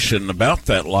indication about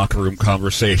that locker room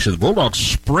conversation, the Bulldogs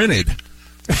sprinted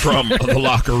from the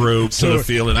locker room to the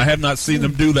field, and I have not seen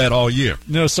them do that all year.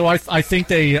 No, so I think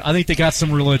they got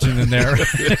some religion in there.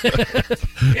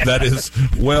 That is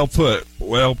well put.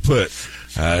 Well put.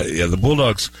 The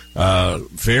Bulldogs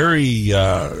very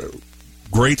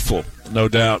grateful, no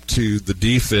doubt, to the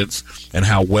defense and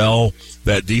how well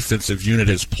that defensive unit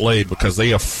has played, because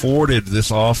they afforded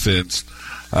this offense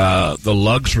the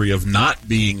luxury of not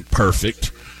being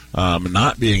perfect,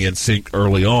 not being in sync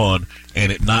early on,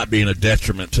 and it not being a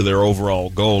detriment to their overall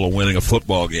goal of winning a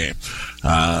football game.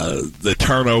 The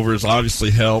turnovers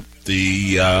obviously helped.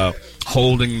 The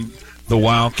holding the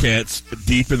Wildcats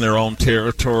deep in their own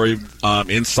territory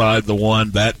inside the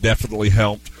one, that definitely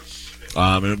helped.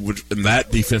 And that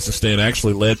defensive stand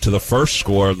actually led to the first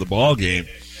score of the ball game.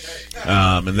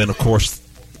 And then, of course,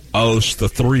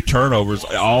 the 3 turnovers,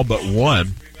 all but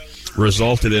one,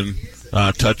 resulted in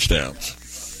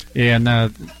touchdowns. And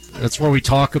that's what we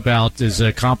talk about is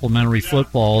complementary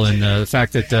football, and the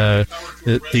fact that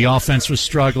the offense was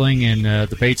struggling and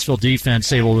the Batesville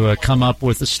defense able to come up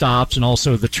with the stops and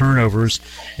also the turnovers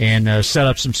and set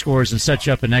up some scores and set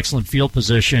you up an excellent field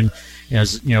position,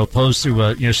 as opposed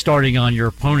to starting on your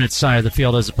opponent's side of the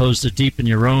field as opposed to deep in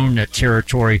your own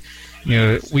territory.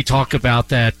 We talk about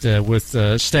that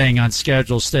with staying on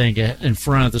schedule, staying in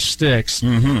front of the sticks,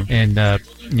 and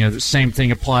the same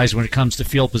thing applies when it comes to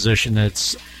field position.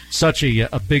 It's such a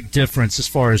big difference as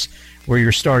far as where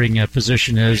your starting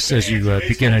position is as you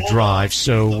begin a drive.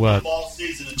 So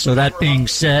that being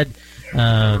said,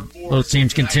 both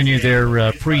teams continue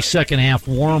their pre-second half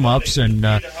warm-ups,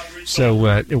 and so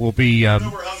it will be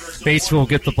Batesville will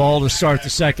get the ball to start the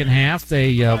second half.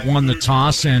 They won the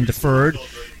toss and deferred.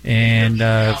 And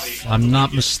if I'm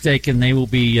not mistaken, they will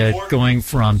be going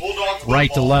from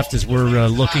right to left as we're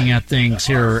looking at things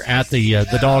here at the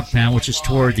Dog Pound, which is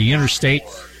toward the interstate.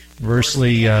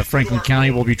 Conversely, Franklin County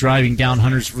will be driving down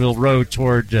Huntersville Road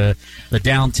toward the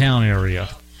downtown area.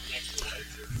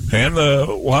 And the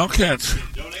Wildcats,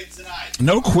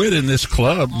 no quit in this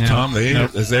club, no, Tom.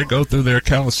 As they go through their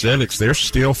calisthenics, they're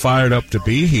still fired up to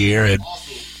be here. And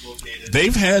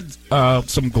they've had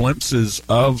some glimpses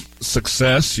of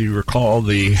success. You recall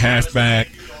the halfback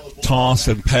toss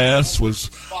and pass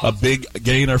was a big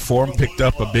gainer for them, picked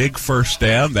up a big first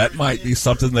down. That might be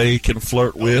something they can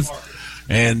flirt with.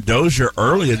 And Dozier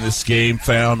early in this game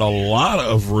found a lot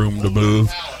of room to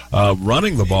move,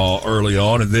 running the ball early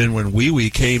on. And then when Wee Wee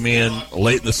came in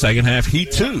late in the second half, he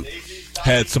too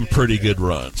had some pretty good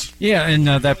runs. Yeah, and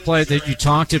that play that you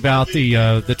talked about,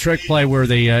 the trick play where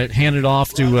they handed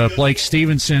off to Blake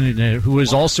Stevenson, who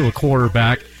is also a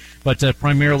quarterback, but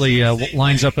primarily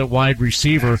lines up at wide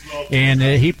receiver. And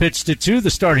he pitched it to the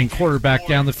starting quarterback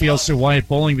down the field, so Wyatt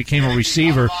Bowling became a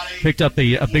receiver, picked up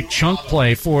a big chunk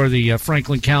play for the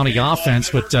Franklin County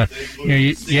offense. But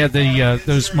you had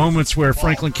those moments where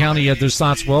Franklin County had those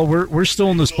thoughts, well, we're still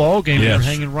in this ball game. Yes. We're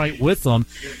hanging right with them.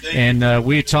 And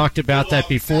we had talked about that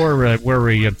before, where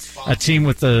a team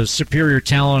with a superior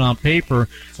talent on paper,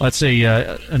 let's say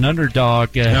an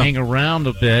underdog, hang around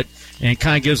a bit, and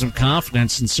kind of gives them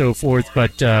confidence and so forth.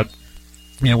 But,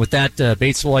 with that,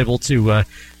 Batesville able to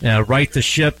right the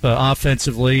ship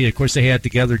offensively. Of course, they had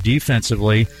together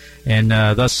defensively, and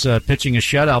thus pitching a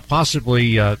shutout.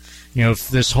 Possibly, if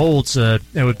this holds, it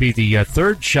would be the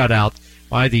third shutout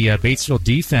by the Batesville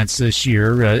defense this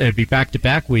year. It'd be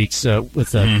back-to-back weeks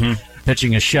with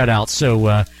pitching a shutout.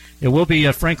 So it will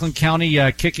be Franklin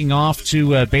County kicking off to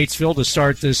Batesville to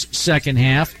start this second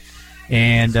half.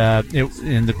 And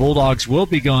the Bulldogs will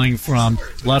be going from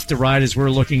left to right as we're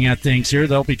looking at things here.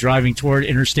 They'll be driving toward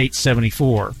Interstate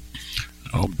 74.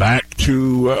 Back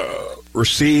to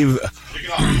receive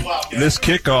this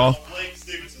kickoff.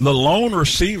 The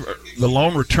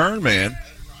lone return man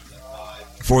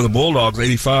for the Bulldogs,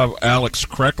 85, Alex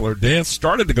Kreckler. Dan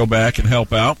started to go back and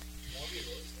help out,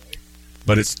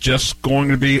 but it's just going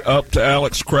to be up to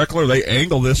Alex Kreckler. They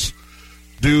angle this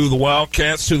do the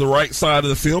Wildcats to the right side of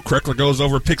the field. Kreckler goes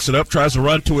over, picks it up, tries to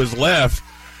run to his left.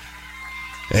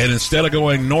 And instead of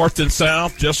going north and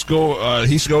south, he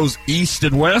goes east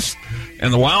and west,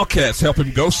 and the Wildcats help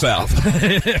him go south.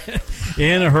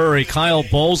 In a hurry, Kyle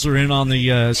Bolzer in on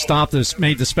the stop that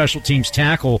made the special teams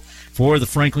tackle for the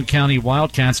Franklin County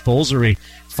Wildcats. Bolzer, a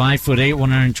 5'8",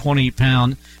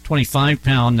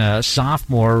 125-pound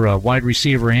sophomore wide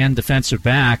receiver and defensive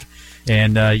back.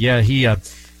 And,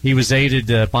 he was aided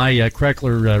by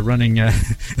Kreckler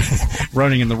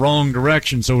running in the wrong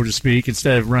direction, so to speak,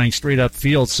 instead of running straight up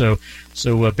field. So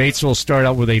Batesville start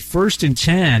out with a 1st and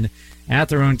 10 at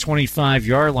their own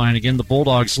 25-yard line. Again, the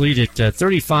Bulldogs lead it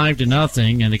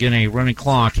 35-0, and again a running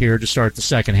clock here to start the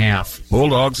second half.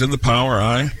 Bulldogs in the power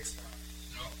I.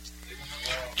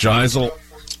 Geisel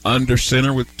under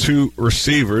center with 2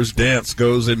 receivers. Dance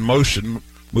goes in motion,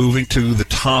 moving to the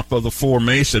top of the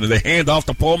formation, and they hand off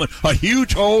to Pullman. A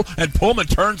huge hole, and Pullman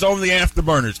turns over the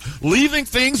afterburners. Leaving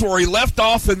things where he left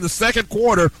off in the second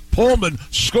quarter, Pullman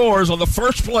scores on the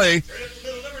first play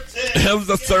of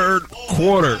the third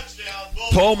quarter.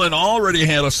 Pullman already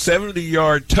had a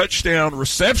 70-yard touchdown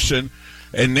reception,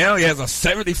 and now he has a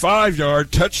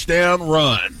 75-yard touchdown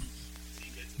run.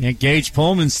 And Gage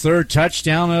Pullman's third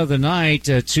touchdown of the night,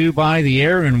 2 by the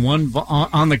air and 1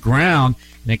 on the ground.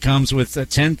 And it comes with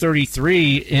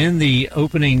 10:33 in the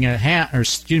opening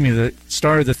the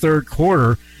start of the third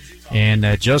quarter.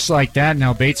 And just like that,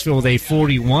 now Batesville with a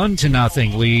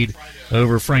 41-0 lead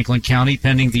over Franklin County,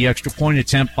 pending the extra point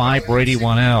attempt by Brady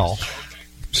Wannell.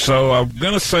 So I'm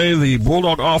going to say the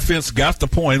Bulldog offense got the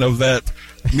point of that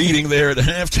meeting there at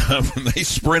halftime when they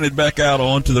sprinted back out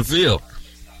onto the field.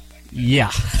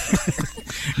 Yeah.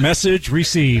 Message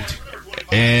received.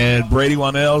 And Brady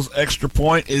Wannell's extra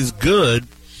point is good.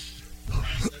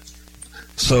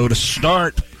 So to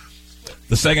start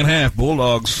the second half,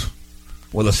 Bulldogs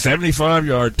with a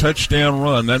 75-yard touchdown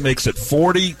run. That makes it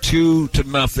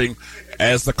 42-0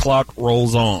 as the clock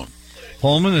rolls on.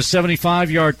 Pullman, a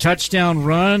 75-yard touchdown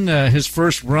run, his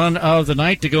first run of the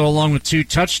night to go along with 2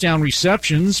 touchdown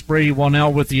receptions. Brady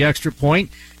Wannell with the extra point.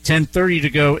 10:30 to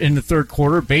go in the third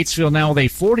quarter. Batesville now with a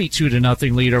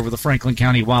 42-0 lead over the Franklin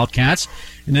County Wildcats.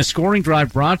 And this scoring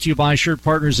drive brought to you by Assured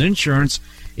Partners Insurance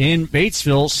in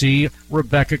Batesville. See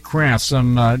Rebecca Kraft.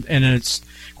 And it's,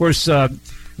 of course,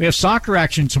 we have soccer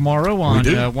action tomorrow on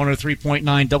 103.9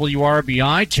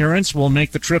 WRBI. Terrence will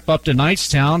make the trip up to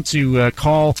Knightstown to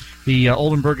call the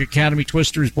Oldenburg Academy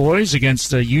Twisters boys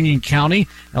against Union County.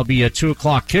 That'll be a 2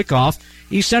 o'clock kickoff.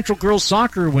 East Central girls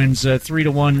soccer wins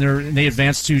 3-1. They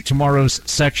advance to tomorrow's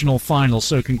sectional final.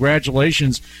 So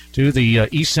congratulations to the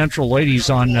East Central ladies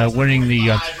on winning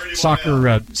the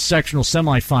soccer sectional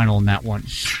semifinal in that one.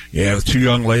 Yeah, the 2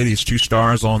 young ladies, 2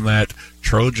 stars on that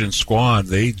Trojan squad.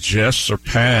 They just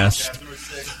surpassed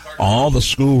all the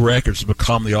school records to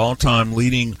become the all-time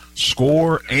leading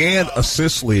scorer and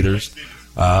assist leaders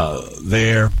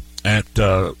there at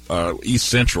East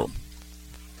Central.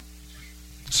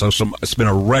 So it's been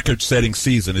a record-setting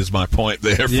season is my point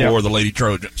there for the Lady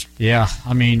Trojans. Yeah,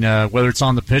 I mean, whether it's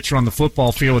on the pitch or on the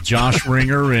football field with Josh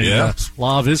Ringer and a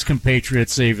lot of his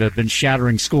compatriots, they've been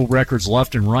shattering school records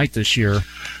left and right this year.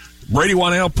 Brady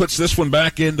Wannell puts this one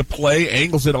back into play,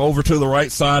 angles it over to the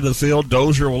right side of the field.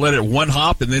 Dozier will let it one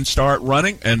hop and then start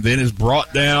running, and then is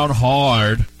brought down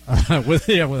hard. With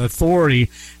authority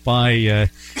by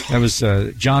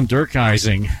John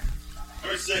Durkheising.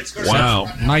 Wow,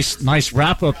 nice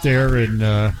wrap up there, and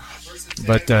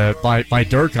but by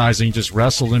Durkheising just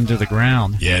wrestled him to the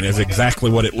ground. Yeah, and it's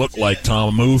exactly what it looked like, Tom.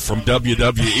 A move from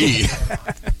WWE.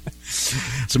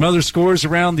 Some other scores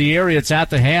around the area. It's at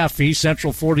the half. East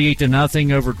Central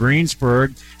 48-0 over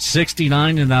Greensburg,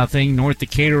 69-0. North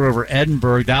Decatur over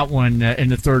Edinburgh. That one in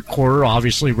the third quarter,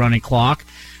 obviously running clock.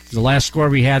 The last score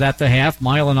we had at the half,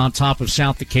 Milan on top of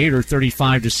South Decatur,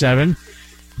 35-7.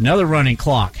 Another running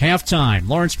clock. Halftime.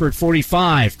 Lawrenceburg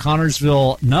 45,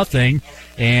 Connorsville nothing,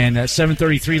 and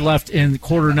 7:33 left in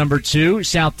quarter number 2.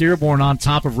 South Dearborn on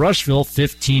top of Rushville,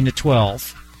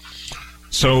 15-12.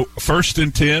 So 1st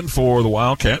and 10 for the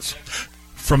Wildcats.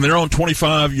 From their own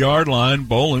 25-yard line,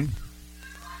 Bolin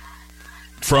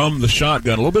from the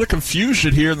shotgun. A little bit of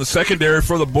confusion here in the secondary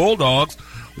for the Bulldogs.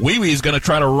 Wee Wee's going to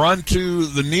try to run to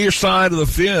the near side of the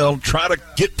field, try to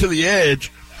get to the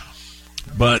edge.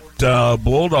 But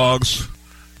Bulldogs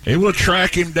able to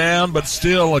track him down, but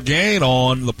still a gain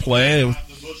on the play.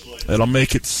 That'll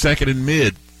make it 2nd and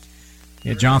mid.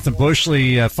 Yeah, Jonathan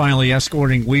Bushley finally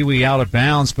escorting Wee Wee out of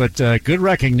bounds, but good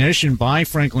recognition by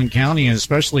Franklin County, and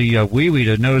especially Wee Wee,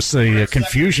 to notice the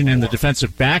confusion in the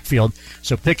defensive backfield.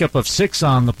 So pickup of 6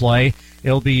 on the play.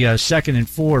 It'll be 2nd and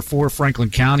 4 for Franklin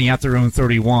County at their own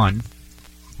 31.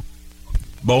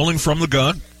 Bowling from the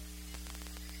gun.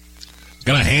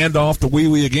 Going to hand off to Wee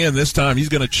Wee again. This time he's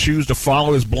going to choose to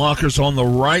follow his blockers on the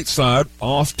right side.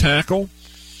 Off tackle.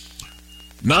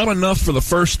 Not enough for the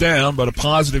first down, but a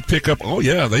positive pickup. Oh,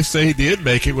 yeah, they say he did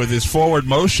make it with his forward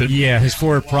motion. Yeah, his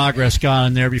forward progress got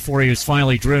in there before he was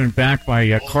finally driven back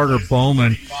by Carter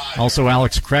Bowman, also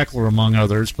Alex Kreckler, among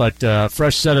others. But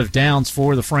fresh set of downs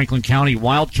for the Franklin County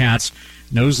Wildcats.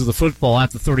 Nose of the football at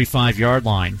the 35-yard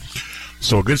line.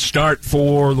 So a good start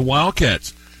for the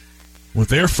Wildcats with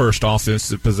their first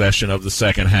offensive possession of the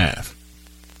second half.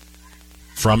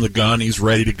 From the gun, he's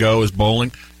ready to go as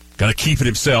Bowling. Got to keep it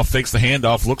himself, fakes the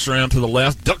handoff, looks around to the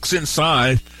left, ducks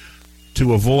inside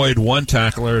to avoid one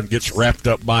tackler and gets wrapped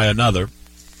up by another.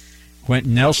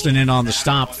 Quentin Nelson in on the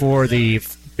stop for the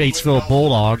Batesville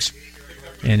Bulldogs.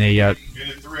 And they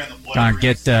gonna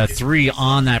get 3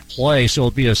 on that play, so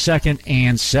it'll be a 2nd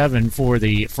and 7 for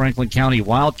the Franklin County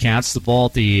Wildcats. The ball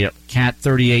at the Cat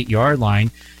 38-yard line.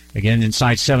 Again,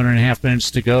 inside 7.5 minutes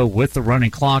to go with the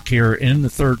running clock here in the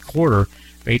third quarter.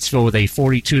 Batesville with a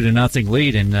 42-0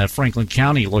 lead, and Franklin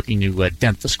County looking to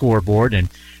dent the scoreboard and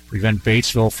prevent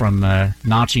Batesville from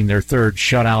notching their third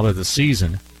shutout of the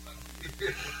season.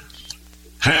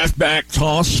 Halfback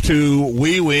toss to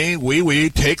Wee Wee. Wee Wee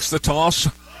takes the toss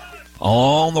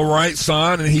on the right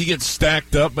side, and he gets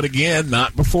stacked up, but again,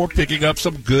 not before picking up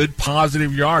some good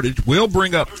positive yardage. Will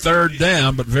bring up third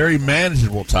down, but very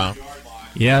manageable, Tom.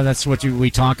 Yeah, that's what we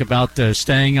talk about,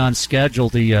 staying on schedule,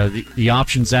 the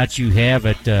options that you have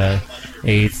at a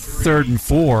 3rd and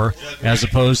 4 as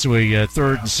opposed to a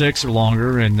 3rd and 6 or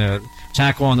longer, and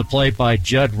tackle on the play by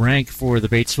Judd Rank for the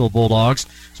Batesville Bulldogs.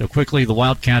 So quickly the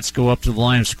Wildcats go up to the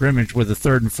line of scrimmage with a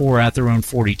 3rd and 4 at their own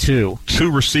 42.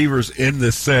 2 receivers in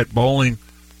this set. Bowling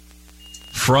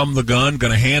from the gun,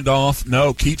 going to hand off.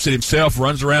 No, keeps it himself,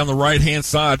 runs around the right-hand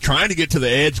side, trying to get to the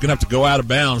edge, going to have to go out of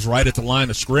bounds right at the line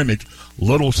of scrimmage.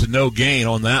 Little to no gain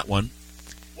on that one.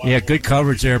 Yeah, good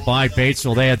coverage there by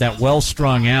Batesville. They had that well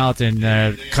strung out and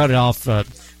cut it off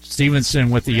Stevenson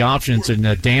with the options,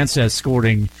 and Dance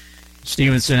escorting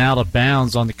Stevenson out of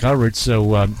bounds on the coverage.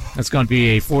 So that's going to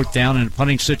be a 4th down and a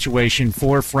punting situation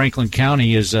for Franklin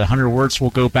County as Hunter Wirtz will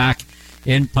go back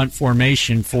in punt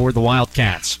formation for the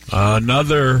Wildcats.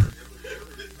 Another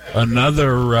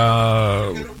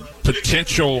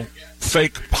potential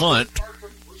fake punt.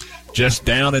 Just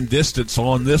down in distance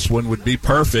on this one would be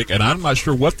perfect, and I'm not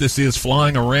sure what this is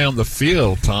flying around the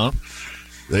field, Tom.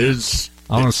 There's,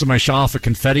 I don't know, somebody shot off a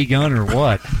confetti gun or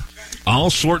what. All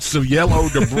sorts of yellow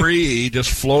debris just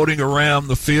floating around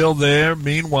the field there.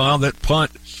 Meanwhile, that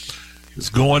punt is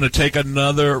going to take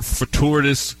another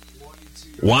fortuitous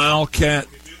Wildcat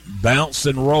bounce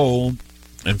and roll,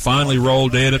 and finally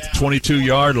rolled in at the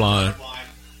 22-yard line.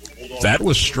 That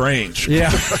was strange.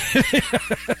 Yeah.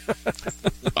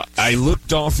 I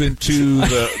looked off into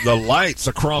the lights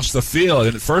across the field,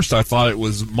 and at first I thought it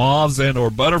was moths and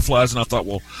or butterflies, and I thought,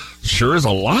 well, sure is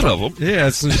a lot of them. Yeah,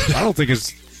 I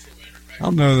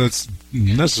don't know that's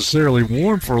necessarily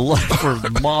warm for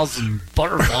moths and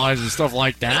butterflies and stuff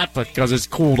like that, but because it's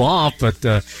cooled off. But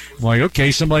I'm like,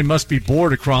 okay, somebody must be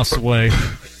bored across the way.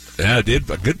 Yeah, it did.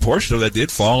 A good portion of that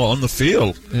did fall on the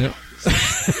field. Yeah.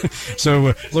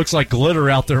 So looks like glitter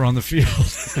out there on the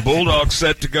field. Bulldogs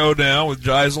set to go now with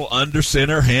Geisel under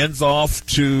center. Hands off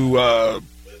to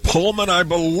Pullman, I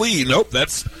believe. Nope,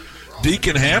 that's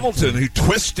Deacon Hamilton, who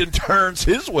twists and turns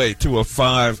his way to a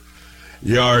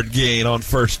 5-yard gain on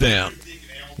first down.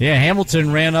 Yeah,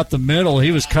 Hamilton ran up the middle. He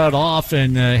was cut off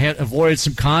and had avoided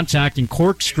some contact and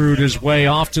corkscrewed his way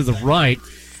off to the right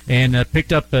and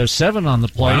picked up 7 on the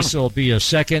play. Wow. So it'll be a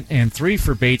 2nd and 3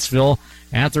 for Batesville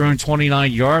at their own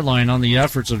 29-yard line on the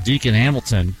efforts of Deacon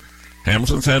Hamilton.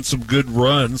 Hamilton's had some good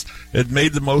runs and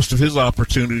made the most of his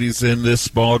opportunities in this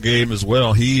ball game as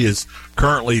well. He is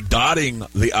currently dotting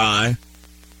the I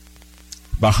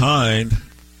behind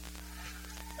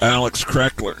Alex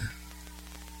Kreckler.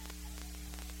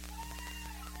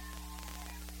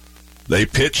 They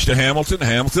pitch to Hamilton.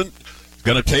 Hamilton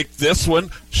going to take this one,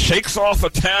 shakes off a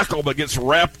tackle, but gets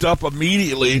wrapped up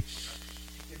immediately.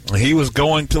 He was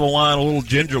going to the line a little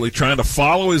gingerly, trying to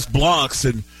follow his blocks,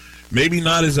 and maybe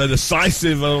not as a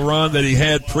decisive a run that he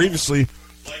had previously.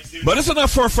 But it's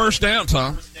enough for a first down,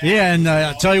 Tom. Yeah, and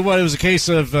I'll tell you what, it was a case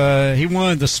of he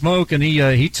wanted the smoke, and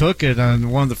he took it on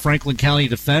one of the Franklin County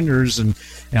defenders and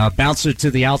bounced it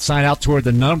to the outside out toward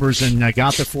the numbers and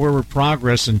got the forward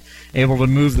progress and able to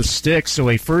move the stick. So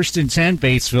a 1st and 10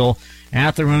 Batesville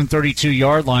at their own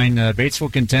 32-yard line.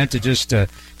 Batesville content to just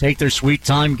take their sweet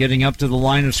time getting up to the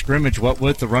line of scrimmage, what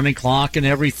with the running clock and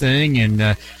everything,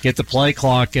 and get the play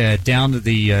clock down to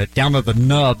the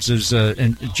nubs.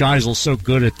 And Geisel's so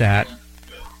good at that.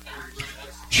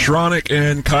 Schronik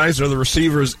and Kaiser, the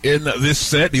receivers in this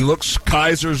set. He looks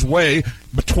Kaiser's way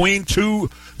between two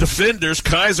defenders.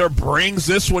 Kaiser brings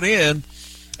this one in,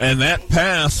 and that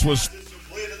pass was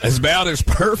about as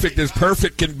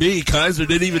perfect can be. Kaiser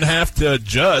didn't even have to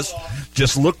adjust.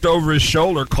 Just looked over his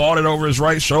shoulder, caught it over his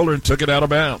right shoulder, and took it out of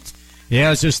bounds.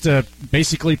 Yeah, it's just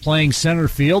basically playing center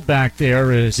field back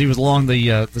there as he was along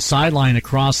the sideline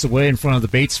across the way in front of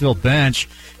the Batesville bench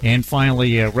and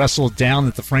finally wrestled down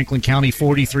at the Franklin County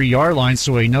 43-yard line.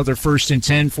 So another 1st and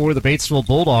 10 for the Batesville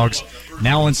Bulldogs.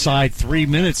 Now inside 3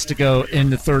 minutes to go in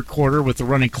the third quarter with the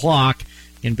running clock.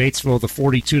 In Batesville, the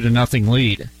 42-0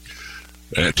 lead.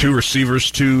 Two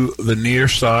receivers to the near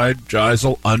side.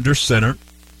 Geisel under center.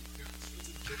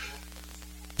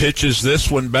 Pitches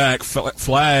this one back.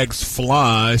 Flags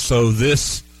fly. So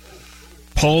this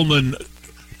Pullman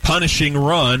punishing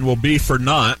run will be for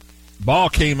naught. Ball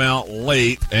came out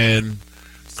late, and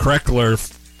Kreckler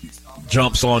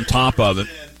jumps on top of it.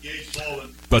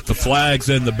 But the flags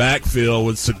in the backfield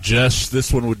would suggest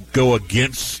this one would go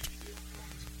against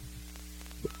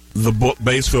the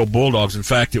Batesville Bulldogs. In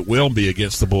fact, it will be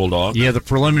against the Bulldogs. Yeah, the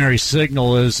preliminary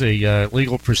signal is a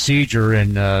legal procedure,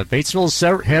 and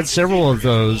Batesville had several of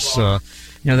those.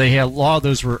 They had a lot of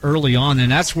those were early on,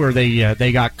 and that's where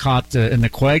they got caught in the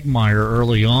quagmire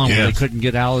early on where they couldn't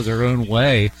get out of their own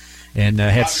way, and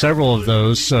had several of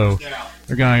those. So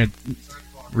they're going to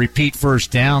repeat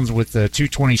first downs with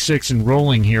 2:26 and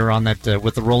rolling here on that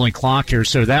with the rolling clock here.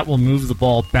 So that will move the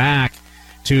ball back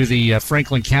to the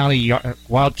Franklin County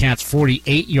Wildcats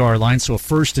 48-yard line, so a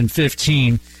 1st and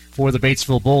 15 for the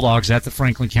Batesville Bulldogs at the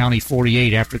Franklin County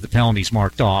 48 after the penalties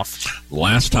marked off.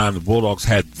 Last time the Bulldogs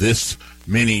had this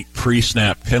many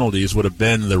pre-snap penalties would have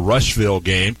been the Rushville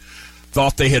game.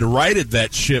 Thought they had righted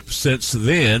that ship since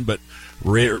then, but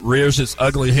rears its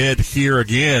ugly head here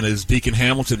again as Deacon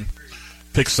Hamilton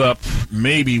picks up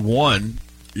maybe 1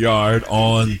 yard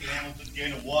on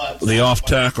the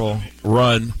off-tackle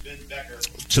run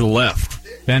to the left.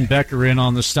 Ben Becker in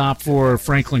on the stop for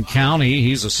Franklin County.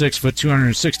 He's a 6',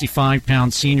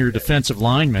 265-pound senior defensive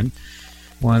lineman,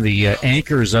 one of the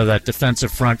anchors of that defensive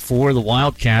front for the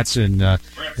Wildcats, and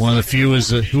one of the few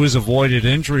who has avoided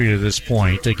injury to this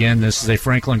point. Again, this is a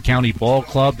Franklin County ball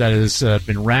club that has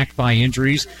been racked by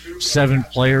injuries. 7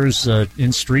 players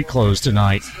in street clothes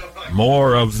tonight.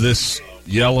 More of this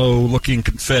yellow-looking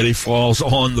confetti falls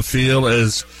on the field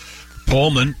as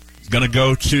Pullman going to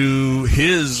go to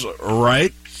his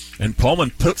right, and Pullman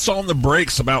puts on the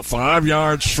brakes about 5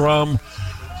 yards from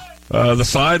the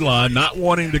sideline, not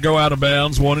wanting to go out of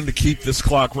bounds, wanting to keep this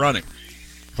clock running.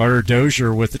 Carter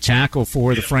Dozier with the tackle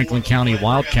for the Franklin County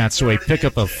Wildcats, so a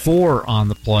pickup of 4 on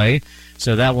the play.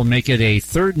 So that will make it a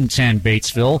 3rd and 10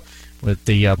 Batesville with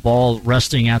the ball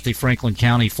resting at the Franklin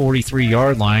County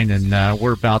 43-yard line, and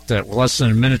we're about less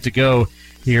than a minute to go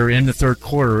here in the third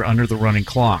quarter under the running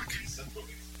clock.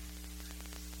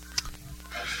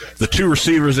 The two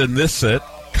receivers in this set,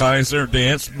 Kaiser and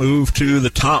Dance, move to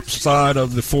the top side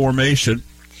of the formation.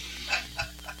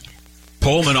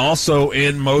 Pullman also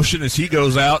in motion as he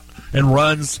goes out and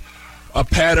runs a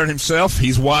pattern himself.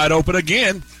 He's wide open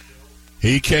again.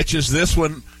 He catches this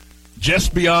one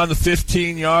just beyond the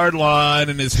 15-yard line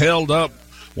and is held up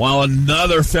while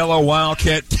another fellow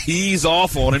Wildcat tees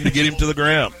off on him to get him to the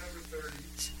ground.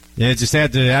 Yeah, just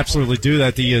had to absolutely do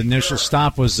that. The initial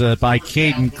stop was by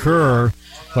Caden Kerr.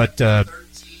 But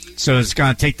so it's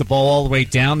going to take the ball all the way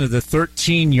down to the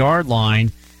 13-yard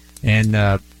line. And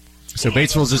so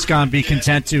Batesville's just going to be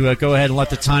content to go ahead and let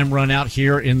the time run out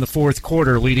here in the fourth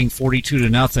quarter, leading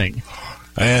 42-0.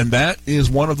 And that is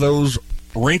one of those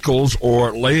wrinkles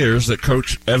or layers that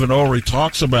Coach Evan Ulrey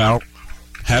talks about.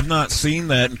 Have not seen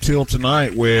that until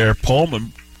tonight, where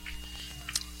Pullman,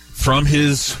 from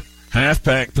his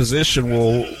halfback position,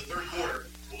 will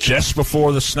just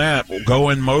before the snap, will go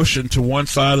in motion to one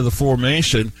side of the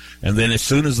formation, and then as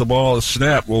soon as the ball is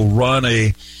snapped, will run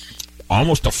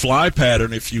almost a fly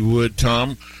pattern, if you would,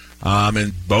 Tom.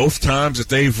 And both times that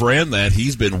they've ran that,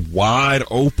 he's been wide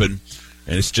open,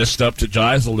 and it's just up to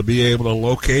Geisel to be able to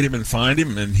locate him and find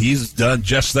him, and he's done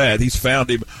just that. He's found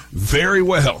him very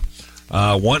well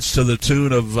once to the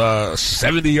tune of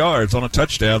 70 yards on a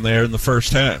touchdown there in the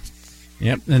first half.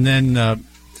 Yep, and then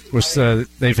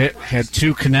they've had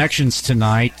two connections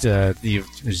tonight. As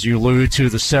you alluded to,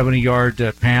 the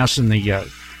 70-yard pass in the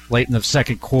late in the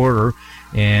second quarter,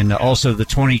 and also the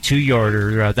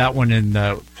 22-yarder. That one in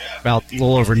about a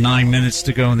little over 9 minutes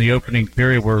to go in the opening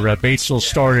period, where Batesville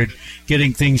started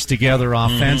getting things together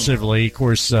offensively. Of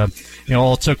course,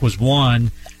 all it took was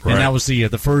one. Right. And that was the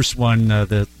first one,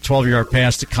 the 12-yard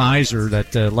pass to Kaiser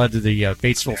that led to the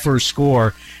Batesville first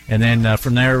score. And then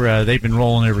from there, they've been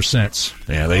rolling ever since.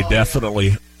 Yeah, they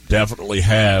definitely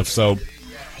have. So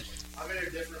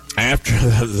after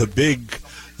the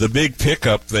big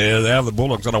pickup there, now the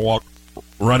Bulldogs going to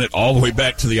run it all the way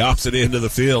back to the opposite end of the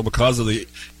field because of the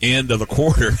end of the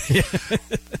quarter.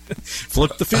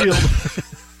 Flip the field.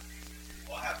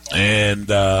 And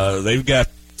they've got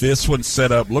this one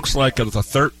set up, looks like it's a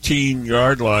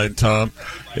 13-yard line, Tom.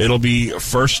 It'll be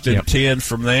first and 10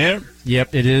 from there.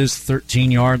 Yep, it is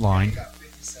 13-yard line.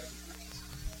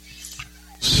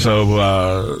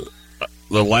 So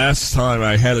the last time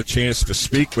I had a chance to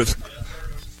speak with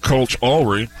Coach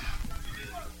Ulrey,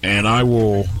 and I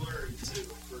will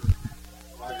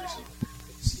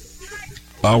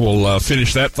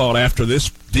finish that thought after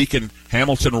this Deacon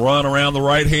Hamilton run around the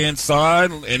right-hand side,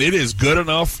 and it is good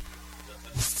enough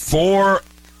for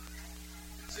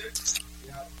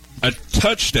a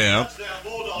touchdown.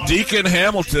 Deacon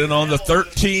Hamilton on the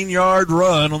 13-yard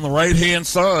run on the right-hand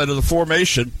side of the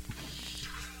formation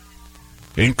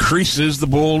increases the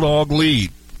Bulldog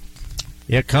lead.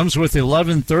 It comes with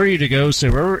 11:30 to go,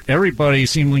 so everybody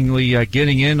seemingly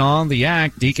getting in on the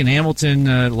act. Deacon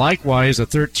Hamilton, likewise, a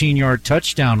 13-yard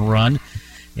touchdown run,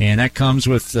 and that comes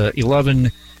with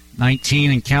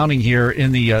 11:19 and counting here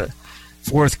in the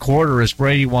fourth quarter as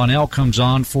Brady Wannell comes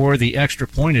on for the extra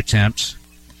point attempt.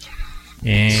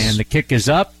 And the kick is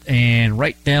up and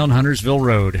right down Huntersville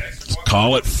Road.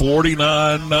 Call it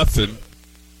 49-0.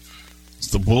 It's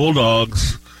the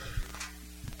Bulldogs.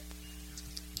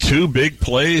 Two big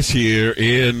plays here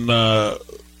in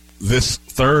this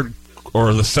third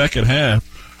or the second half,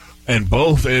 and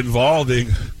both involving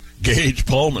Gage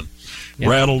Pullman. Yep.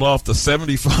 Rattled off the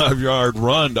 75-yard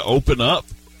run to open up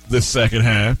this second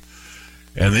half.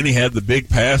 And then he had the big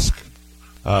pass,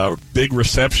 big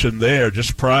reception there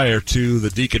just prior to the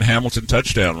Deacon Hamilton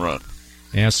touchdown run.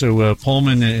 Yeah, so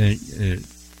Pullman,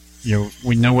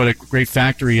 we know what a great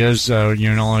factor he is, not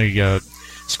only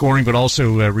scoring but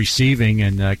also receiving,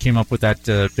 and came up with that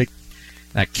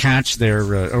that catch there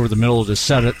over the middle to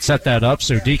set that up.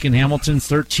 So Deacon Hamilton,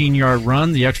 13-yard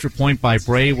run. The extra point by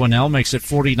Bray Wannell makes it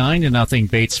 49-0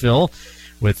 Batesville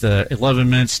with 11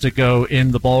 minutes to go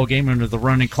in the ball game under the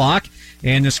running clock.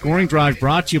 And the scoring drive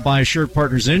brought to you by Assured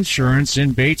Partners Insurance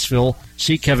in Batesville.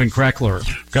 See Kevin Kreckler.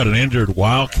 Got an injured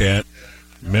Wildcat,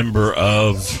 member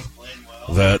of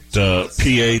that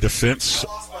PA defense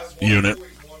unit.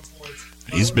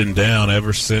 He's been down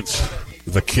ever since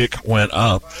the kick went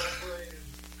up.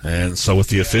 And so with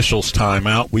the officials'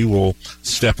 timeout, we will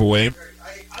step away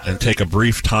and take a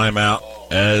brief timeout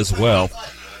as well.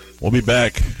 We'll be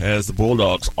back as the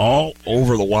Bulldogs all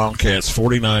over the Wildcats,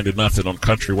 49-0 on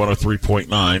Country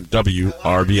 103.9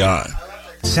 WRBI.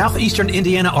 Southeastern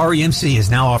Indiana REMC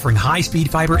is now offering high-speed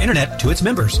fiber internet to its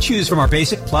members. Choose from our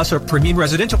basic, plus, or premium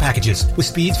residential packages with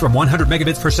speeds from 100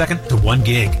 megabits per second to 1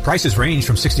 gig. Prices range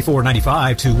from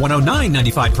 $64.95 to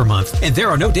 $109.95 per month, and there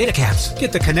are no data caps.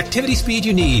 Get the connectivity speed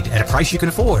you need at a price you can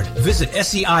afford. Visit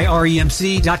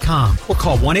SCIREMC.com or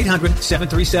call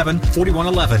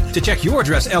 1-800-737-4111 to check your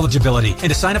address eligibility and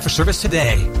to sign up for service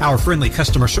today. Our friendly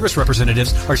customer service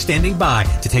representatives are standing by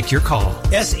to take your call.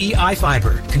 SEI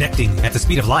Fiber, connecting at the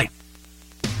speed of light.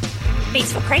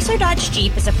 Batesville Chrysler Dodge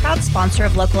Jeep is a proud sponsor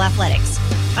of local athletics.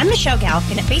 I'm Michelle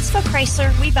Galk, and at Batesville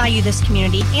Chrysler, we value this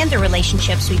community and the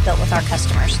relationships we've built with our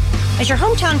customers. As your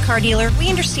hometown car dealer, we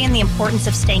understand the importance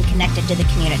of staying connected to the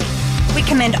community. We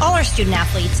commend all our student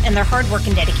athletes and their hard work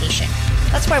and dedication.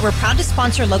 That's why we're proud to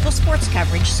sponsor local sports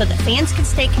coverage so that fans can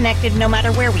stay connected no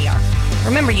matter where we are.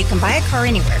 Remember, you can buy a car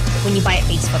anywhere, but when you buy at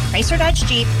Batesville Chrysler Dodge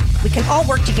Jeep, we can all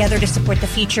work together to support the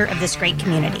future of this great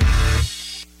community.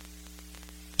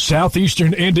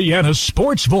 Southeastern Indiana's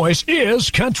sports voice is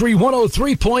Country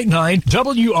 103.9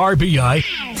 WRBI.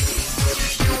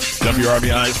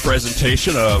 WRBI's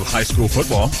presentation of high school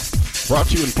football brought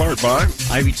to you in part by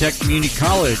Ivy Tech Community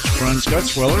College, Bruns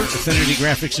Gutzwiller, Affinity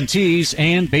Graphics and Tees,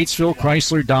 and Batesville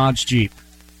Chrysler Dodge Jeep.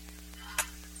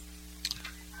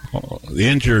 The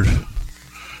injured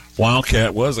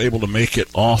Wildcat was able to make it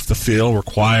off the field,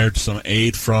 required some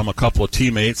aid from a couple of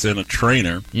teammates and a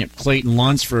trainer. Yep, Clayton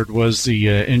Lunsford was the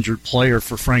injured player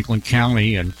for Franklin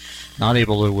County and not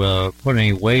able to put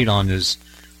any weight on his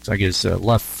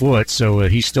left foot, so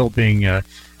he's still being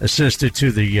assisted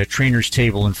to the trainer's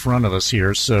table in front of us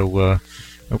here. So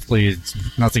hopefully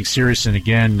it's nothing serious. And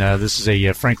again, this is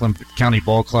a Franklin County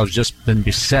Ball Club just been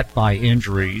beset by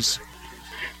injuries.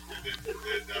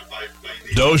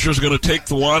 Dozier's going to take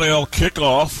the 1L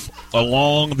kickoff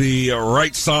along the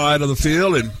right side of the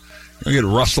field and get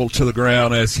rustled to the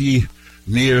ground as he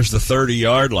nears the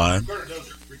 30-yard line.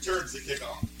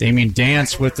 Damien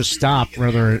Dance with the stop,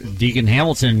 Deacon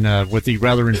Hamilton with the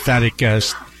rather emphatic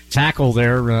tackle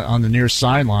there on the near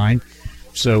sideline.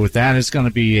 So with that, it's going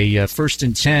to be a 1st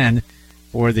and 10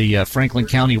 for the Franklin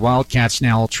County Wildcats,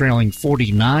 now trailing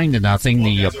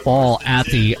 49-0. The ball at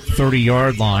the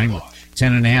 30-yard line.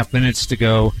 10.5 minutes to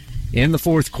go in the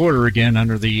fourth quarter, again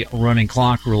under the running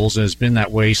clock rules. It has been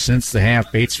that way since the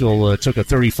half. Batesville took a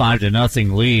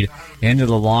 35-0 lead into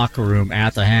the locker room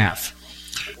at the half.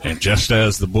 And just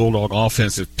as the Bulldog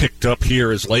offense has picked up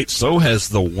here as late, so has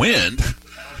the wind.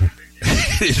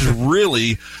 It is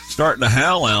really starting to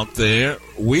howl out there.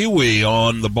 Wee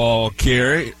on the ball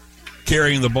carrying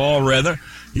the ball rather.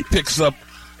 He picks up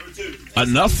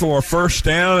enough for a first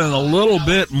down and a little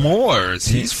bit more as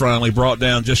he's finally brought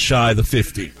down just shy of the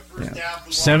 50. Yeah.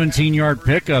 17-yard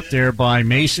pickup there by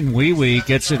Mason Wee.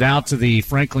 Gets it out to the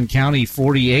Franklin County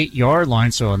 48-yard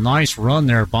line, so a nice run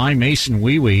there by Mason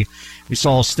Wee. We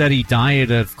saw a steady diet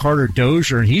of Carter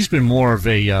Dozier, and he's been more of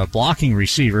a blocking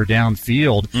receiver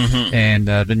downfield and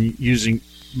been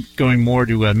going more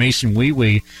to Mason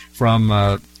Wee from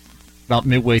about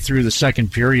midway through the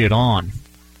second period on.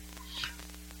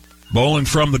 Bowling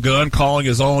from the gun, calling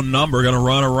his own number, going to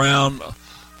run around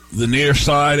the near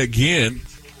side again.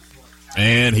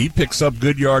 And he picks up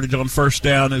good yardage on first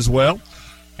down as well.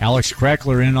 Alex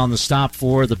Kreckler in on the stop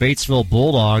for the Batesville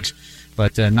Bulldogs,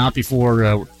 but not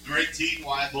before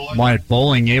Wyatt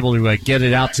Bowling able to get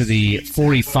it out to the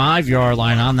 45-yard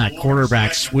line on that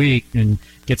quarterback sweep and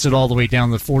gets it all the way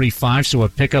down the 45, so a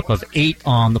pickup of 8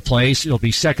 on the play. So it'll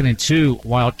be 2nd and 2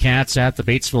 Wildcats at the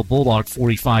Batesville Bulldog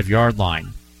 45-yard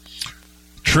line.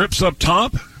 Trips up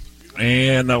top,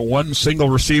 and one single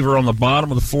receiver on the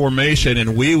bottom of the formation,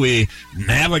 and Wee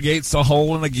navigates the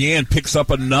hole and again picks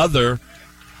up another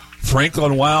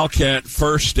Franklin Wildcat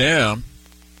first down.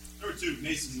 Number 2,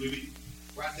 Mason Wee.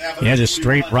 Yeah, just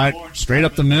straight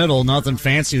up the middle. Nothing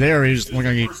fancy there. He just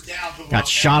got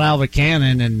shot out of a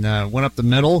cannon and went up the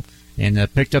middle and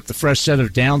picked up the fresh set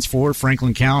of downs for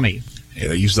Franklin County. Yeah,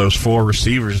 they use those 4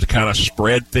 receivers to kind of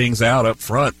spread things out up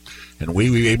front. And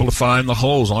we able to find the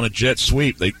holes on a jet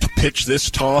sweep. They pitch this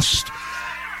toss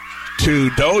to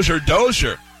Dozier.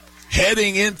 Dozier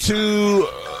heading into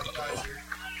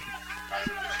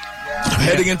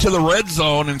the red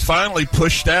zone and finally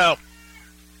pushed out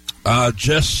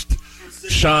just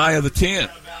shy of the 10.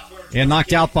 And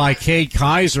knocked out by Cade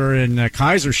Kaiser, and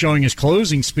Kaiser showing his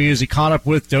closing speed as he caught up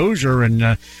with Dozier,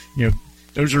 and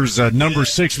Dozier's number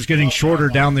 6 was getting shorter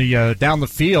down the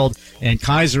field, and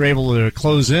Kaiser able to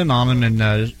close in on him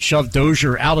and shove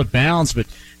Dozier out of bounds, but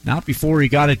not before he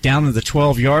got it down to the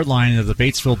 12-yard line of the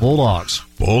Batesville Bulldogs.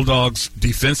 Bulldogs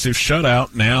defensive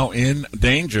shutout now in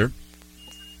danger.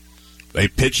 They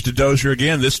pitch to Dozier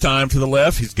again, this time to the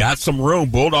left. He's got some room.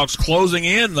 Bulldogs closing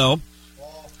in, though.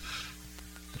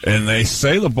 And they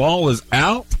say the ball is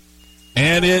out.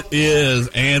 And it is,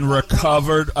 and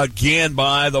recovered again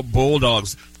by the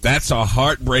Bulldogs. That's a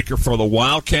heartbreaker for the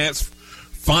Wildcats.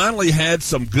 Finally had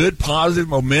some good positive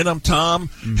momentum, Tom.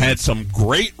 Had some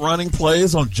great running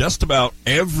plays on just about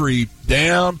every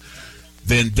down.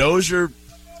 Then Dozier,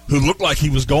 who looked like he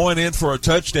was going in for a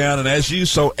touchdown, and as you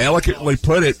so eloquently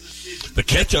put it, the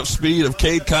catch-up speed of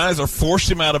Cade Kaiser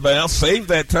forced him out of bounds, saved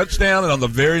that touchdown, and on the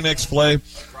very next play,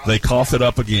 they cough it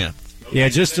up again. Yeah,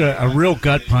 just a real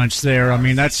gut punch there. I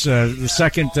mean, that's the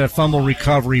second fumble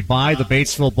recovery by the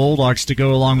Batesville Bulldogs to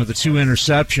go along with the 2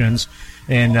 interceptions.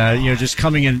 And, just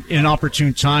coming in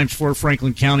inopportune times for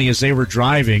Franklin County as they were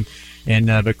driving. And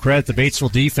but credit the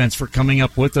Batesville defense for coming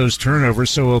up with those turnovers.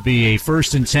 So it'll be a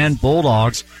 1st and 10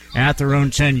 Bulldogs at their own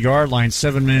 10-yard line,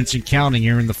 7 minutes and counting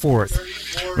here in the fourth.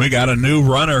 We got a new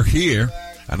runner here,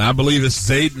 and I believe it's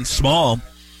Zayden Small.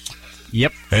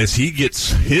 Yep. As he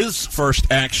gets his first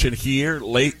action here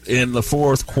late in the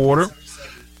fourth quarter.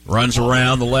 Runs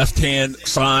around the left-hand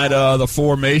side of the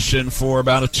formation for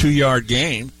about a 2-yard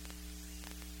gain.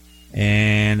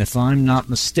 And if I'm not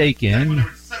mistaken,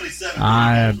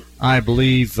 I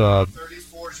believe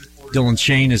Dylan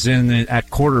Shane is in at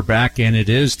quarterback, and it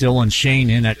is Dylan Shane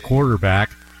in at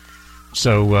quarterback.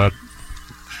 So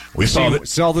we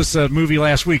saw this movie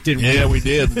last week, didn't we? Yeah, we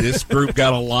did. This group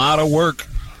got a lot of work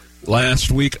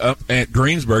last week up at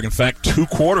Greensburg. In fact, 2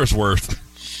 quarters worth.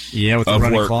 Yeah, with the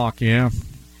running clock. Yeah.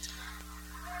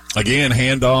 Again,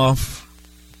 handoff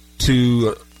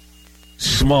to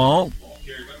Small.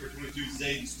 Number 22,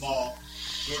 Zayden Small.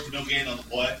 Short to no gain on the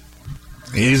play.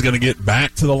 He's going to get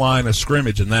back to the line of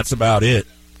scrimmage, and that's about it.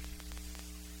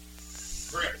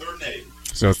 Correct, 3rd and 8.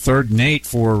 So 3rd and 8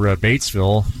 for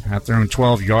Batesville at their own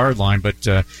 12-yard line.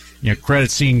 But, credit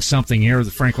seeing something here.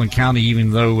 The Franklin County, even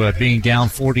though being down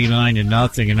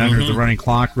 49-0 and under the running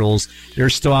clock rules, they're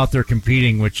still out there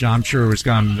competing, which I'm sure is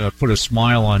going to put a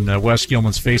smile on Wes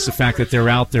Gilman's face. The fact that they're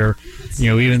out there,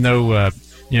 even though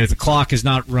the clock is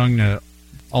not rung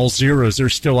all zeros, they're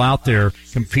still out there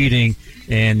competing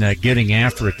and getting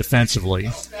after it defensively.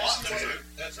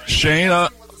 Shane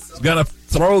is going to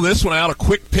throw this one out, a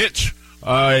quick pitch,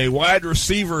 a wide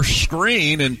receiver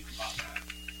screen, and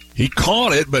he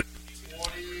caught it, but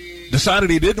decided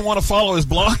he didn't want to follow his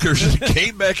blockers and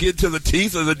came back into the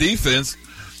teeth of the defense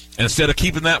instead of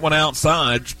keeping that one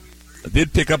outside. It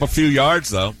did pick up a few yards,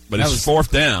 though, but it's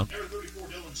 4th down.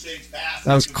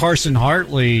 That was Carson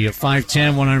Hartley, a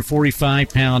 5'10",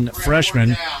 145-pound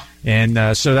freshman.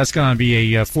 And so that's going to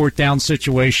be a 4th down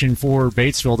situation for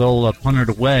Batesville. They'll punt it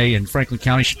away, and Franklin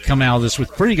County should come out of this with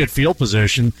pretty good field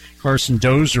position. Carson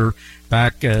Dozer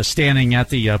back standing at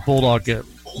the Bulldog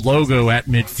logo at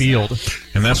midfield.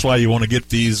 And that's why you want to get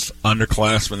these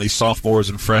underclassmen, these sophomores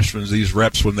and freshmen, these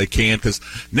reps when they can, because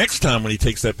next time when he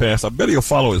takes that pass, I bet he'll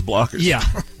follow his blockers. Yeah,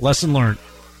 lesson learned.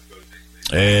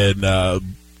 And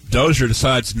Dozier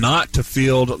decides not to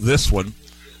field this one,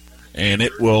 and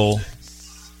it will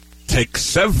take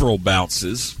several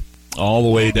bounces all the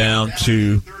way down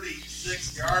to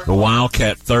the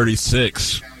Wildcat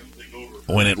 36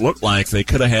 when it looked like they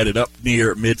could have had it up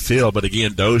near midfield. But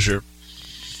again, Dozier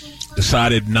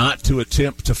decided not to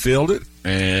attempt to field it.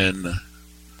 And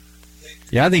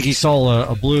yeah, I think he saw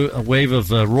a wave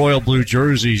of royal blue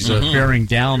jerseys bearing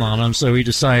down on him, so he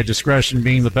decided discretion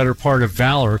being the better part of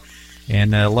valor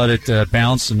and let it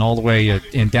bounce and all the way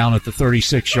and down at the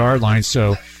 36-yard line.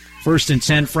 So 1st and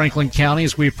 10, Franklin County,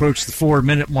 as we approach the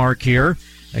 4-minute mark here.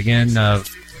 Again,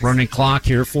 running clock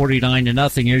here,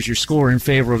 49-0 is your score in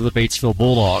favor of the Batesville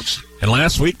Bulldogs. And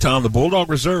last week, Tom, the Bulldog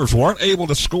reserves weren't able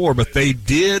to score, but they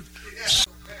did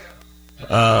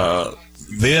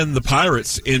then the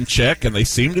Pirates in check, and they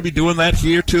seem to be doing that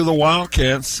here to the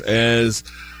Wildcats as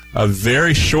a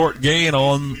very short gain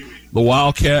on the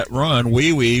Wildcat run.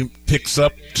 Wee picks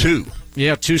up 2.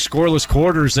 Yeah, 2 scoreless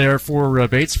quarters there for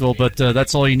Batesville, but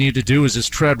that's all you need to do is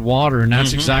just tread water, and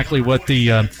that's exactly what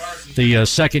the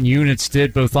second units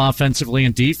did, both offensively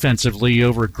and defensively,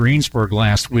 over at Greensburg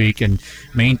last week, and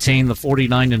maintain the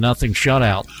 49-0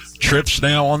 shutout. Trips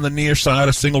now on the near side,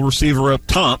 a single receiver up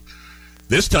top.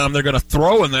 This time they're going to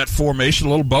throw in that formation, a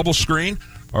little bubble screen,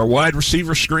 or wide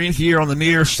receiver screen here on the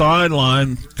near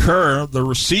sideline. Kerr, the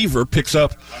receiver, picks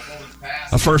up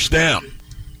a 1st down.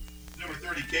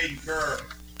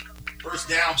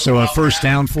 So a 1st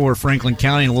down for Franklin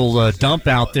County, a little dump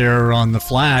out there on the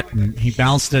flat, and he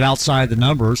bounced it outside the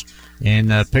numbers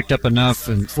and picked up enough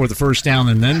for the 1st down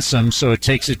and then some, so it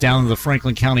takes it down to the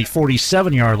Franklin County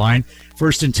 47-yard line.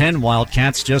 1st and 10,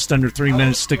 Wildcats, just under 3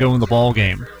 minutes to go in the ball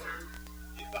game.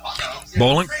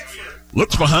 Bowling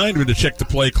looks behind him to check the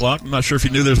play clock. I'm not sure if he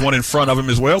knew there's one in front of him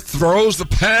as well. Throws the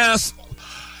pass,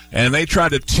 and they tried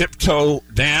to tiptoe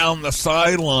down the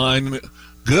sideline.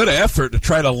 Good effort to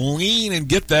try to lean and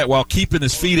get that while keeping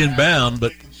his feet in bound,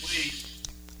 but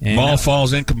ball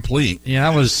falls incomplete. Yeah,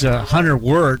 that was Hunter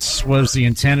Wirtz was the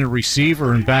intended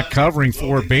receiver, and back covering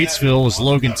for Batesville was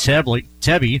Logan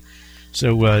Tebby.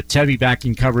 So Tebby back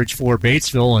in coverage for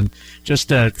Batesville, and just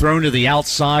thrown to the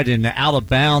outside and out of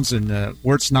bounds, and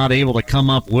Wirtz not able to come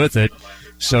up with it.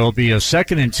 So it'll be a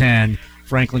 2nd and 10.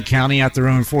 Franklin County at their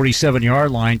own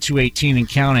 47-yard line, 2:18 and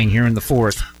counting here in the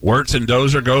 4th. Wirtz and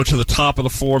Dozer go to the top of the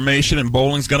formation, and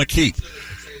Bowling's going to keep.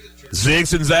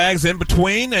 Zigs and zags in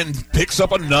between and picks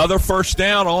up another 1st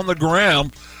down on the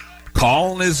ground,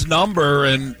 calling his number,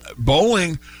 and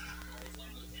Bowling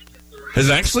has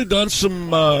actually done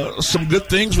some good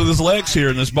things with his legs here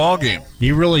in this ball game.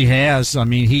 He really has. I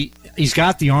mean, he's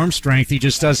got the arm strength. He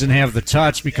just doesn't have the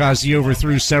touch because he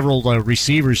overthrew several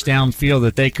receivers downfield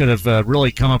that they could have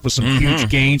really come up with some huge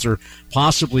gains or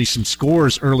possibly some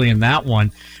scores early in that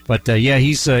one. But,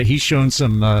 he's shown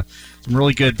some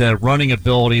really good running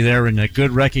ability there and a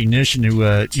good recognition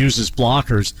to use his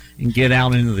blockers and get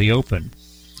out into the open.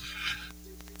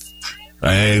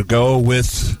 I go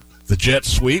with the jet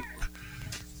sweep.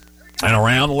 And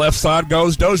around the left side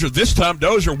goes Dozier. This time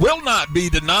Dozier will not be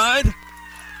denied.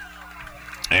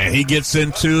 And he gets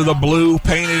into the blue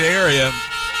painted area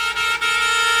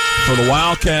for the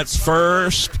Wildcats'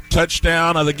 first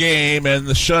touchdown of the game, and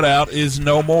the shutout is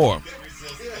no more.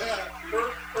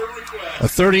 A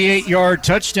 38-yard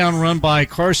touchdown run by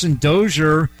Carson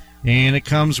Dozier, and it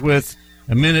comes with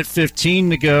a minute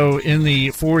 15 to go in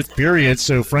the fourth period.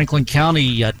 So Franklin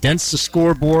County dents the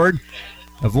scoreboard,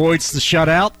 avoids the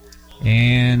shutout,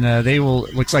 and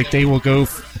looks like they will go,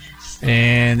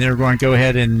 and they're going to go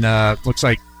ahead and looks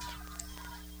like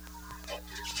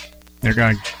they're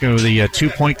going to go the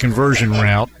 2-point conversion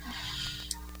route.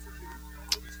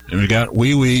 And we got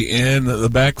Wee Wee in the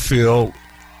backfield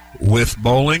with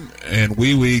Bowling, and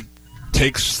Wee Wee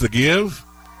takes the give.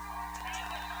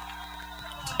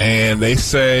 And they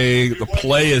say the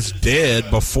play is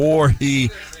dead before he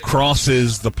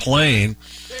crosses the plane.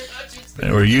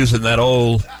 And we're using that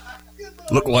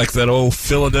looked like that old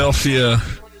Philadelphia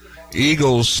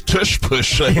Eagles tush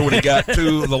push when he got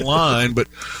to the line, but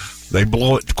they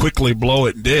quickly blow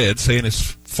it dead, saying his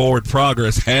forward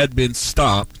progress had been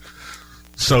stopped.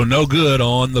 So no good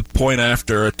on the point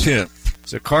after attempt.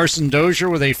 So Carson Dozier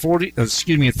with a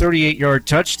 38-yard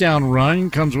touchdown run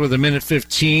comes with a minute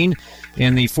 15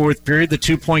 in the fourth period. The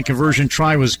 2-point conversion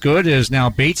try was good. It is now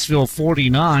Batesville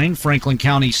 49, Franklin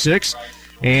County 6.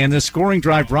 And the scoring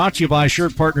drive brought to you by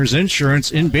Assured Partners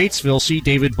Insurance in Batesville. See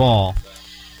David Ball.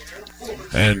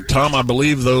 And Tom, I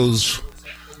believe those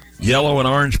yellow and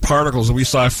orange particles that we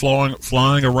saw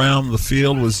flying around the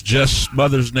field was just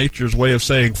Mother Nature's way of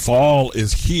saying fall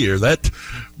is here. That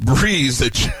breeze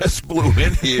that just blew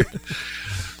in here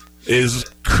is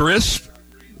crisp.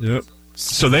 Yep.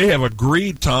 So they have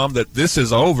agreed, Tom, that this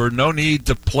is over. No need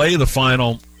to play the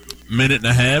final minute and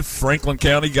a half. Franklin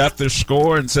County got their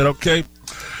score and said, okay,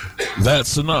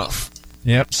 that's enough.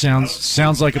 Yep,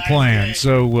 sounds like a plan.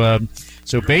 So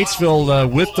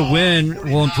Batesville, with the win,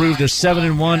 will improve to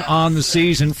 7-1 on the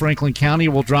season. Franklin County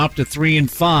will drop to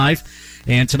 3-5.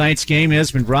 And tonight's game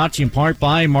has been brought to you in part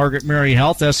by Margaret Mary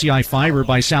Health, SCI Fiber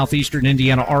by Southeastern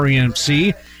Indiana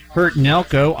REMC, Hurt and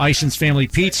Elko, Ison's Family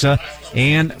Pizza,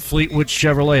 and Fleetwood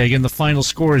Chevrolet. Again, the final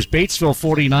score is Batesville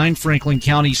 49, Franklin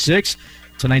County 6.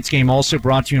 Tonight's game also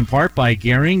brought to you in part by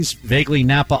Gehring's, Vaguely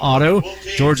Napa Auto,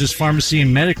 George's Pharmacy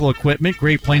and Medical Equipment,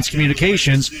 Great Plains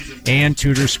Communications, and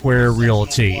Tudor Square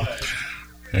Realty.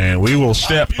 And we will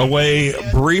step away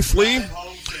briefly.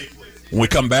 When we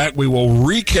come back, we will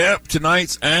recap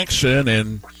tonight's action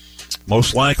and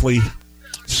most likely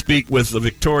speak with the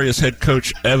victorious head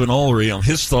coach Evan Ulrey on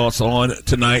his thoughts on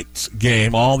tonight's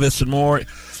game. All this and more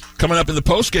coming up in the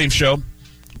postgame show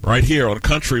right here on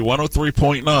Country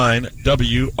 103.9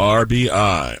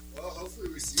 WRBI.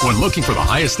 When looking for the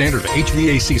highest standard of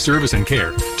HVAC service and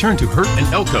care, turn to Hurt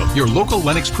and Elko, your local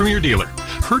Lennox Premier dealer.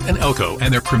 Hurt and Elko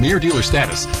and their Premier dealer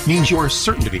status means you are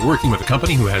certain to be working with a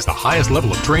company who has the highest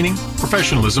level of training,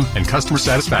 professionalism, and customer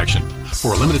satisfaction.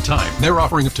 For a limited time, they're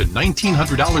offering up to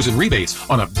 $1,900 in rebates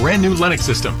on a brand new Lennox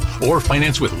system or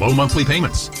finance with low monthly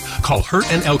payments. Call Hurt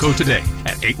and Elko today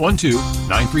at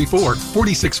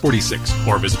 812-934-4646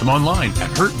 or visit them online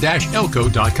at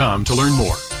hurt-elko.com to learn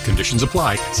more. Conditions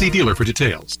apply. See dealer for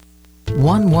details.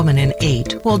 1 woman in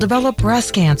 8 will develop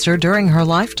breast cancer during her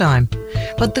lifetime.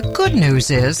 But the good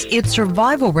news is its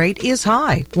survival rate is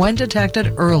high when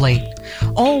detected early.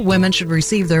 All women should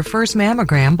receive their first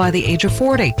mammogram by the age of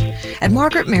 40. At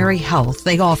Margaret Mary Health,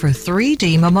 they offer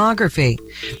 3D mammography.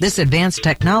 This advanced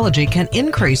technology can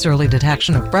increase early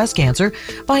detection of breast cancer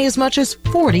by as much as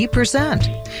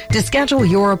 40%. To schedule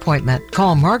your appointment,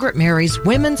 call Margaret Mary's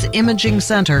Women's Imaging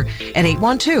Center at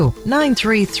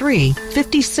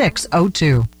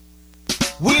 812-933-5602.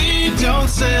 We don't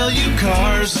sell you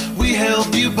cars, we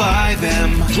help you buy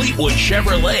them. Fleetwood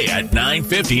Chevrolet at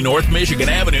 950 North Michigan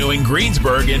Avenue in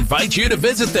Greensburg invites you to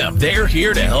visit them. They're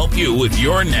here to help you with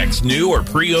your next new or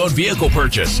pre-owned vehicle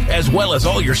purchase, as well as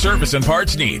all your service and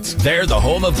parts needs. They're the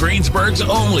home of Greensburg's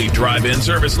only drive-in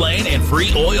service lane and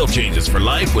free oil changes for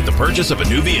life with the purchase of a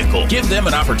new vehicle. Give them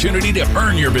an opportunity to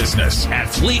earn your business at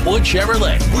Fleetwood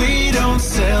Chevrolet. We don't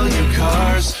sell you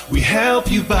cars, we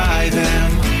help you buy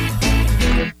them.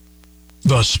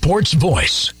 The Sports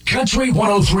Voice, Country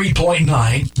 103.9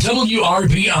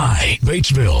 WRBI,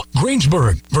 Batesville,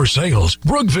 Greensburg, Versailles,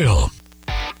 Brookville.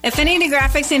 Affinity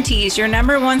Graphics and Tees, your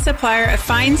 #1 supplier of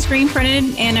fine screen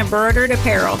printed and embroidered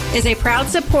apparel, is a proud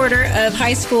supporter of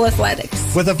high school athletics.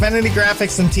 With Affinity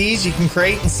Graphics and Tees, you can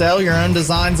create and sell your own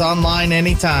designs online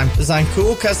anytime. Design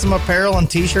cool custom apparel and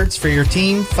t-shirts for your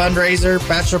team, fundraiser,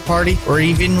 bachelor party, or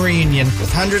even reunion.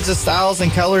 With hundreds of styles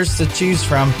and colors to choose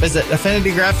from, visit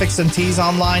Affinity Graphics and Tees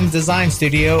online design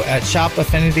studio at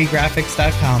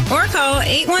shopaffinitygraphics.com. Or call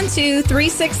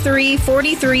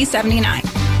 812-363-4379.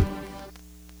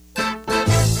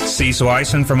 Cecil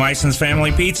Eisen from Eisen's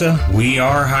Family Pizza. We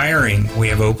are hiring. We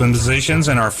have open positions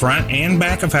in our front and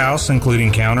back of house,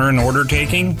 including counter and order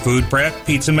taking, food prep,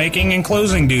 pizza making, and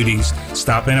closing duties.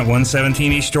 Stop in at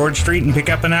 117 East George Street and pick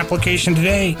up an application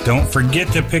today. Don't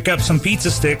forget to pick up some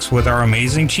pizza sticks with our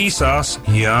amazing cheese sauce.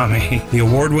 Yummy. The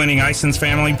award-winning Eisen's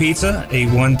Family Pizza,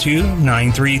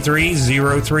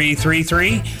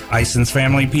 812-933-0333,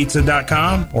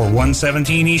 eisensfamilypizza.com, or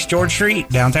 117 East George Street,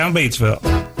 downtown Batesville.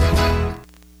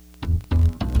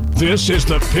 This is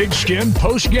the Pigskin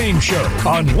Post-Game Show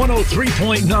on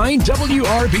 103.9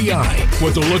 WRBI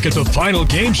with a look at the final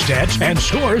game stats and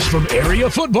scores from area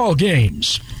football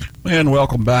games. And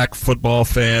welcome back, football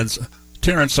fans.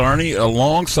 Terrence Arney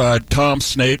alongside Tom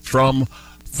Snape from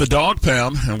the Dog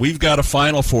Pound, and we've got a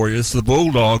final for you. It's the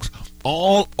Bulldogs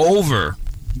all over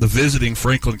the visiting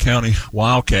Franklin County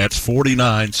Wildcats.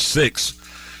 49-6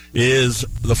 is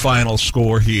the final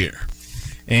score here.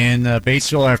 And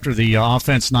Batesville, after the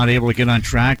offense not able to get on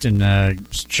track and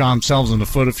shot themselves in the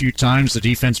foot a few times, the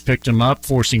defense picked them up,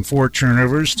 forcing 4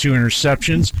 turnovers, 2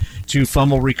 interceptions, 2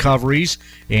 fumble recoveries.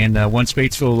 And once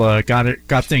Batesville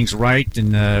got things right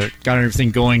and got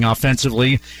everything going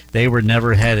offensively, they were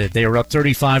never headed. They were up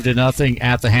 35-0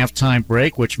 at the halftime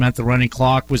break, which meant the running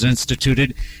clock was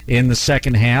instituted in the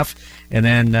second half. And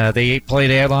then they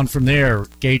played add-on from there.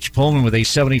 Gage Pullman with a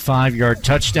 75-yard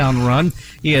touchdown run.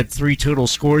 He had 3 total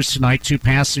scores tonight, 2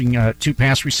 pass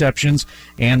receptions,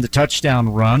 and the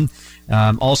touchdown run.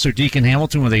 Also, Deacon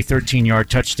Hamilton with a 13-yard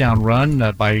touchdown run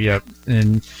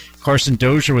and Carson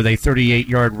Dozier with a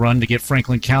 38-yard run to get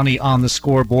Franklin County on the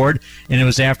scoreboard. And it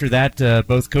was after that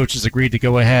both coaches agreed to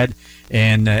go ahead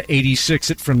and 86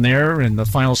 it from there. And the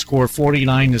final score,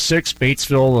 49-6.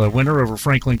 Batesville, a winner over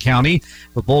Franklin County.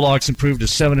 The Bulldogs improved to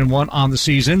 7-1 on the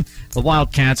season. The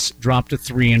Wildcats dropped to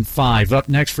 3-5. Up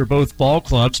next for both ball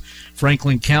clubs,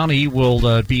 Franklin County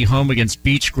will be home against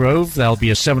Beech Grove. That'll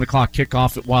be a 7 o'clock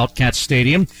kickoff at Wildcat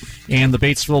Stadium. And the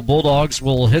Batesville Bulldogs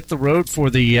will hit the road for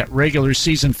the regular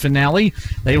season finale.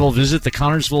 They will visit the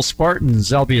Connorsville Spartans.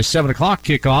 That'll be a 7 o'clock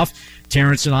kickoff.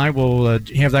 Terrence and I will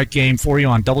have that game for you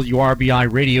on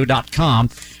WRBIRadio.com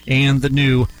and the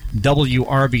new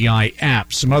WRBI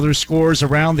app. Some other scores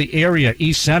around the area.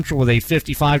 East Central with a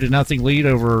 55-0 lead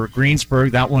over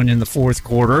Greensburg. That one in the fourth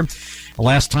quarter. The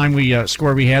last time we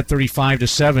scored, we had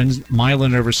 35-7.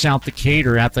 Milan over South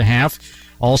Decatur at the half.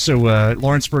 Also,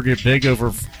 Lawrenceburg get big over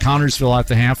Connorsville at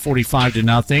the half,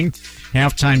 45-0.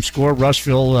 Halftime score,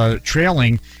 Rushville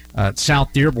trailing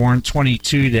South Dearborn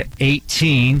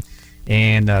 22-18.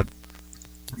 And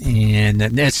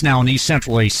that's now in East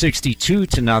Central, a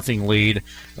 62-0 lead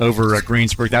over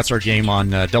Greensburg. That's our game on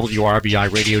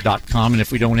WRBIRadio.com. And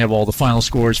if we don't have all the final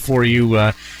scores for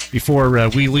you before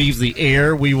we leave the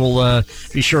air, we will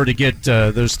be sure to get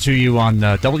those to you on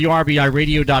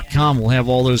WRBIRadio.com. We'll have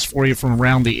all those for you from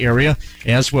around the area,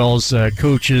 as well as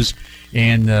coaches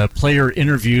and player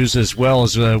interviews, as well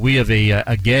as we have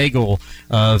a gaggle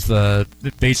of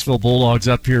Batesville Bulldogs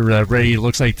up here ready. It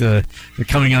looks like they're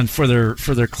coming on for their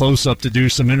close-up to do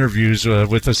some interviews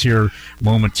with us here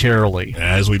momentarily.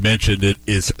 As we mentioned, it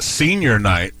is senior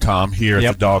night, Tom, here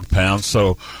at the Dog Pound.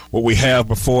 So what we have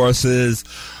before us is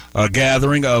a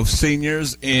gathering of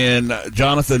seniors in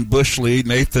Jonathan Bushley,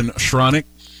 Nathan Schronick,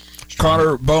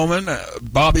 Carter Bowman,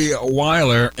 Bobby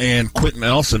Weiler, and Quentin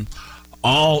Elson,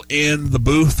 all in the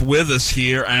booth with us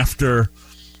here after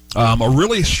a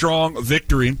really strong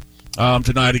victory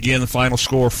tonight. Again, the final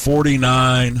score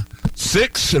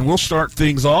 49-6, and we'll start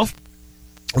things off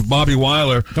with Bobby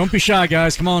Weiler. Don't be shy,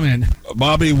 guys. Come on in.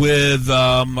 Bobby with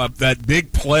that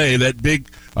big play, that big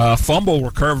fumble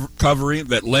recovery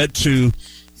that led to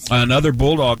another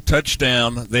Bulldog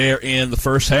touchdown there in the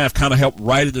first half, kind of helped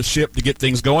righted the ship to get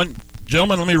things going.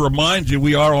 Gentlemen, let me remind you,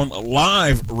 we are on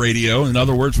live radio. In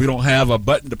other words, we don't have a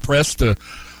button to press to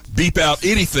beep out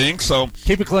anything, so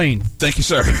keep it clean. Thank you,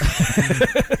 sir.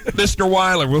 Mr.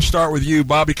 Weiler, we'll start with you.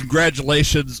 Bobby,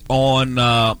 congratulations on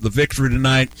the victory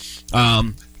tonight.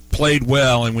 Played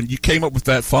well, and when you came up with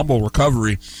that fumble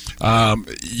recovery,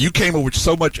 you came up with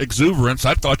so much exuberance,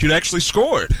 I thought you'd actually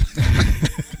scored.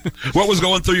 What was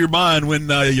going through your mind when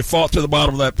you fought to the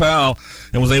bottom of that pile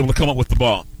and was able to come up with the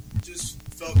ball? Just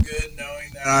felt felt good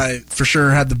knowing that I for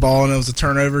sure had the ball and it was a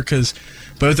turnover because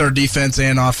both our defense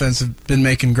and offense have been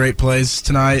making great plays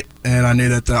tonight, and I knew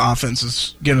that the offense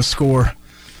was going to score.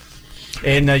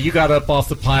 And you got up off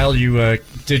the pile, you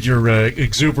did your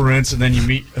exuberance, and then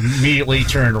you immediately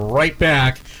turned right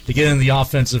back to get in the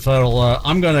offensive huddle.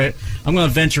 I'm gonna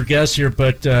venture guess here,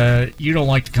 but you don't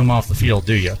like to come off the field,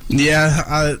 do you?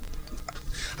 Yeah,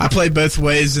 I play both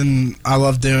ways, and I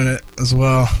love doing it as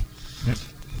well.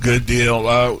 Good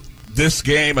deal. This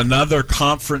game, another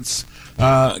conference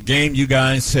game, you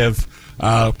guys have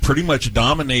pretty much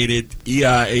dominated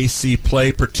EIAC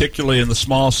play, particularly in the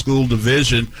small school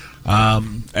division.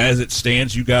 As it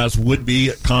stands, you guys would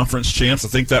be conference champs. I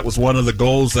think that was one of the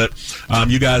goals that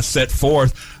you guys set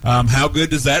forth. How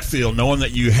good does that feel, knowing that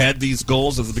you had these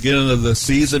goals at the beginning of the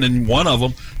season, and one of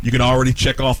them you can already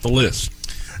check off the list?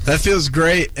 That feels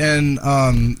great, and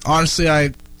honestly,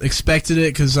 I expected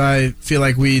it because I feel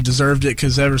like we deserved it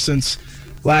because ever since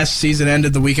last season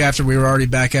ended, the week after, we were already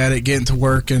back at it, getting to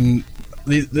work, and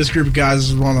this group of guys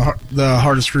is one of the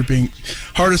hardest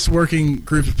working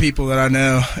group of people that I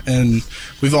know, and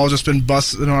we've all just been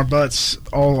busting our butts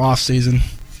all off season.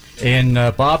 And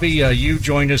Bobby, you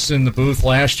joined us in the booth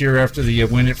last year after the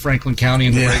win at Franklin County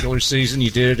in the regular season.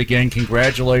 You did it again.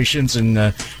 Congratulations,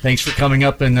 and thanks for coming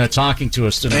up and talking to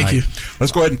us tonight. Thank you.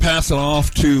 Let's go ahead and pass it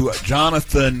off to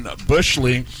Jonathan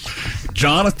Bushley.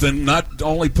 Jonathan, not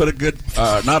only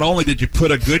did you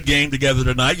put a good game together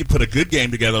tonight, you put a good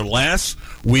game together last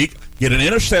week. Get an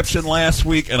interception last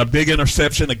week and a big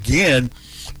interception again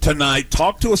tonight.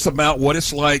 Talk to us about what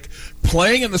it's like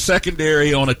playing in the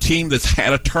secondary on a team that's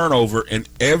had a turnover in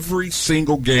every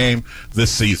single game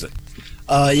this season.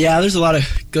 Yeah, there's a lot of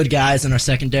good guys in our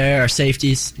secondary, our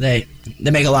safeties. They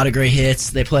make a lot of great hits.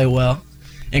 They play well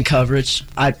in coverage.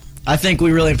 I think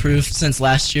we really improved since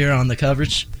last year on the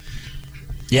coverage.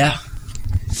 Yeah.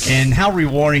 And how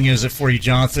rewarding is it for you,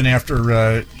 Jonathan,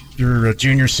 after your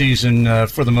junior season,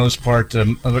 for the most part,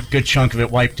 a good chunk of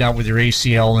it wiped out with your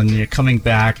ACL, and you're coming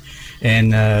back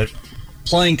and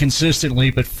playing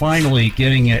consistently, but finally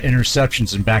getting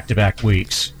interceptions in back-to-back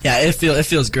weeks? Yeah, it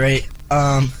feels great.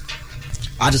 I'm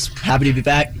just happy to be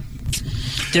back.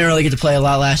 Didn't really get to play a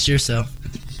lot last year, so.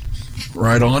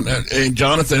 Right on. And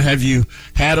Jonathan, have you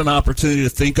had an opportunity to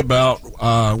think about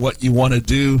what you want to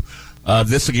do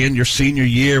this, again, your senior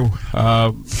year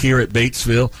here at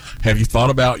Batesville? Have you thought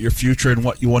about your future and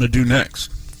what you want to do next?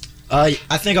 I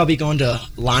think I'll be going to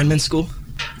lineman school.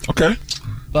 Okay.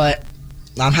 But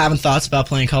I'm having thoughts about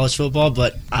playing college football,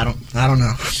 but I don't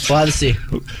know. We'll have to see.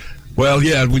 Well,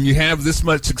 yeah, when you have this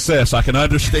much success, I can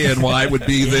understand why it would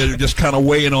be there just kind of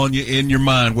weighing on you in your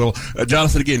mind. Well,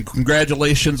 Jonathan, again,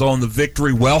 congratulations on the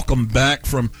victory. Welcome back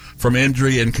from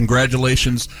injury, and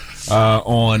congratulations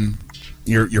on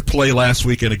your play last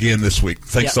week and again this week.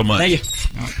 Thanks so much. Thank you.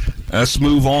 Let's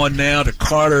move on now to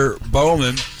Carter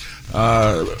Bowman.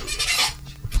 Carter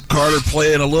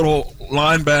playing a little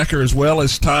linebacker as well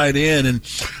as tight end, and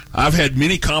I've had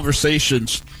many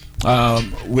conversations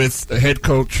with head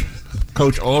coach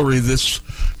Ulrey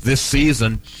this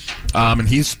season, and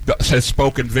has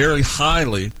spoken very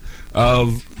highly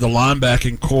of the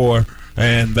linebacking core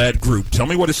and that group. Tell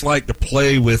me what it's like to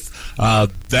play with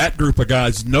that group of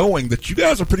guys, knowing that you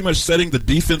guys are pretty much setting the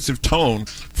defensive tone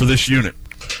for this unit.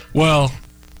 Well,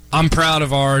 I'm proud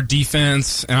of our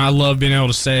defense, and I love being able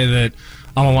to say that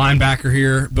I'm a linebacker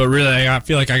here, but really I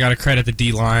feel like I got to credit the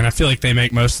D-line. I feel like they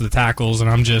make most of the tackles, and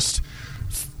I'm just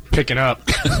picking up,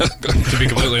 to be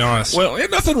completely honest. Well,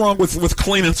 ain't nothing wrong with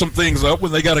cleaning some things up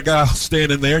when they got a guy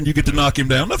standing there and you get to knock him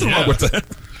down. Nothing wrong with that.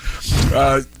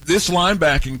 This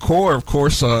linebacking core, of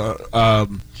course,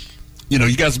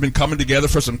 you guys have been coming together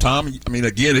for some time. I mean,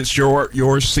 again, it's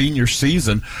your senior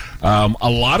season. A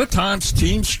lot of times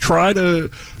teams try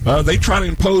to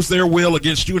impose their will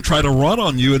against you and try to run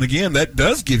on you. And again, that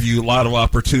does give you a lot of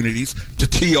opportunities to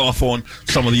tee off on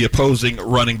some of the opposing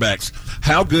running backs.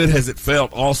 How good has it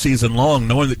felt all season long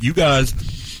knowing that you guys,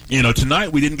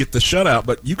 tonight we didn't get the shutout,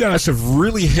 but you guys have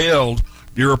really held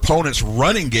your opponent's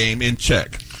running game in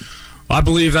check? I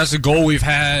believe that's a goal we've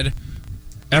had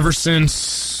ever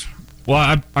since,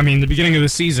 the beginning of the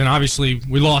season. Obviously,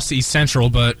 we lost to East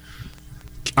Central, but,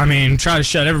 try to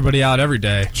shut everybody out every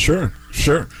day. Sure.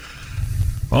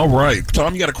 All right.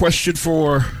 Tom, you got a question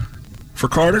for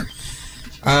Carter?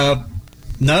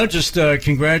 No, just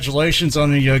congratulations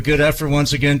on a good effort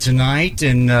once again tonight,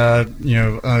 and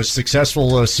a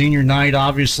successful senior night,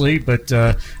 obviously. But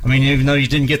even though you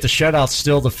didn't get the shutout,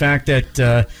 still the fact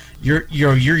that your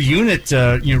unit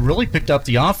really picked up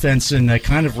the offense and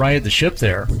kind of righted the ship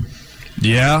there.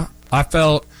 Yeah, I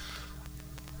felt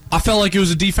like it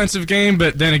was a defensive game,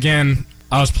 but then again,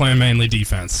 I was playing mainly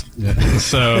defense. Yeah.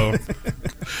 So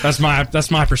that's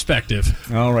my perspective.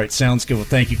 All right, sounds good. Well,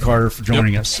 thank you, Carter, for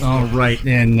joining us. All right,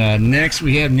 and next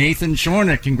we have Nathan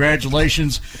Shornick.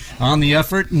 Congratulations on the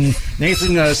effort. And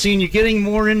Nathan, seeing you getting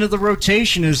more into the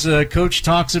rotation as Coach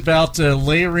talks about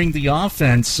layering the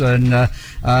offense, and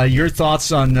your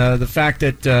thoughts on the fact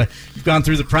that you've gone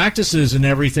through the practices and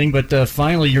everything, but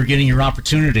finally you're getting your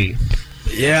opportunity.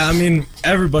 Yeah, I mean,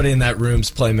 everybody in that room's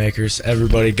playmakers.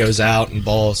 Everybody goes out and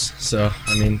balls. So,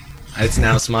 I mean,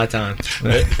 it's my time.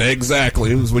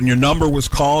 Exactly. It was when your number was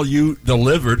called, you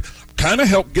delivered. Kind of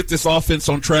helped get this offense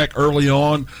on track early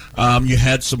on. You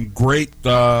had some great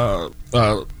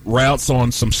routes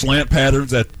on some slant patterns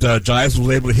that Giles was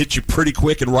able to hit you pretty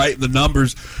quick and right in the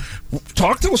numbers.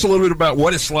 Talk to us a little bit about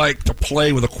what it's like to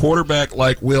play with a quarterback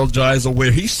like Will Geisel,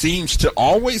 where he seems to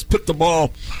always put the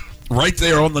ball right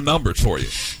there on the numbers for you.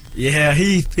 Yeah,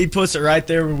 he puts it right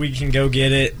there where we can go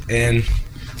get it, and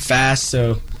fast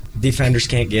so defenders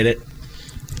can't get it.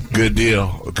 Good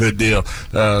deal. Good deal.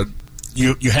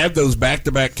 You have those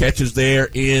back-to-back catches there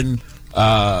in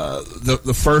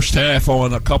the first half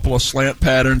on a couple of slant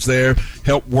patterns there.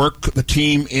 Help work the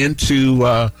team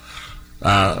into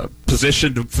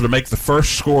position to make the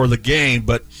first score of the game,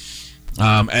 but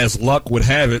as luck would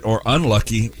have it, or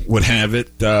unlucky would have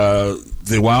it,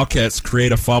 the Wildcats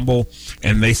create a fumble,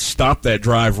 and they stop that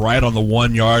drive right on the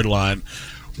 1-yard line.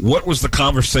 What was the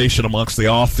conversation amongst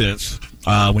the offense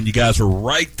when you guys were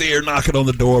right there knocking on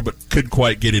the door but couldn't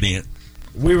quite get it in?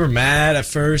 We were mad at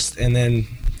first, and then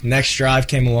next drive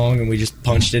came along, and we just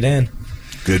punched it in.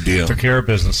 Good deal. Took care of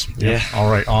business. Yeah. All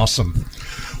right, awesome.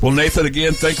 Well, Nathan,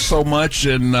 again, thanks so much,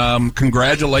 and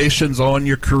congratulations on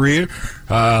your career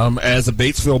as a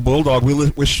Batesville Bulldog.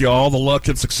 We wish you all the luck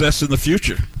and success in the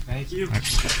future. Thank you.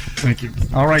 Thank you.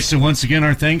 All right, so once again,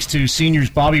 our thanks to seniors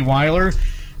Bobby Weiler,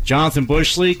 Jonathan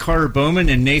Bushley, Carter Bowman,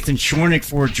 and Nathan Shornick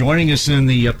for joining us in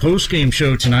the post-game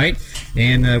show tonight.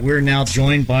 And we're now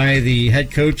joined by the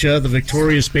head coach of the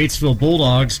victorious Batesville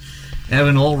Bulldogs,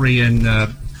 Evan Ulrey.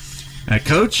 And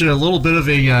Coach, a little bit of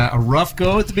a rough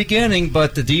go at the beginning,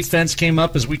 but the defense came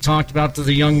up, as we talked about, to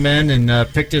the young men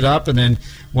and picked it up. And then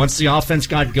once the offense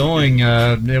got going,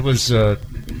 it was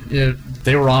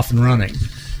they were off and running.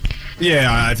 Yeah,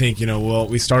 I think,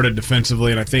 we started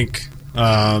defensively, and I think, they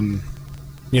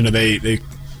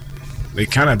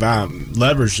kind of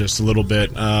leveraged us a little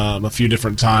bit a few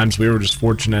different times. We were just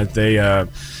fortunate. They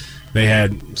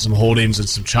had some holdings and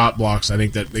some chop blocks. I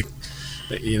think that they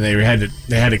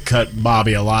had to cut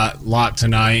Bobby a lot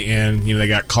tonight, and they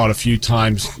got caught a few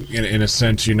times in a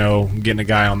sense, getting a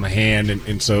guy on the hand,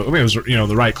 and so it was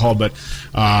the right call, but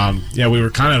we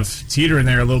were kind of teetering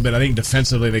there a little bit. I think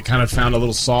defensively they kind of found a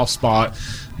little soft spot,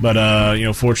 but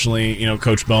fortunately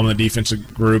Coach Bowman, the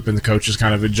defensive group, and the coaches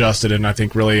kind of adjusted, and I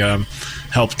think really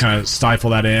helped kind of stifle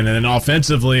that in. And then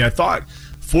offensively, I thought,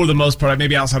 for the most part,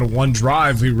 maybe outside of one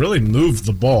drive, we really moved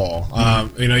the ball.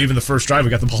 Even the first drive,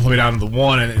 we got the ball all the way down to the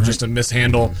 1, and just a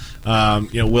mishandle.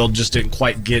 Will just didn't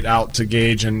quite get out to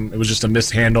Gage, and it was just a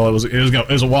mishandle. It was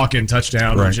a walk-in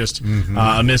touchdown, right. Just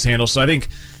a mishandle. So I think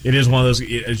it is one of those.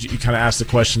 As you kind of asked the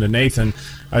question to Nathan,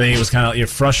 I think it was kind of you're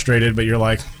frustrated, but you're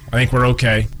like, I think we're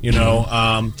okay, and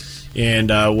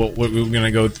we're going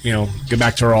to go, get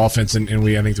back to our offense, and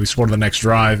I think we scored the next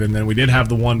drive, and then we did have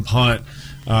the one punt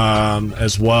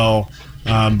as well,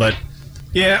 but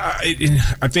yeah,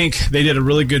 I think they did a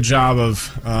really good job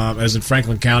of, as in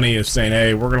Franklin County, of saying,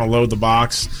 hey, we're going to load the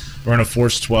box, we're going to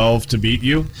force 12 to beat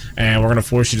you, and we're going to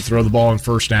force you to throw the ball on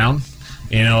first down.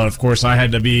 And of course, I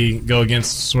had to go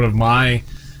against sort of my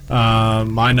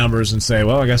numbers and say,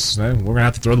 well, I guess we're going to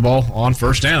have to throw the ball on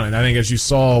first down. And I think, as you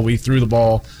saw, we threw the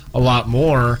ball a lot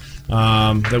more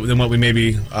than what we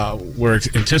maybe were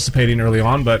anticipating early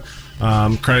on, but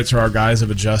credit to our guys of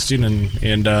adjusting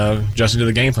and adjusting to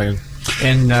the game plan.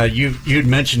 And you'd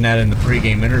mentioned that in the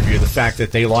pregame interview, the fact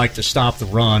that they like to stop the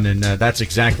run, and that's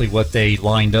exactly what they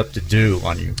lined up to do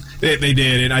on you. They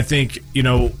did, and I think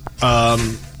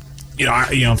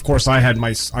of course, I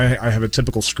have a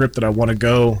typical script that I want to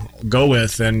go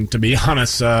with, and to be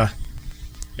honest,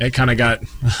 it kind of got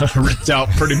ripped out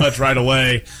pretty much right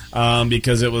away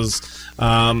because it was,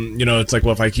 it's like,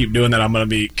 well, if I keep doing that, I'm going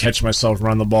to catch myself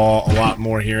run the ball a lot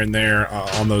more here and there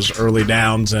on those early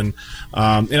downs, and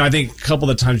I think a couple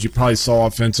of the times you probably saw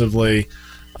offensively,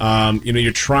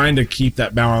 you're trying to keep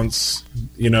that balance,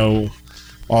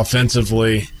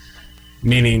 offensively.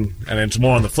 Meaning, and it's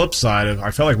more on the flip side of, I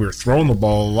felt like we were throwing the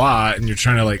ball a lot, and you're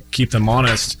trying to keep them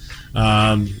honest.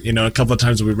 A couple of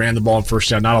times that we ran the ball on first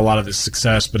down, not a lot of his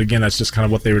success, but again, that's just kind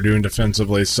of what they were doing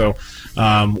defensively. So,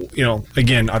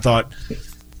 again, I thought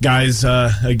guys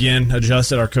again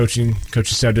adjusted. Our coaching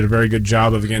staff did a very good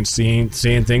job of again seeing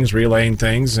things, relaying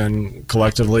things, and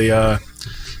collectively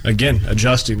again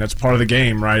adjusting. That's part of the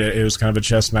game, right? It was kind of a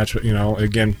chess match, but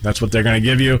again, that's what they're going to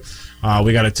give you.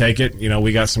 We got to take it.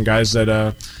 We got some guys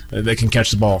that they can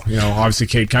catch the ball. Obviously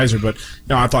Cade Kaiser, but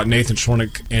I thought Nathan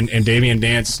Schwarnick and Damian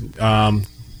Dance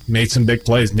made some big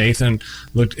plays. Nathan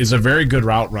is a very good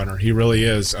route runner. He really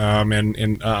is,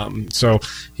 so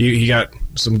he got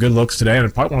some good looks today,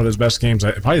 and probably one of his best games.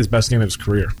 Probably his best game of his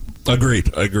career. Agreed.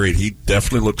 He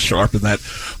definitely looked sharp in that,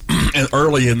 and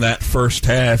early in that first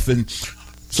half. And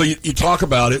so you talk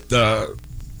about it.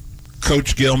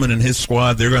 Coach Gilman and his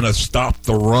squad, they're going to stop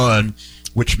the run,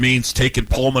 which means taking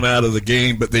Pullman out of the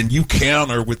game. But then you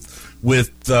counter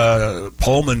with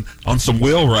Pullman on some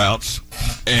wheel routes,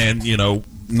 and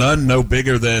none no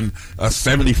bigger than a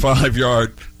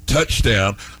 75-yard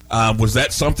touchdown. Was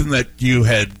that something that you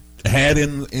had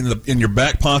in your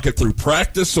back pocket through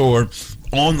practice, or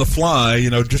on the fly?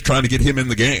 Just trying to get him in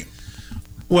the game.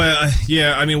 Well,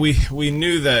 yeah. I mean, we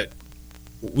knew that.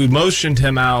 We motioned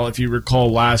him out, if you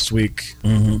recall, last week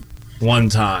one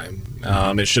time.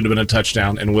 It should have been a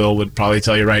touchdown, and Will would probably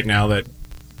tell you right now that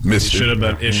it should have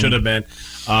been. It should have been.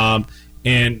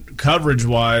 And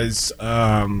coverage-wise,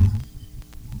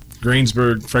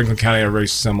 Greensburg, Franklin County are very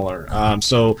similar.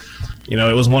 So,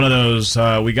 it was one of those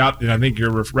we got. And I think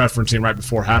you're referencing right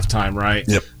before halftime, right?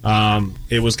 Yep.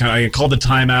 It was kind of I called the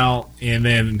timeout, and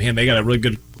then they got a really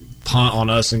good punt on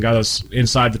us and got us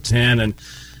inside the 10, and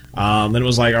then it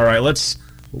was like, all right, let's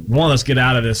get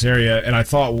out of this area. And I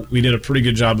thought we did a pretty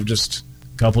good job of just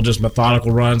a couple just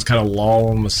methodical runs, kind of lull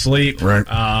them asleep, right?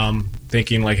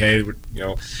 Thinking like, hey,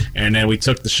 and then we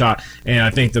took the shot. And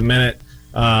I think the minute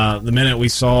we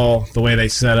saw the way they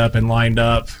set up and lined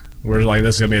up, we're like,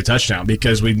 this is going to be a touchdown,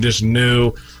 because we just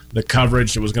knew the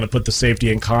coverage that was going to put the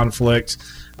safety in conflict.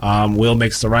 Will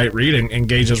makes the right read and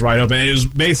Gage is right open. It was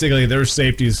basically their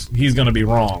safeties. He's going to be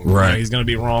wrong. Right. He's going to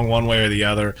be wrong one way or the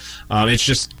other.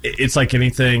 It's like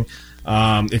anything.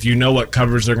 If you know what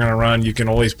coverage they're going to run, you can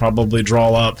always probably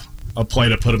draw up a play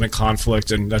to put them in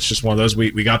conflict, and that's just one of those.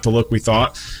 We got the look we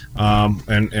thought,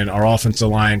 and our offensive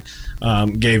line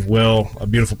gave Will a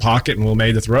beautiful pocket, and Will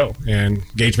made the throw, and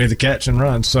Gage made the catch and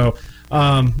run. So.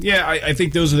 I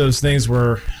think those are those things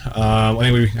where I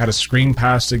think we had a screen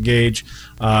pass to Gage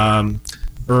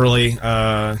early,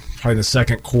 probably in the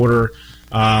second quarter.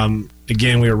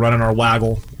 Again, we were running our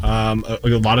waggle a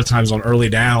lot of times on early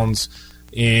downs,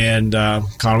 and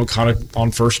caught him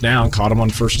on first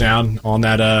down on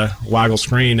that waggle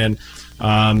screen. And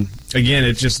again,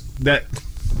 it's just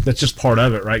that's just part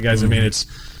of it, right, guys? I mean, it's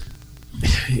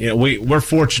we're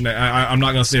fortunate. I'm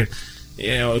not going to say.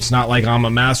 It's not like I'm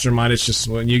a mastermind. It's just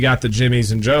when you got the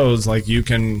Jimmies and Joes, like you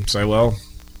can say, well,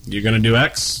 you're going to do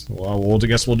X. Well, I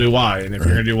guess we'll do Y. And if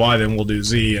you're going to do Y, then we'll do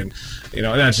Z. And,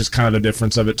 that's just kind of the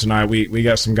difference of it tonight. We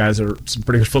got some guys that are some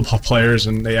pretty good football players,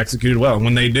 and they executed well. And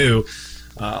when they do,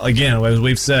 again, as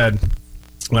we've said,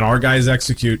 when our guys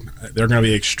execute, they're going to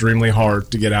be extremely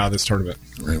hard to get out of this tournament.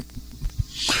 Right.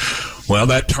 Well,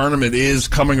 that tournament is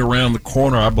coming around the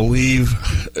corner. I believe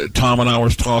Tom and I were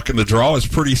talking. The draw is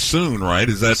pretty soon, right?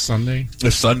 Is that Sunday?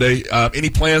 It's Sunday. Any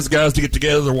plans, guys, to get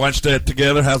together to watch that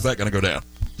together? How's that going to go down?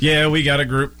 Yeah, we got a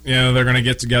group. They're going to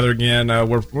get together again.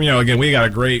 Again, we got a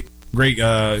great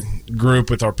group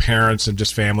with our parents and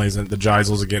just families. And the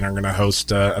Geisels, again, are going to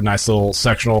host a nice little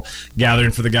sectional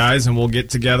gathering for the guys, and we'll get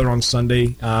together on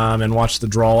Sunday and watch the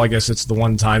draw. I guess it's the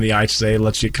one time the IHSA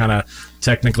lets you kind of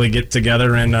technically get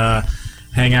together and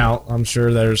hang out. I'm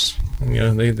sure there's,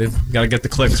 they've got to get the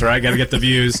clicks, right? Got to get the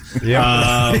views.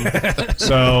 Yeah.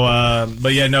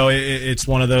 But yeah, no, it's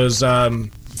one of those.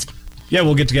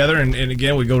 We'll get together, and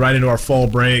again, we go right into our fall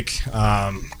break.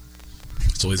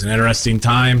 It's always an interesting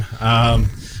time.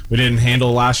 We didn't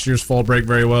handle last year's fall break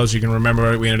very well. As you can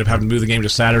remember, we ended up having to move the game to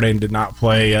Saturday and did not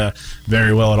play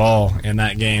very well at all in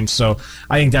that game. So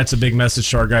I think that's a big message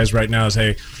to our guys right now is,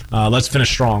 hey, let's finish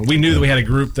strong. We knew that we had a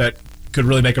group that could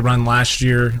really make a run last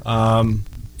year, and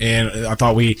I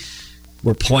thought we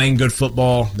were playing good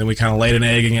football. Then we kind of laid an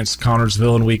egg against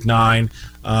Connorsville in Week 9,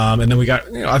 and then we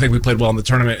got. I think we played well in the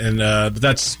tournament, and but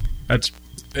that's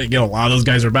again, a lot of those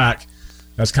guys are back.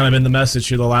 That's kind of been the message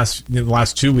here the last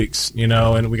 2 weeks,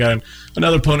 and we got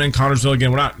another opponent in Connorsville.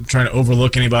 Again, we're not trying to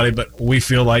overlook anybody, but we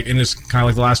feel like, and it's kind of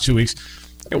like the last 2 weeks,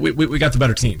 we got the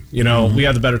better team. We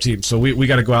have the better team, so we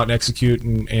got to go out and execute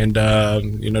and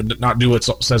not do what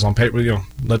it says on paper.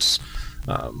 Let's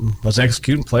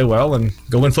execute and play well and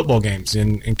go win football games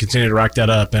and continue to rack that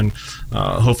up. And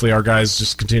hopefully our guys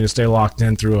just continue to stay locked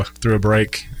in through a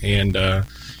break and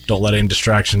don't let any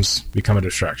distractions become a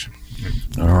distraction.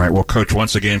 All right. Well, Coach,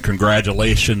 once again,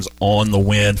 congratulations on the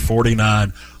win.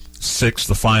 49-6,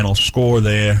 the final score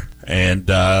there. And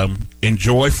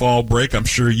enjoy fall break. I'm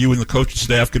sure you and the coaching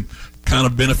staff can kind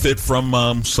of benefit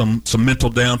from some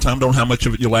mental downtime. Don't know how much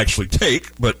of it you'll actually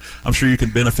take, but I'm sure you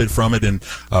can benefit from it, and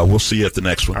we'll see you at the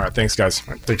next one. All right. Thanks, guys.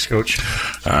 Thanks, Coach.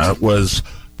 Was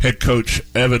head coach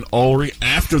Evan Ulrey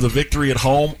after the victory at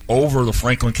home over the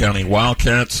Franklin County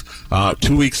Wildcats.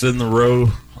 2 weeks in a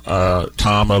row,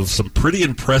 Tom, of some pretty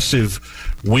impressive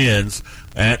wins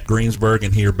at Greensburg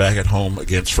and here back at home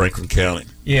against Franklin County.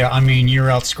 Yeah, I mean, you're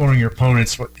outscoring your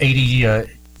opponents, 80,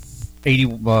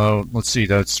 let's see,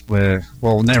 that's, never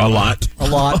a lot.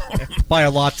 By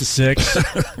a lot to 6.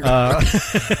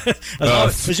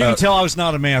 As you can tell, I was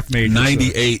not a math major.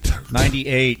 98. So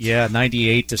 98, yeah,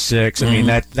 98 to 6. I mean,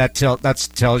 that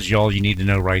tells you all you need to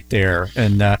know right there.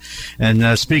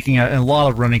 And speaking of a lot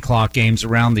of running clock games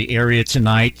around the area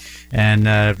tonight,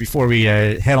 and before we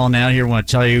head on out here, I want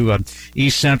to tell you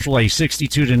East Central a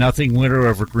 62-0 winner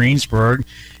over Greensburg.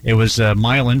 It was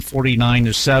Milan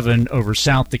 49-7 over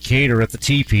South Decatur at the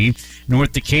TP.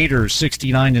 North Decatur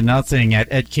 69-0 at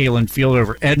Ed Kalin Field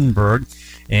over Edinburgh.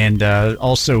 And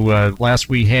also last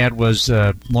we had was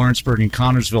Lawrenceburg and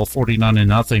Connorsville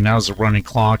 49-0. That was a running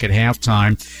clock at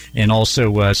halftime. And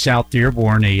also South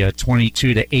Dearborn a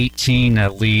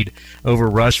 22-18 lead over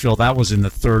Rushville. That was in the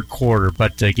third quarter.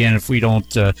 But again, if we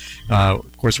don't,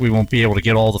 of course, we won't be able to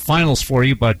get all the finals for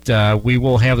you, but we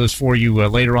will have those for you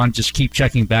later on. Just keep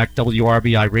checking back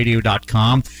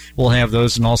WRBIRadio.com. We'll have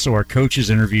those, and also our coaches'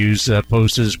 interviews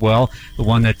posted as well. The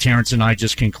one that Terrence and I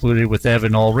just concluded with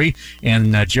Evan Ulrey,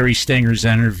 and Jerry Stanger's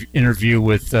interview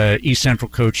with East Central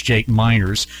coach Jake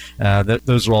Miners.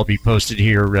 Those will all be posted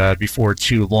here before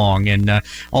too long. And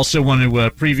also want to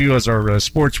preview as our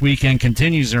sports weekend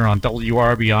continues there on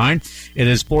WRBI. It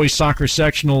is boys soccer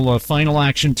sectional final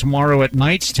action tomorrow at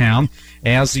Knightstown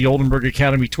as the Oldenburg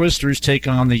Academy Twisters take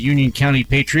on the Union County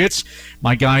Patriots.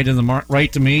 My guy to the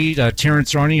right to me,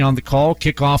 Terrence Arney, on the call.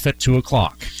 Kickoff at 2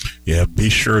 o'clock. Yeah, be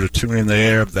sure to tune in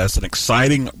there. That's an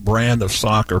exciting brand of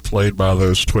soccer played by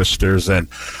those Twisters, and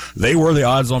they were the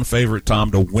odds-on favorite, Tom,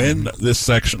 to win this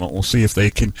sectional. We'll see if they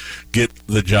can get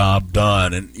the job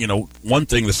done. And, you know, one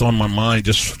thing that's on my mind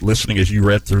just listening as you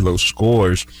read through those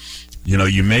scores, you know,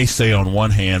 you may say on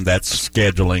one hand that's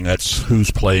scheduling, that's who's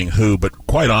playing who, but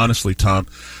quite honestly, Tom,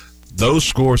 those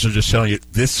scores are just telling you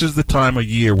this is the time of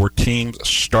year where teams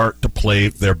start to play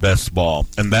their best ball,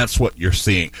 and that's what you're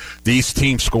seeing. These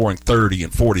teams scoring 30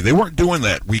 and 40. They weren't doing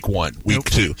that week 1, week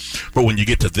 2. But when you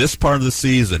get to this part of the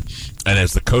season, and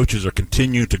as the coaches are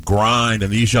continuing to grind,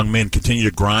 and these young men continue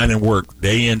to grind and work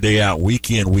day in, day out,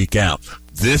 week in, week out,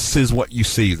 this is what you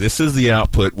see. This is the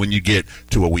output when you get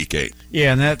to a week 8.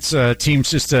 Yeah, and that's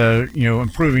teams just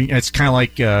improving. It's kind of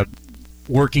like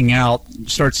working out,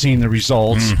 start seeing the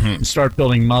results, and start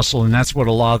building muscle, and that's what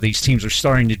a lot of these teams are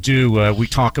starting to do. We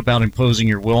talk about imposing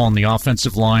your will on the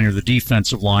offensive line or the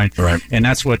defensive line, right? And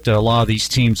that's what a lot of these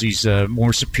teams, these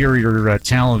more superior,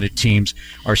 talented teams,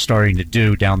 are starting to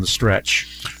do down the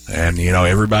stretch. And, you know,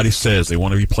 everybody says they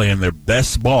want to be playing their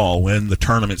best ball when the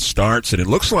tournament starts, and it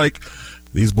looks like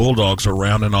these Bulldogs are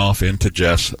rounding off into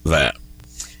just that.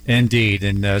 Indeed,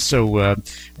 and so a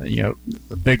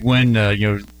big win,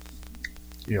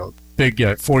 big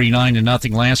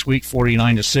 49-0 last week,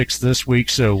 49-6 this week.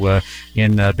 So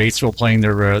in Batesville playing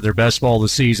their best ball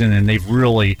this season, and they've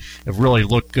really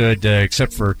looked good,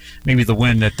 except for maybe the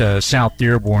win at South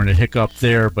Dearborn, a hiccup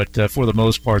there. But for the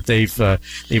most part, they've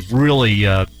really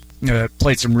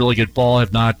played some really good ball.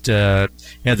 Have not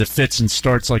had the fits and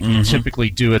starts like you typically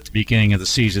do at the beginning of the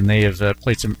season. They have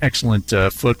played some excellent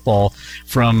football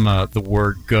from the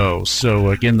word go. So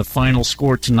again, the final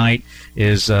score tonight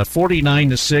is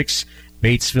 49-6,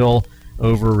 Batesville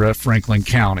over Franklin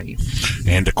County.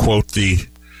 And to quote the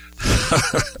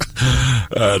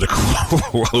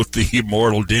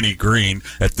immortal Denny Green,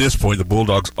 at this point the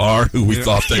Bulldogs are who we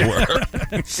thought they were.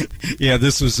 Yeah,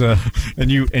 this was and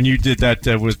you did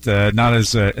that with not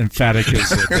as emphatic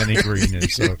as Denny Green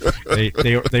is. So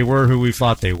they were who we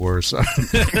thought they were. So.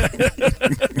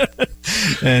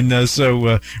 And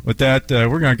so with that,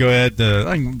 we're going to go ahead.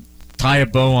 Tie a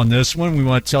bow on this one. We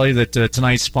want to tell you that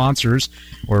tonight's sponsors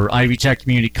were Ivy Tech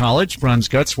Community College, Bruns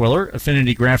Gutzwiller,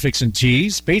 Affinity Graphics and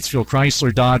Tees, Batesville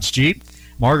Chrysler Dodge Jeep,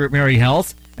 Margaret Mary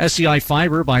Health, SEI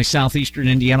Fiber by Southeastern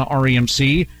Indiana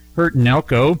REMC, Hurt and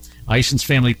Elko, Ison's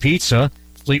Family Pizza,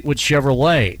 Fleetwood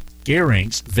Chevrolet,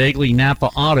 Gehrings, Vaguely Napa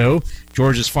Auto,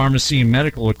 George's Pharmacy and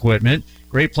Medical Equipment,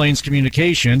 Great Plains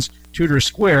Communications, Tudor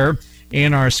Square,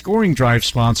 and our scoring drive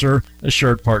sponsor,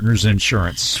 Assured Partners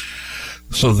Insurance.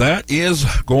 So that is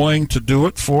going to do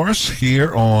it for us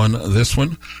here on this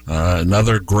one.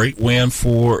 Another great win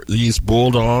for these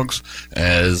Bulldogs,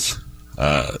 as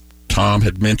Tom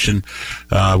had mentioned,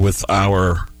 with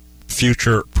our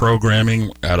future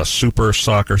programming at a Super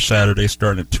Soccer Saturday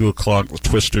starting at 2 o'clock with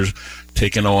Twisters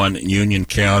taking on Union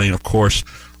County. And, of course,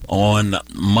 on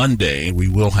Monday we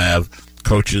will have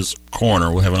Coach's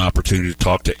Corner. We'll have an opportunity to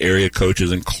talk to area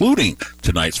coaches, including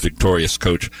tonight's victorious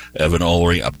coach, Evan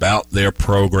Ullery, about their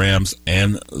programs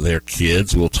and their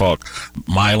kids. We'll talk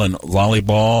Milan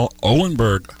volleyball,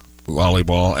 Olenberg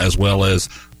volleyball, as well as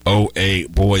OA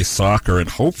boys soccer. And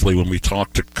hopefully when we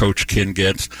talk to Coach Ken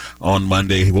Getz on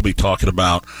Monday, we'll be talking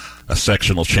about a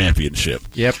sectional championship.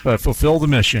 Yep, fulfill the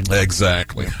mission.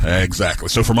 Exactly.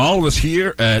 So from all of us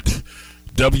here at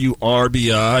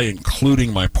WRBI,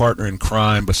 including my partner in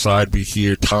crime beside me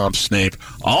here, Tom Snape,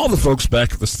 all the folks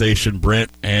back at the station, Brent,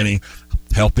 Annie,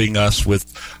 helping us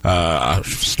with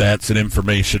stats and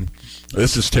information.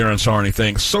 This is Terrence Harney.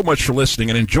 Thanks so much for listening,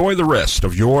 and enjoy the rest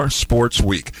of your sports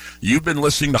week. You've been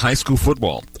listening to High School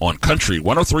Football on Country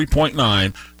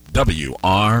 103.9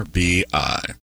 WRBI.